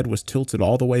 His head was tilted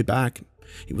all the way back.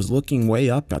 He was looking way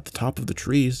up at the top of the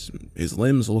trees. His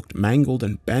limbs looked mangled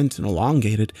and bent and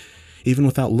elongated, even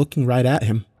without looking right at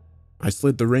him. I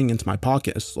slid the ring into my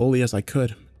pocket as slowly as I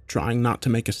could, trying not to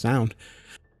make a sound.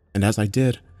 And as I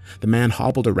did, the man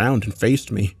hobbled around and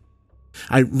faced me.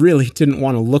 I really didn't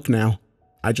want to look now.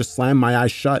 I just slammed my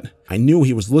eyes shut. I knew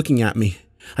he was looking at me.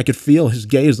 I could feel his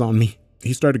gaze on me.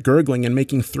 He started gurgling and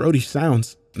making throaty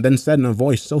sounds, then said in a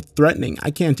voice so threatening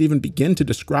I can't even begin to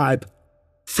describe,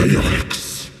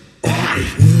 "Felix, I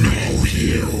know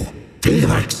you.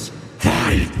 Felix,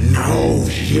 I know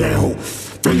you.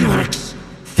 Felix,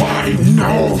 I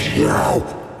know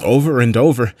you." Over and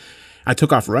over. I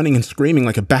took off running and screaming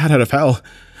like a bat out of hell.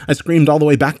 I screamed all the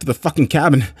way back to the fucking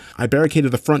cabin. I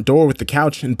barricaded the front door with the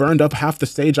couch and burned up half the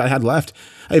sage I had left.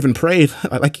 I even prayed,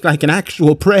 like an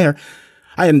actual prayer.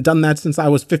 I hadn't done that since I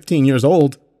was 15 years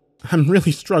old. I'm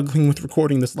really struggling with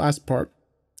recording this last part.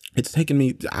 It's taken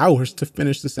me hours to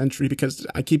finish this entry because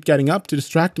I keep getting up to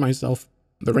distract myself.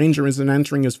 The ranger isn't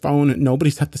answering his phone,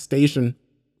 nobody's at the station.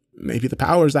 Maybe the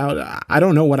power's out. I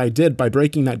don't know what I did by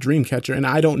breaking that dream catcher, and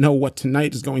I don't know what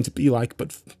tonight is going to be like,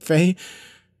 but Faye,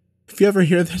 if you ever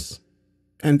hear this,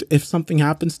 and if something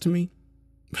happens to me,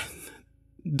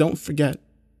 don't forget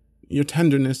your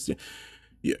tenderness,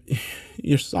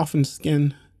 your softened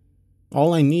skin.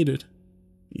 All I needed.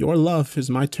 Your love is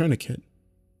my tourniquet.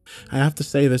 I have to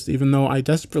say this even though I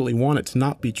desperately want it to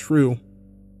not be true.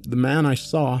 The man I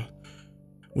saw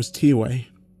was T-Way.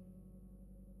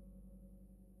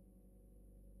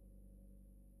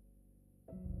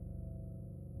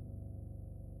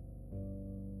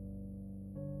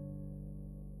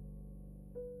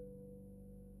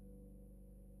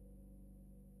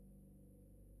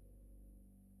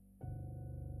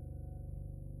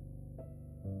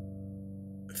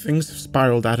 Things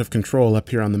spiraled out of control up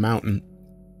here on the mountain.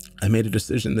 I made a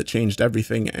decision that changed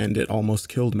everything, and it almost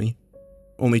killed me.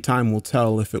 Only time will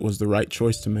tell if it was the right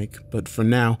choice to make, but for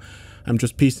now, I'm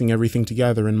just piecing everything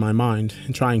together in my mind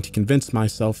and trying to convince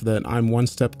myself that I'm one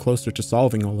step closer to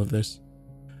solving all of this.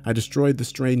 I destroyed the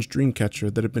strange dream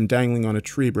catcher that had been dangling on a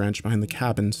tree branch behind the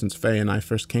cabin since Faye and I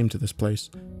first came to this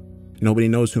place. Nobody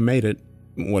knows who made it,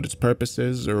 what its purpose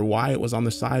is, or why it was on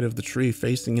the side of the tree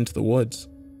facing into the woods,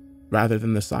 rather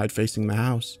than the side facing the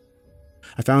house.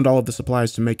 I found all of the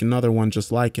supplies to make another one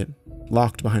just like it,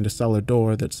 locked behind a cellar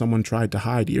door that someone tried to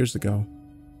hide years ago.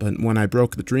 But when I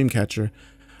broke the dream catcher,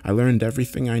 I learned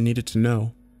everything I needed to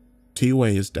know.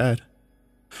 T-Way is dead.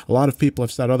 A lot of people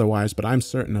have said otherwise, but I'm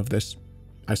certain of this.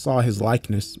 I saw his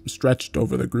likeness stretched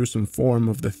over the gruesome form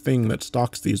of the thing that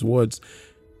stalks these woods.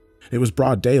 It was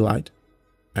broad daylight,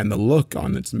 and the look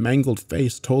on its mangled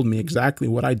face told me exactly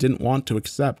what I didn't want to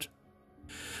accept.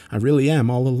 I really am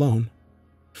all alone.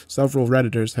 Several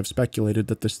Redditors have speculated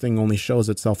that this thing only shows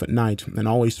itself at night and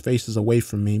always faces away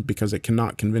from me because it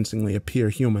cannot convincingly appear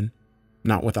human,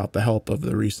 not without the help of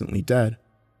the recently dead.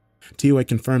 T-Way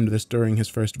confirmed this during his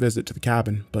first visit to the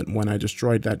cabin, but when I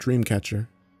destroyed that dream catcher,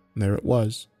 there it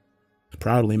was,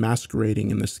 proudly masquerading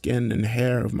in the skin and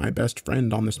hair of my best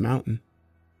friend on this mountain.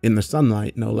 In the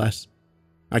sunlight, no less.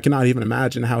 I cannot even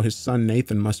imagine how his son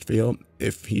Nathan must feel,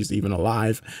 if he's even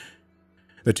alive.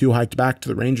 The two hiked back to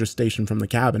the ranger station from the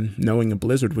cabin, knowing a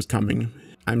blizzard was coming.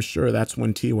 I'm sure that's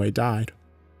when T-Way died.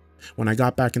 When I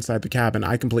got back inside the cabin,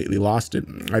 I completely lost it.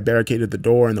 I barricaded the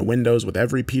door and the windows with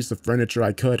every piece of furniture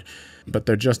I could, but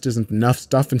there just isn't enough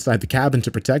stuff inside the cabin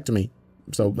to protect me.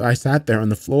 So I sat there on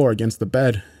the floor against the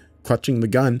bed, clutching the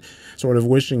gun, sort of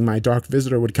wishing my dark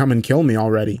visitor would come and kill me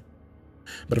already.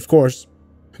 But of course,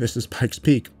 this is Pikes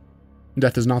Peak.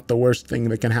 Death is not the worst thing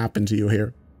that can happen to you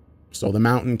here. So the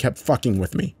mountain kept fucking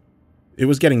with me. It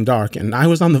was getting dark, and I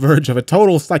was on the verge of a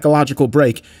total psychological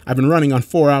break. I've been running on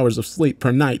 4 hours of sleep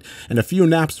per night, and a few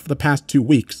naps for the past 2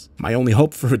 weeks. My only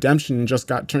hope for redemption just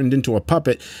got turned into a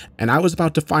puppet, and I was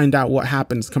about to find out what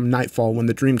happens come nightfall when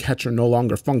the dream catcher no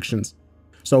longer functions.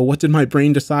 So what did my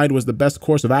brain decide was the best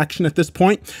course of action at this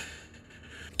point?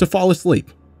 To fall asleep.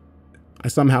 I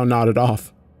somehow nodded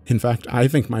off. In fact, I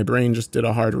think my brain just did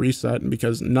a hard reset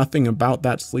because nothing about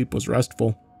that sleep was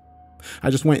restful.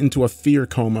 I just went into a fear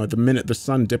coma the minute the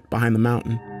sun dipped behind the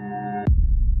mountain.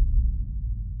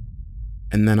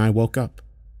 And then I woke up.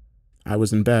 I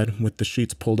was in bed with the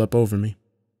sheets pulled up over me.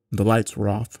 The lights were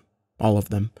off, all of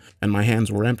them, and my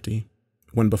hands were empty,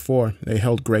 when before they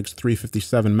held Greg's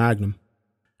 .357 Magnum.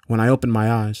 When I opened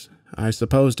my eyes, I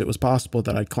supposed it was possible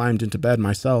that I'd climbed into bed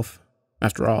myself.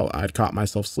 After all, I'd caught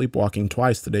myself sleepwalking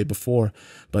twice the day before,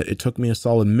 but it took me a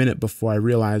solid minute before I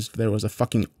realized there was a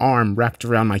fucking arm wrapped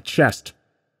around my chest.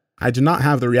 I did not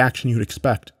have the reaction you'd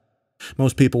expect.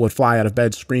 Most people would fly out of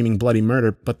bed screaming bloody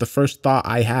murder, but the first thought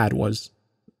I had was,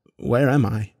 where am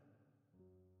I?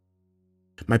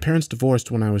 My parents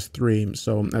divorced when I was 3,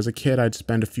 so as a kid I'd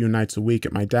spend a few nights a week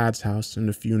at my dad's house and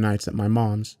a few nights at my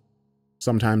mom's.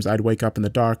 Sometimes I'd wake up in the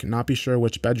dark and not be sure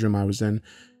which bedroom I was in.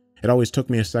 It always took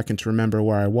me a second to remember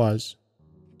where I was.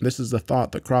 This is the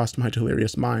thought that crossed my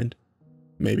delirious mind.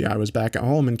 Maybe I was back at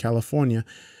home in California.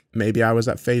 Maybe I was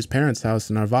at Faye's parents'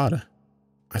 house in Arvada.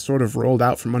 I sort of rolled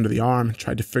out from under the arm and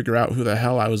tried to figure out who the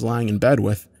hell I was lying in bed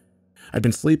with. I'd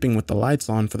been sleeping with the lights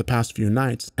on for the past few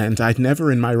nights, and I'd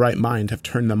never in my right mind have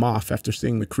turned them off after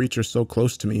seeing the creature so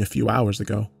close to me a few hours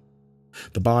ago.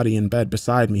 The body in bed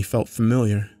beside me felt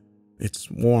familiar. Its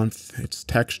warmth, its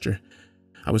texture.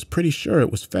 I was pretty sure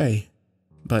it was Faye,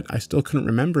 but I still couldn't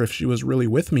remember if she was really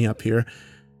with me up here.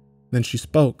 Then she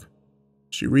spoke.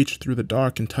 She reached through the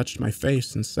dark and touched my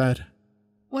face and said,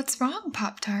 What's wrong,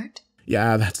 Pop-Tart?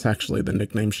 Yeah, that's actually the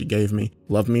nickname she gave me.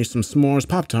 Love me some s'mores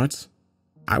Pop-Tarts.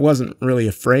 I wasn't really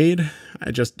afraid.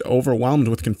 I just overwhelmed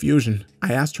with confusion.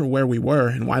 I asked her where we were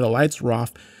and why the lights were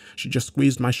off. She just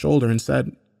squeezed my shoulder and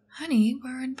said, Honey,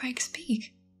 we're in Pikes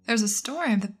Peak. There's a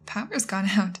storm. The power's gone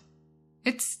out.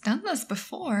 It's done this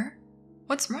before.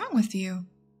 What's wrong with you?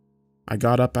 I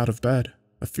got up out of bed.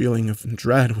 A feeling of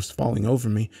dread was falling over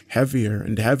me, heavier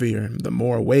and heavier the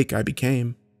more awake I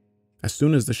became. As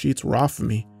soon as the sheets were off of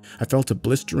me, I felt a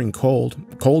blistering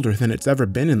cold, colder than it's ever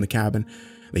been in the cabin.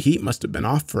 The heat must have been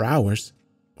off for hours.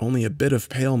 Only a bit of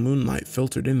pale moonlight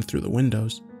filtered in through the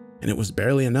windows, and it was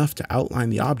barely enough to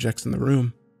outline the objects in the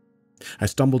room. I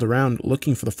stumbled around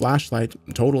looking for the flashlight,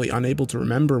 totally unable to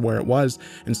remember where it was,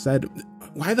 and said,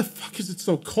 Why the fuck is it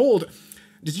so cold?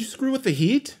 Did you screw with the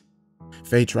heat?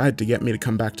 Faye tried to get me to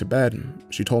come back to bed.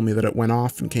 She told me that it went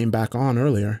off and came back on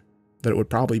earlier, that it would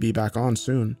probably be back on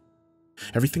soon.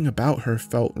 Everything about her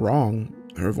felt wrong.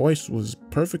 Her voice was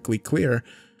perfectly clear.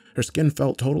 Her skin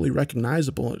felt totally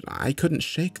recognizable. I couldn't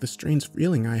shake the strange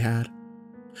feeling I had.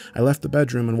 I left the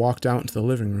bedroom and walked out into the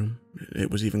living room.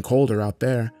 It was even colder out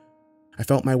there. I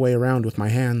felt my way around with my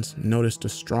hands and noticed a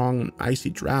strong, icy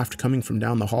draft coming from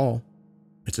down the hall.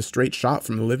 It's a straight shot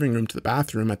from the living room to the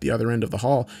bathroom at the other end of the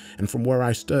hall, and from where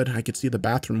I stood, I could see the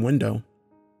bathroom window.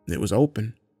 It was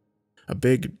open. A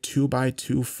big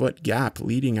 2-by-2 foot gap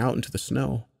leading out into the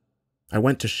snow. I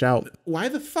went to shout, Why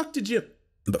the fuck did you...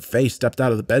 But Faye stepped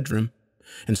out of the bedroom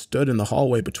and stood in the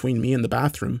hallway between me and the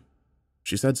bathroom.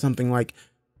 She said something like,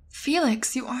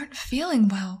 Felix, you aren't feeling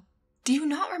well. Do you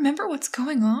not remember what's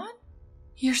going on?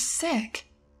 You're sick.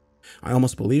 I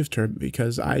almost believed her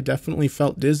because I definitely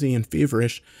felt dizzy and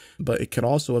feverish, but it could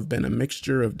also have been a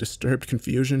mixture of disturbed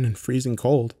confusion and freezing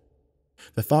cold.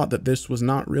 The thought that this was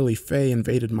not really Faye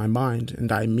invaded my mind,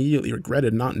 and I immediately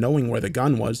regretted not knowing where the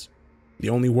gun was. The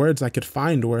only words I could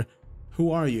find were,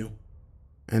 Who are you?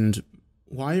 And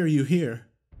why are you here?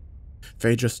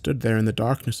 Faye just stood there in the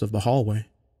darkness of the hallway.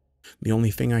 The only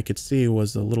thing I could see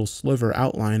was the little sliver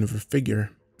outline of her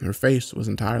figure. Her face was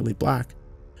entirely black.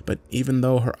 But even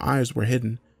though her eyes were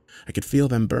hidden, I could feel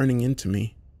them burning into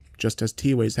me, just as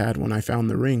T-Way's had when I found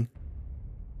the ring.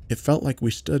 It felt like we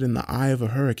stood in the eye of a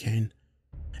hurricane.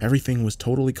 Everything was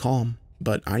totally calm,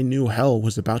 but I knew hell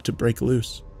was about to break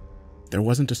loose. There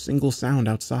wasn't a single sound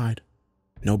outside.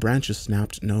 No branches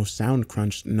snapped, no sound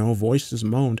crunched, no voices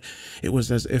moaned. It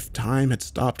was as if time had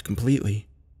stopped completely.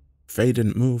 Faye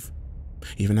didn't move.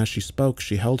 Even as she spoke,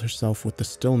 she held herself with the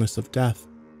stillness of death.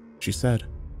 She said,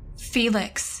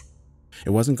 Felix.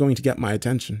 It wasn't going to get my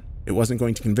attention. It wasn't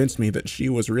going to convince me that she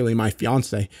was really my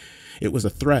fiancé. It was a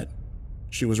threat.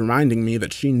 She was reminding me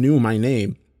that she knew my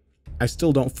name. I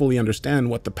still don't fully understand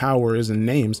what the power is in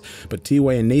names, but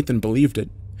T-Way and Nathan believed it,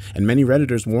 and many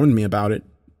Redditors warned me about it.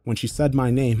 When she said my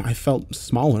name, I felt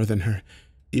smaller than her,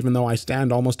 even though I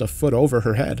stand almost a foot over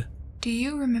her head. Do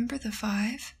you remember the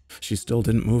 5? She still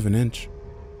didn't move an inch.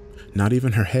 Not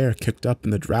even her hair kicked up in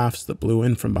the drafts that blew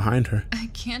in from behind her. I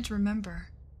can't remember.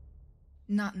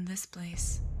 Not in this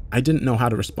place. I didn't know how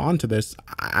to respond to this.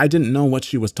 I didn't know what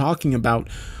she was talking about.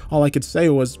 All I could say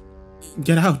was,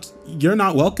 Get out. You're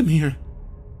not welcome here.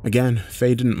 Again,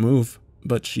 Faye didn't move,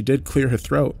 but she did clear her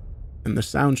throat, and the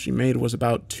sound she made was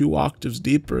about 2 octaves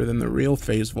deeper than the real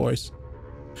Faye's voice.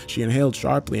 She inhaled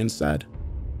sharply and said,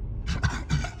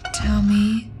 Tell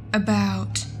me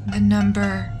about the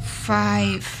number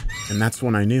 5. And that's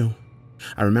when I knew.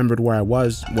 I remembered where I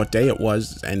was, what day it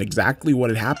was, and exactly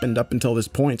what had happened up until this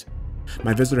point.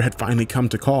 My visitor had finally come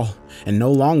to call, and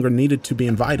no longer needed to be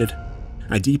invited.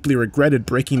 I deeply regretted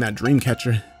breaking that dream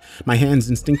catcher. My hands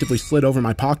instinctively slid over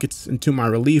my pockets, and to my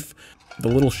relief, the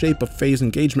little shape of Faye's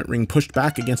engagement ring pushed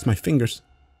back against my fingers.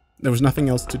 There was nothing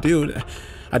else to do.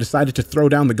 I decided to throw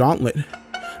down the gauntlet.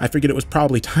 I figured it was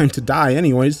probably time to die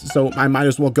anyways, so I might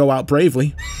as well go out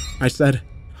bravely. I said,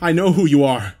 I know who you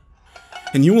are,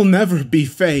 and you will never be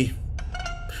Faye.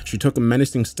 She took a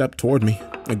menacing step toward me.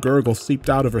 A gurgle seeped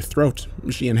out of her throat.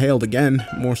 She inhaled again,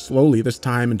 more slowly this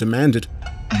time, and demanded,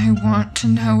 I want to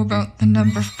know about the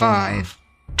number 5.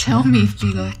 Tell me,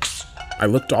 Felix. I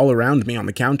looked all around me on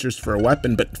the counters for a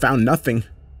weapon, but found nothing.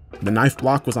 The knife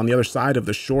block was on the other side of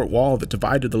the short wall that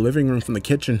divided the living room from the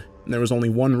kitchen. There was only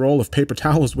one roll of paper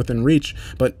towels within reach,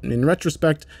 but in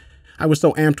retrospect, I was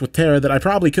so amped with terror that I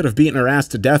probably could have beaten her ass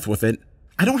to death with it.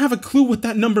 I don't have a clue what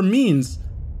that number means,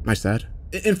 I said.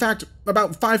 In fact,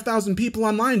 about 5,000 people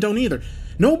online don't either.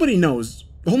 Nobody knows.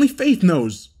 Only Faith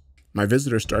knows. My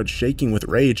visitor started shaking with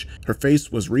rage. Her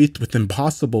face was wreathed with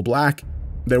impossible black.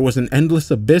 There was an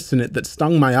endless abyss in it that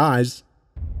stung my eyes.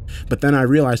 But then I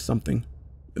realized something.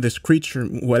 This creature,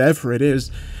 whatever it is,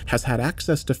 has had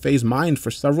access to Faye's mind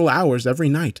for several hours every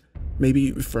night.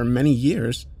 Maybe for many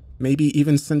years. Maybe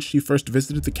even since she first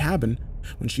visited the cabin,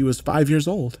 when she was 5 years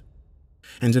old.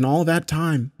 And in all that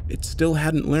time, it still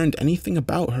hadn't learned anything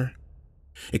about her.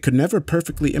 It could never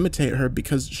perfectly imitate her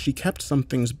because she kept some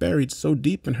things buried so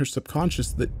deep in her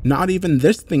subconscious that not even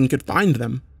this thing could find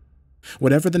them.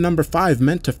 Whatever the number 5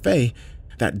 meant to Faye,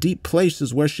 that deep place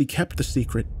is where she kept the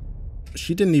secret.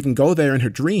 She didn't even go there in her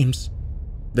dreams.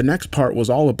 The next part was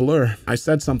all a blur. I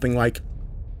said something like,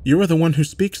 You are the one who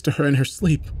speaks to her in her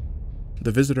sleep.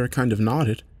 The visitor kind of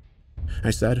nodded.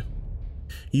 I said,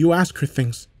 You ask her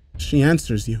things. She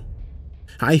answers you.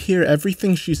 I hear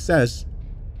everything she says.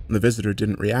 The visitor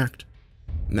didn't react.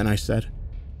 And then I said,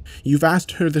 You've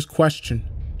asked her this question,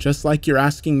 just like you're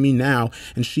asking me now,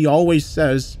 and she always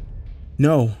says,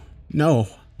 No,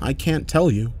 I can't tell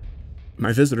you.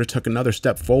 My visitor took another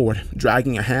step forward,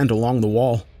 dragging a hand along the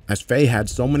wall, as Faye had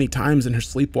so many times in her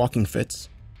sleepwalking fits.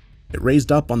 It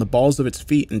raised up on the balls of its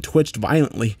feet and twitched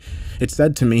violently. It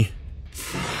said to me,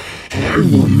 I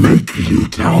will make you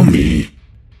tell me.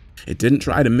 It didn't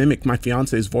try to mimic my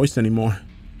fiance's voice anymore.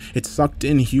 It sucked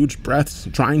in huge breaths,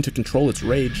 trying to control its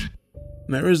rage.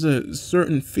 There is a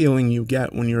certain feeling you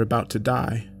get when you're about to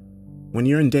die. When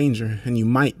you're in danger and you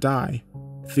might die,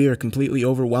 fear completely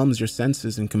overwhelms your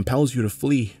senses and compels you to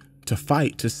flee, to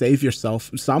fight, to save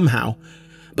yourself somehow.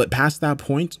 But past that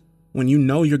point, when you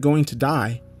know you're going to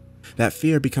die, that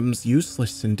fear becomes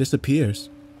useless and disappears.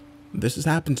 This has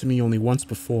happened to me only once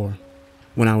before,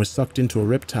 when I was sucked into a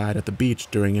riptide at the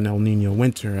beach during an El Niño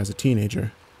winter as a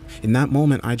teenager. In that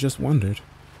moment, I just wondered,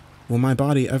 will my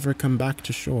body ever come back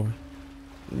to shore?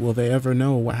 Will they ever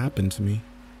know what happened to me?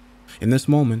 In this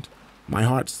moment, my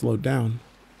heart slowed down,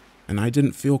 and I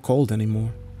didn't feel cold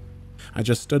anymore. I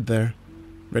just stood there,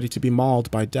 ready to be mauled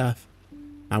by death.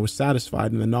 I was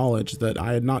satisfied in the knowledge that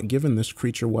I had not given this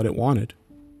creature what it wanted,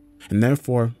 and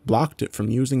therefore blocked it from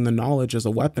using the knowledge as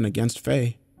a weapon against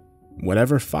Faye.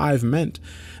 Whatever 5 meant,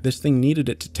 this thing needed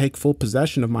it to take full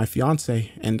possession of my fiancé,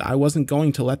 and I wasn't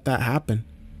going to let that happen.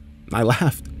 I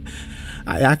laughed.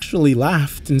 I actually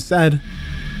laughed and said,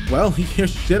 Well, you're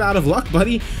shit out of luck,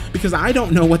 buddy, because I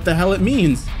don't know what the hell it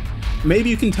means. Maybe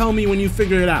you can tell me when you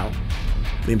figure it out.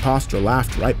 The imposter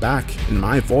laughed right back, in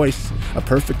my voice, a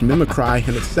perfect mimicry,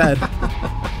 and it said,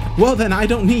 Well, then I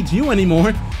don't need you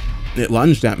anymore. It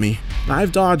lunged at me,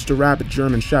 I've dodged a rabid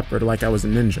German shepherd like I was a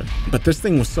ninja, but this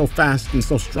thing was so fast and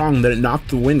so strong that it knocked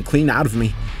the wind clean out of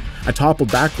me. I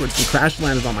toppled backwards and crash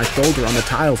landed on my shoulder on the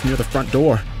tiles near the front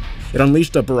door. It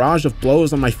unleashed a barrage of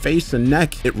blows on my face and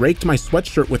neck. It raked my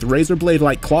sweatshirt with razor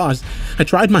blade-like claws. I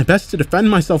tried my best to defend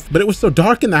myself, but it was so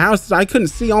dark in the house that I couldn't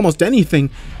see almost anything.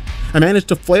 I managed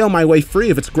to flail my way free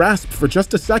of its grasp for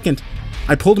just a second.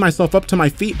 I pulled myself up to my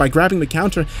feet by grabbing the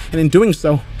counter, and in doing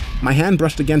so, my hand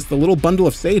brushed against the little bundle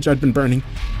of sage I'd been burning.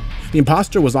 The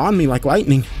imposter was on me like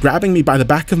lightning, grabbing me by the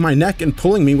back of my neck and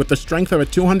pulling me with the strength of a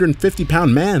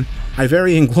 250-pound man. I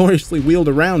very ingloriously wheeled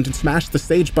around and smashed the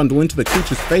sage bundle into the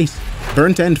creature's face,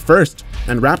 burnt end first,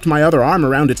 and wrapped my other arm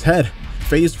around its head.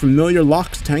 Faye's familiar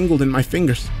locks tangled in my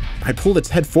fingers. I pulled its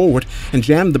head forward and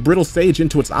jammed the brittle sage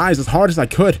into its eyes as hard as I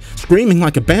could, screaming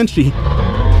like a banshee.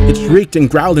 It shrieked and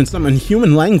growled in some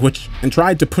inhuman language and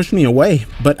tried to push me away,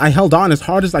 but I held on as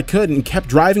hard as I could and kept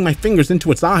driving my fingers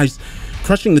into its eyes,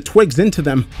 crushing the twigs into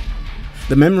them.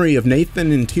 The memory of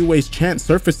Nathan and T-Way's chant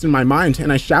surfaced in my mind,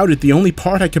 and I shouted the only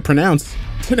part I could pronounce.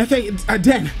 Teneke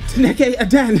Aden! Teneke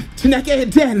Aden! Teneke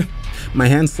Aden! My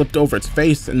hand slipped over its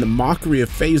face, and the mockery of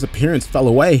Faye's appearance fell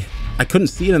away. I couldn't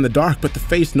see it in the dark, but the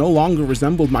face no longer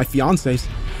resembled my fiance's.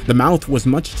 The mouth was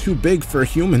much too big for a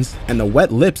human's, and the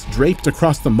wet lips draped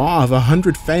across the maw of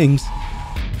 100 fangs.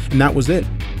 And that was it.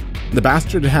 The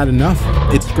bastard had enough.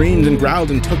 It screamed and growled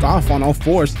and took off on all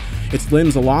fours, its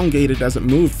limbs elongated as it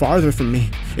moved farther from me,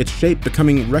 its shape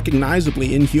becoming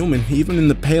recognizably inhuman even in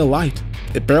the pale light.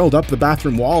 It barreled up the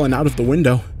bathroom wall and out of the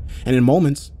window, and in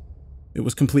moments, it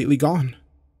was completely gone.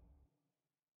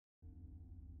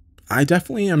 I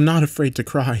definitely am not afraid to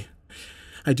cry.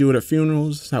 I do it at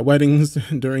funerals, at weddings,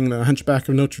 during the Hunchback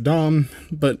of Notre Dame,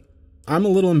 but I'm a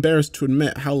little embarrassed to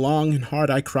admit how long and hard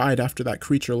I cried after that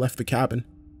creature left the cabin.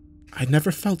 I'd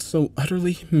never felt so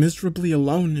utterly, miserably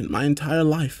alone in my entire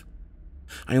life.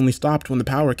 I only stopped when the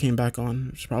power came back on,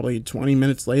 which was probably 20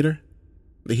 minutes later.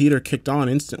 The heater kicked on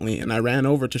instantly, and I ran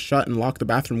over to shut and lock the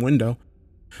bathroom window.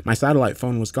 My satellite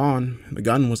phone was gone, the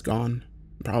gun was gone,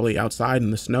 probably outside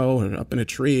in the snow or up in a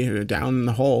tree or down in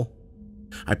the hole.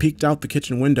 I peeked out the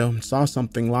kitchen window and saw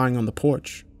something lying on the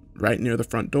porch, right near the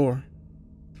front door.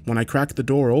 When I cracked the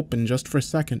door open just for a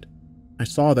second, I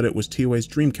saw that it was T-Way's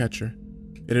dream catcher.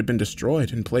 It had been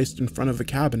destroyed and placed in front of the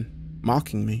cabin,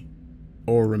 mocking me,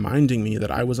 or reminding me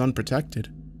that I was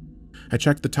unprotected. I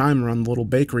checked the timer on the little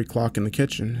bakery clock in the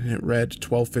kitchen, and it read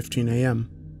 12:15 a.m.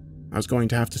 I was going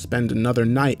to have to spend another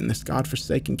night in this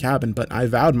godforsaken cabin, but I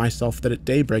vowed myself that at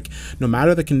daybreak, no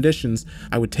matter the conditions,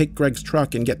 I would take Greg's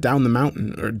truck and get down the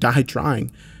mountain, or die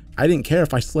trying. I didn't care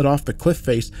if I slid off the cliff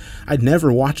face. I'd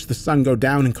never watch the sun go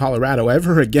down in Colorado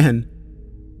ever again.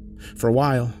 For a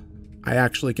while, I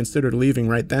actually considered leaving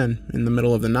right then, in the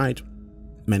middle of the night.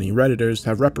 Many Redditors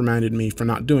have reprimanded me for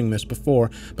not doing this before,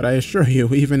 but I assure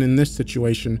you, even in this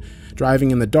situation,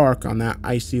 driving in the dark on that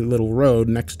icy little road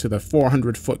next to the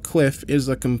 400-foot cliff is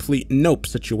a complete nope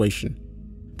situation.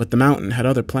 But the mountain had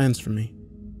other plans for me.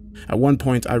 At one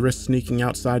point, I risked sneaking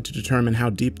outside to determine how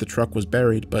deep the truck was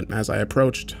buried, but as I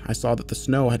approached, I saw that the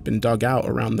snow had been dug out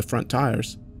around the front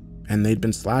tires, and they'd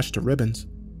been slashed to ribbons.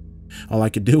 All I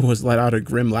could do was let out a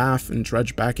grim laugh and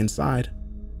trudge back inside.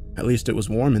 At least it was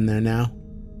warm in there now.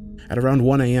 At around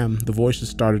 1 a.m., the voices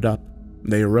started up.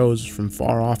 They arose from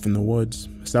far off in the woods,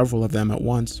 several of them at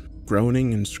once,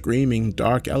 groaning and screaming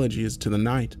dark elegies to the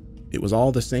night. It was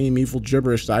all the same evil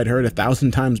gibberish I'd heard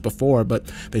 1,000 times before,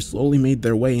 but they slowly made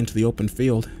their way into the open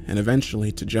field, and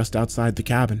eventually to just outside the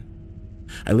cabin.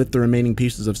 I lit the remaining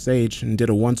pieces of sage and did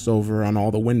a once-over on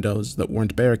all the windows that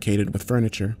weren't barricaded with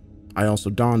furniture. I also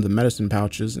donned the medicine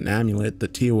pouches and amulet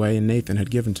that T-Way and Nathan had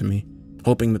given to me,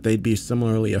 hoping that they'd be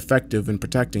similarly effective in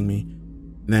protecting me.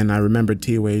 Then I remembered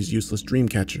T-Way's useless dream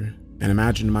catcher and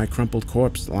imagined my crumpled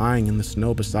corpse lying in the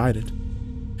snow beside it.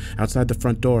 Outside the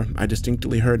front door, I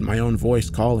distinctly heard my own voice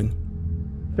calling.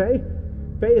 Faye?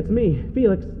 Faye, it's me.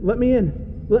 Felix, let me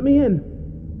in. Let me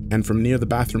in. And from near the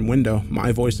bathroom window,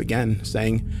 my voice again,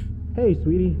 saying, Hey,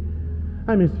 sweetie.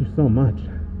 I miss you so much.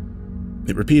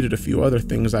 It repeated a few other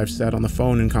things I've said on the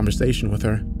phone in conversation with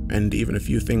her, and even a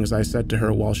few things I said to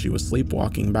her while she was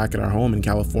sleepwalking back at our home in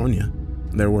California.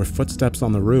 There were footsteps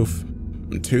on the roof,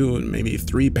 2, maybe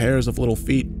 3 pairs of little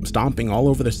feet stomping all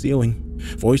over the ceiling,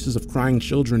 voices of crying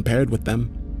children paired with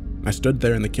them. I stood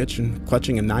there in the kitchen,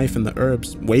 clutching a knife and the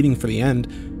herbs, waiting for the end.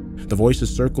 The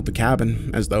voices circled the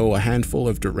cabin, as though a handful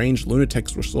of deranged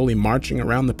lunatics were slowly marching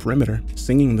around the perimeter,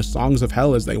 singing the songs of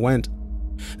hell as they went.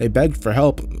 They begged for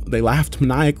help, they laughed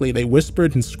maniacally, they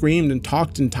whispered and screamed and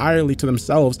talked entirely to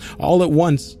themselves, all at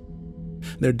once.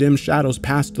 Their dim shadows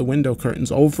passed the window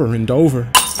curtains over and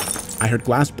over. I heard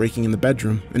glass breaking in the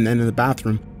bedroom, and then in the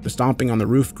bathroom. The stomping on the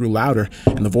roof grew louder,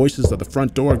 and the voices at the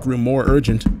front door grew more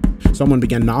urgent. Someone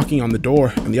began knocking on the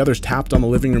door, and the others tapped on the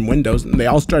living room windows, and they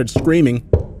all started screaming,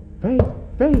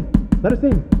 Faye, let us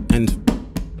in. And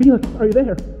Felix, are you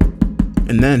there?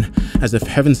 And then, as if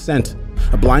heaven sent,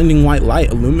 a blinding white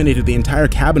light illuminated the entire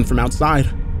cabin from outside.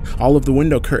 All of the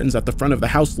window curtains at the front of the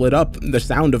house lit up. The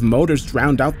sound of motors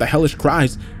drowned out the hellish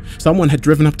cries. Someone had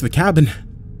driven up to the cabin.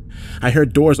 I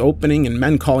heard doors opening and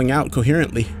men calling out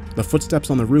coherently. The footsteps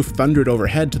on the roof thundered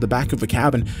overhead to the back of the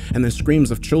cabin, and the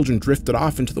screams of children drifted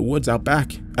off into the woods out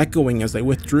back, echoing as they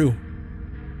withdrew.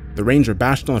 The ranger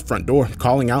bashed on the front door,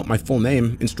 calling out my full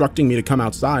name, instructing me to come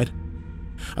outside.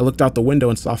 I looked out the window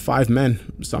and saw 5 men,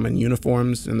 some in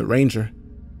uniforms, and the ranger.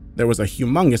 There was a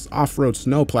humongous off-road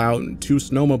snowplow, 2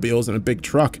 snowmobiles, and a big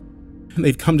truck.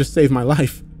 They'd come to save my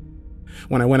life.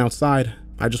 When I went outside,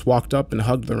 I just walked up and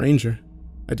hugged the ranger.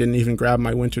 I didn't even grab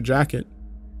my winter jacket.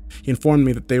 He informed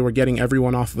me that they were getting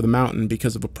everyone off of the mountain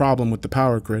because of a problem with the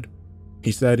power grid.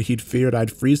 He said he'd feared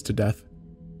I'd freeze to death.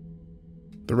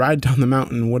 The ride down the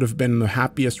mountain would have been the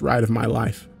happiest ride of my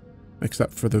life,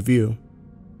 except for the view.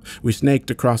 We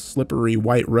snaked across slippery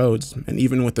white roads, and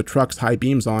even with the truck's high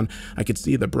beams on, I could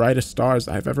see the brightest stars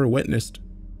I've ever witnessed.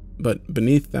 But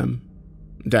beneath them,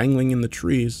 dangling in the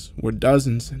trees, were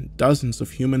dozens and dozens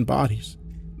of human bodies.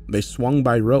 They swung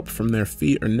by rope from their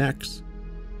feet or necks.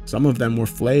 Some of them were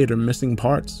flayed or missing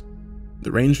parts.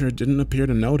 The ranger didn't appear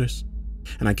to notice,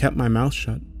 and I kept my mouth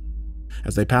shut.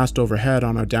 As they passed overhead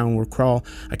on our downward crawl,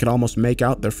 I could almost make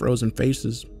out their frozen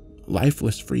faces,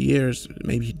 lifeless for years,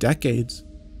 maybe decades.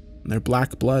 Their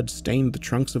black blood stained the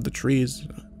trunks of the trees.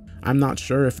 I'm not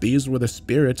sure if these were the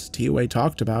spirits T-Way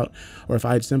talked about, or if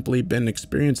I'd simply been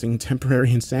experiencing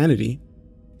temporary insanity.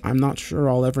 I'm not sure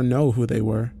I'll ever know who they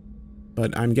were,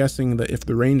 but I'm guessing that if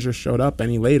the ranger showed up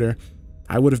any later,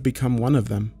 I would have become one of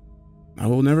them. I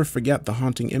will never forget the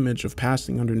haunting image of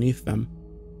passing underneath them.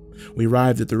 We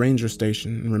arrived at the ranger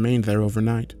station and remained there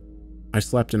overnight. I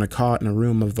slept in a cot in a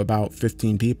room of about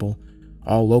 15 people,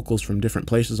 all locals from different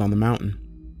places on the mountain.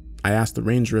 I asked the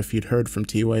ranger if he'd heard from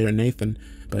T-Way or Nathan,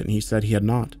 but he said he had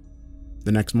not.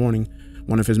 The next morning,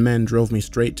 one of his men drove me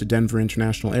straight to Denver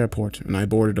International Airport, and I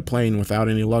boarded a plane without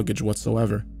any luggage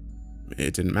whatsoever.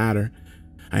 It didn't matter.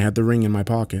 I had the ring in my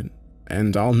pocket,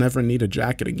 and I'll never need a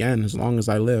jacket again as long as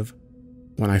I live.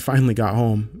 When I finally got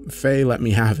home, Faye let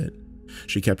me have it.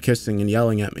 She kept kissing and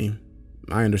yelling at me.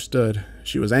 I understood.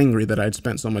 She was angry that I'd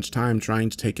spent so much time trying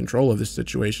to take control of this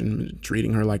situation,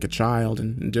 treating her like a child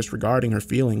and disregarding her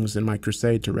feelings in my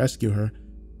crusade to rescue her.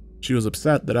 She was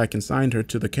upset that I consigned her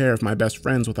to the care of my best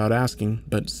friends without asking,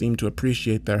 but seemed to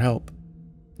appreciate their help.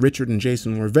 Richard and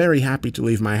Jason were very happy to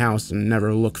leave my house and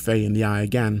never look Faye in the eye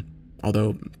again,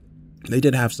 although they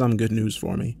did have some good news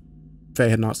for me. Faye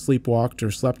had not sleepwalked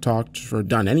or slept-talked or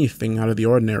done anything out of the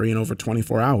ordinary in over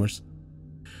 24 hours.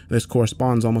 This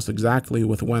corresponds almost exactly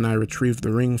with when I retrieved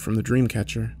the ring from the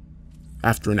dreamcatcher.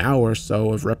 After an hour or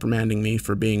so of reprimanding me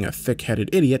for being a thick-headed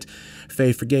idiot,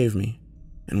 Faye forgave me,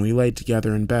 and we laid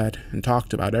together in bed and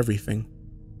talked about everything.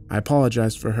 I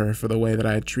apologized for her for the way that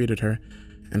I had treated her,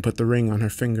 and put the ring on her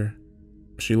finger.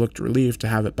 She looked relieved to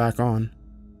have it back on.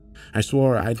 I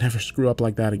swore I'd never screw up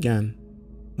like that again.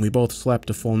 We both slept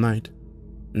a full night.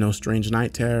 No strange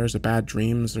night terrors or bad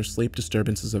dreams or sleep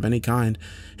disturbances of any kind,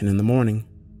 and in the morning,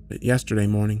 yesterday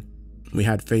morning, we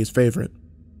had Faye's favorite,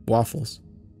 waffles.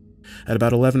 At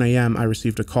about 11 a.m., I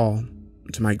received a call.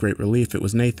 To my great relief, it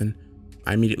was Nathan.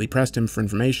 I immediately pressed him for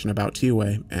information about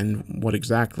T-Way and what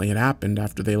exactly had happened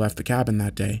after they left the cabin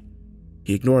that day.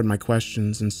 He ignored my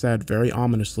questions and said very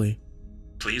ominously,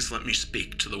 "Please let me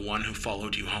speak to the one who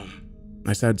followed you home."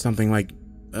 I said something like,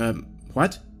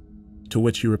 what? To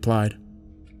which he replied,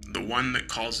 "The one that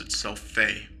calls itself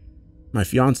Faye." My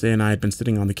fiancée and I had been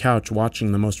sitting on the couch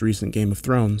watching the most recent Game of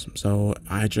Thrones, so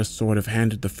I just sort of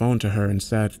handed the phone to her and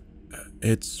said,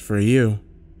 "It's for you."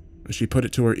 She put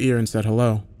it to her ear and said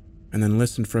hello, and then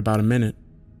listened for about a minute.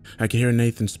 I could hear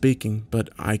Nathan speaking,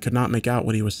 but I could not make out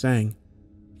what he was saying.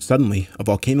 Suddenly, a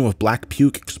volcano of black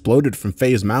puke exploded from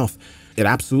Faye's mouth. It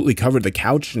absolutely covered the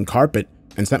couch and carpet,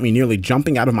 and sent me nearly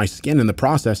jumping out of my skin in the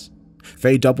process.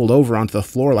 Faye doubled over onto the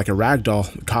floor like a rag doll,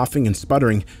 coughing and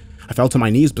sputtering. I fell to my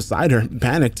knees beside her,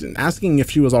 panicked, asking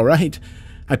if she was all right.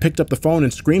 I picked up the phone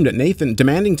and screamed at Nathan,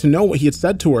 demanding to know what he had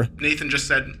said to her. Nathan just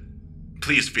said,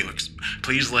 "Please, Felix,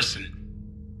 please listen."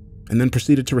 And then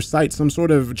proceeded to recite some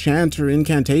sort of chant or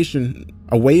incantation.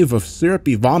 A wave of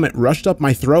syrupy vomit rushed up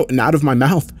my throat and out of my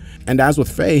mouth, and as with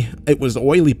Faye, it was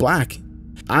oily black.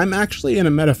 I'm actually an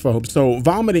emetophobe, so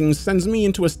vomiting sends me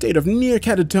into a state of near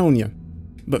catatonia.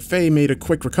 but Faye made a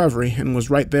quick recovery and was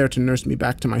right there to nurse me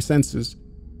back to my senses.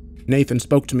 Nathan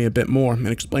spoke to me a bit more and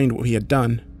explained what he had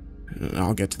done.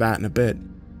 I'll get to that in a bit.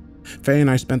 Faye and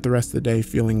I spent the rest of the day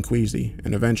feeling queasy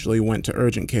and eventually went to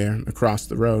urgent care across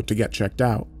the road to get checked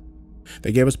out.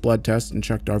 They gave us blood tests and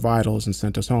checked our vitals and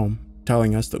sent us home,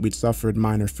 telling us that we'd suffered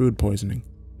minor food poisoning.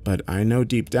 But I know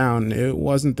deep down it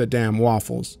wasn't the damn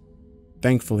waffles.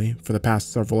 Thankfully, for the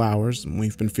past several hours,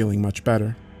 we've been feeling much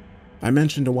better. I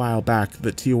mentioned a while back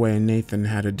that T-Way and Nathan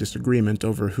had a disagreement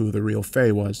over who the real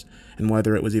Faye was and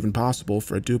whether it was even possible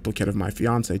for a duplicate of my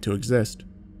fiancé to exist.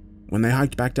 When they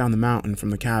hiked back down the mountain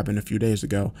from the cabin a few days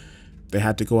ago, they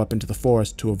had to go up into the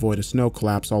forest to avoid a snow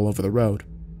collapse all over the road.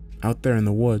 Out there in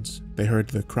the woods, they heard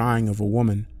the crying of a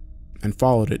woman and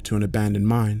followed it to an abandoned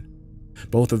mine.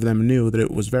 Both of them knew that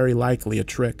it was very likely a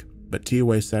trick, but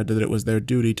T-Way said that it was their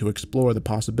duty to explore the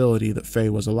possibility that Faye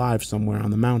was alive somewhere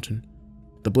on the mountain.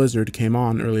 The blizzard came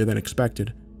on earlier than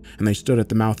expected, and they stood at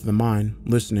the mouth of the mine,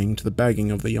 listening to the begging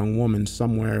of the young woman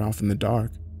somewhere off in the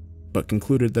dark, but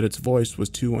concluded that its voice was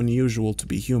too unusual to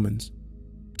be humans.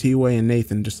 T-Way and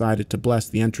Nathan decided to bless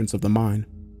the entrance of the mine,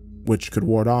 which could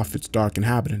ward off its dark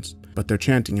inhabitants, but their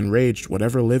chanting enraged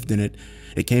whatever lived in it.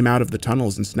 It came out of the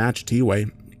tunnels and snatched T-Way.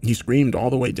 He screamed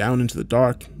all the way down into the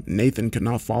dark. Nathan could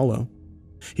not follow.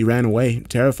 He ran away,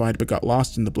 terrified, but got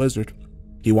lost in the blizzard.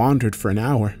 He wandered for an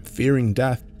hour, fearing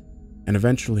death, and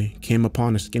eventually came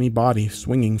upon a skinny body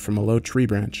swinging from a low tree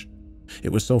branch.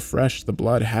 It was so fresh the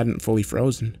blood hadn't fully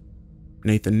frozen.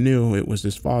 Nathan knew it was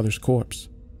his father's corpse.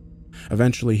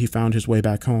 Eventually, he found his way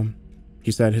back home.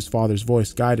 He said his father's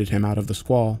voice guided him out of the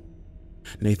squall.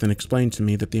 Nathan explained to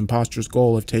me that the imposter's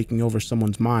goal of taking over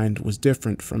someone's mind was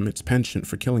different from its penchant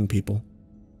for killing people.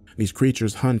 These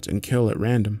creatures hunt and kill at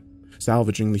random,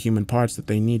 salvaging the human parts that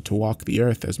they need to walk the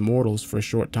earth as mortals for a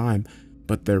short time,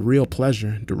 but their real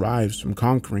pleasure derives from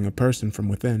conquering a person from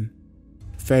within.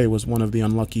 Faye was one of the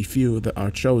unlucky few that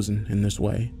are chosen in this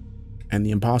way, and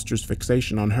the imposter's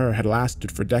fixation on her had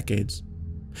lasted for decades.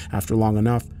 After long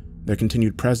enough, their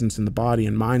continued presence in the body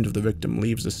and mind of the victim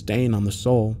leaves a stain on the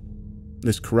soul.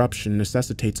 This corruption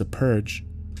necessitates a purge,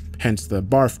 hence the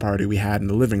barf party we had in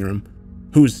the living room,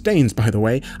 whose stains, by the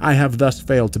way, I have thus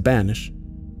failed to banish.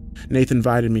 Nathan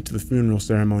invited me to the funeral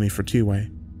ceremony for T-Way.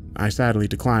 I sadly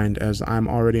declined, as I'm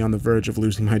already on the verge of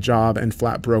losing my job and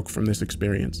flat broke from this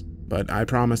experience, but I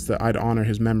promised that I'd honor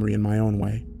his memory in my own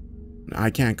way. I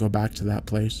can't go back to that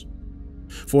place.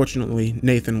 Fortunately,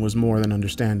 Nathan was more than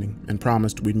understanding and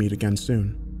promised we'd meet again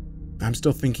soon. I'm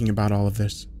still thinking about all of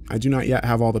this. I do not yet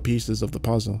have all the pieces of the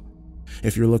puzzle.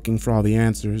 If you're looking for all the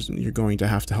answers, you're going to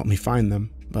have to help me find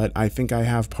them, but I think I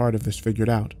have part of this figured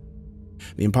out.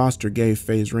 The imposter gave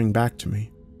Faye's ring back to me.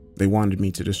 They wanted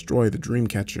me to destroy the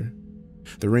Dreamcatcher.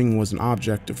 The ring was an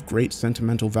object of great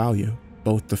sentimental value,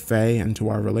 both to Faye and to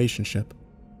our relationship.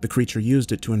 The creature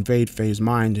used it to invade Faye's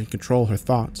mind and control her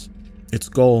thoughts. Its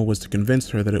goal was to convince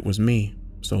her that it was me,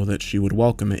 so that she would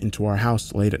welcome it into our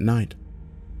house late at night.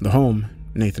 The home,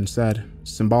 Nathan said,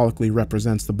 symbolically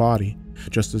represents the body,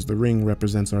 just as the ring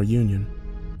represents our union.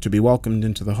 To be welcomed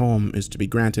into the home is to be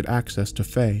granted access to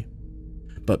Faye.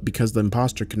 But because the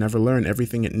imposter could never learn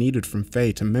everything it needed from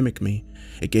Faye to mimic me,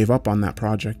 it gave up on that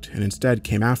project and instead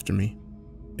came after me.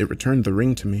 It returned the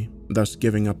ring to me, thus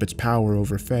giving up its power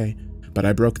over Faye, but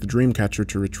I broke the Dreamcatcher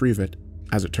to retrieve it.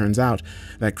 As it turns out,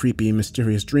 that creepy,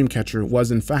 mysterious Dreamcatcher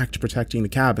was in fact protecting the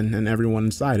cabin and everyone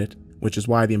inside it, which is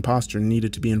why the imposter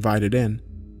needed to be invited in.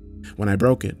 When I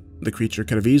broke it, the creature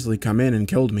could have easily come in and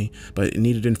killed me, but it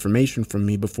needed information from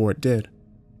me before it did.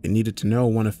 It needed to know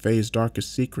one of Faye's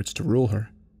darkest secrets to rule her.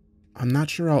 I'm not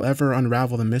sure I'll ever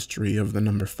unravel the mystery of the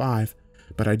number 5,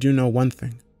 but I do know one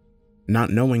thing.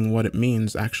 Not knowing what it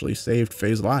means actually saved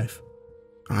Faye's life.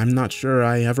 I'm not sure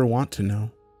I ever want to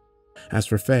know. As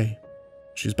for Faye,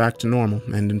 she's back to normal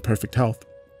and in perfect health.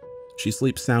 She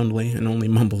sleeps soundly and only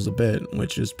mumbles a bit,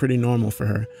 which is pretty normal for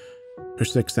her. Her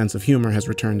sick sense of humor has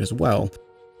returned as well.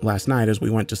 Last night as we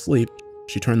went to sleep,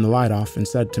 she turned the light off and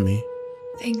said to me,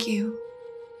 "Thank you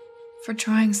for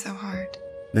trying so hard."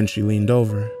 Then she leaned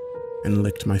over and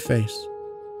licked my face.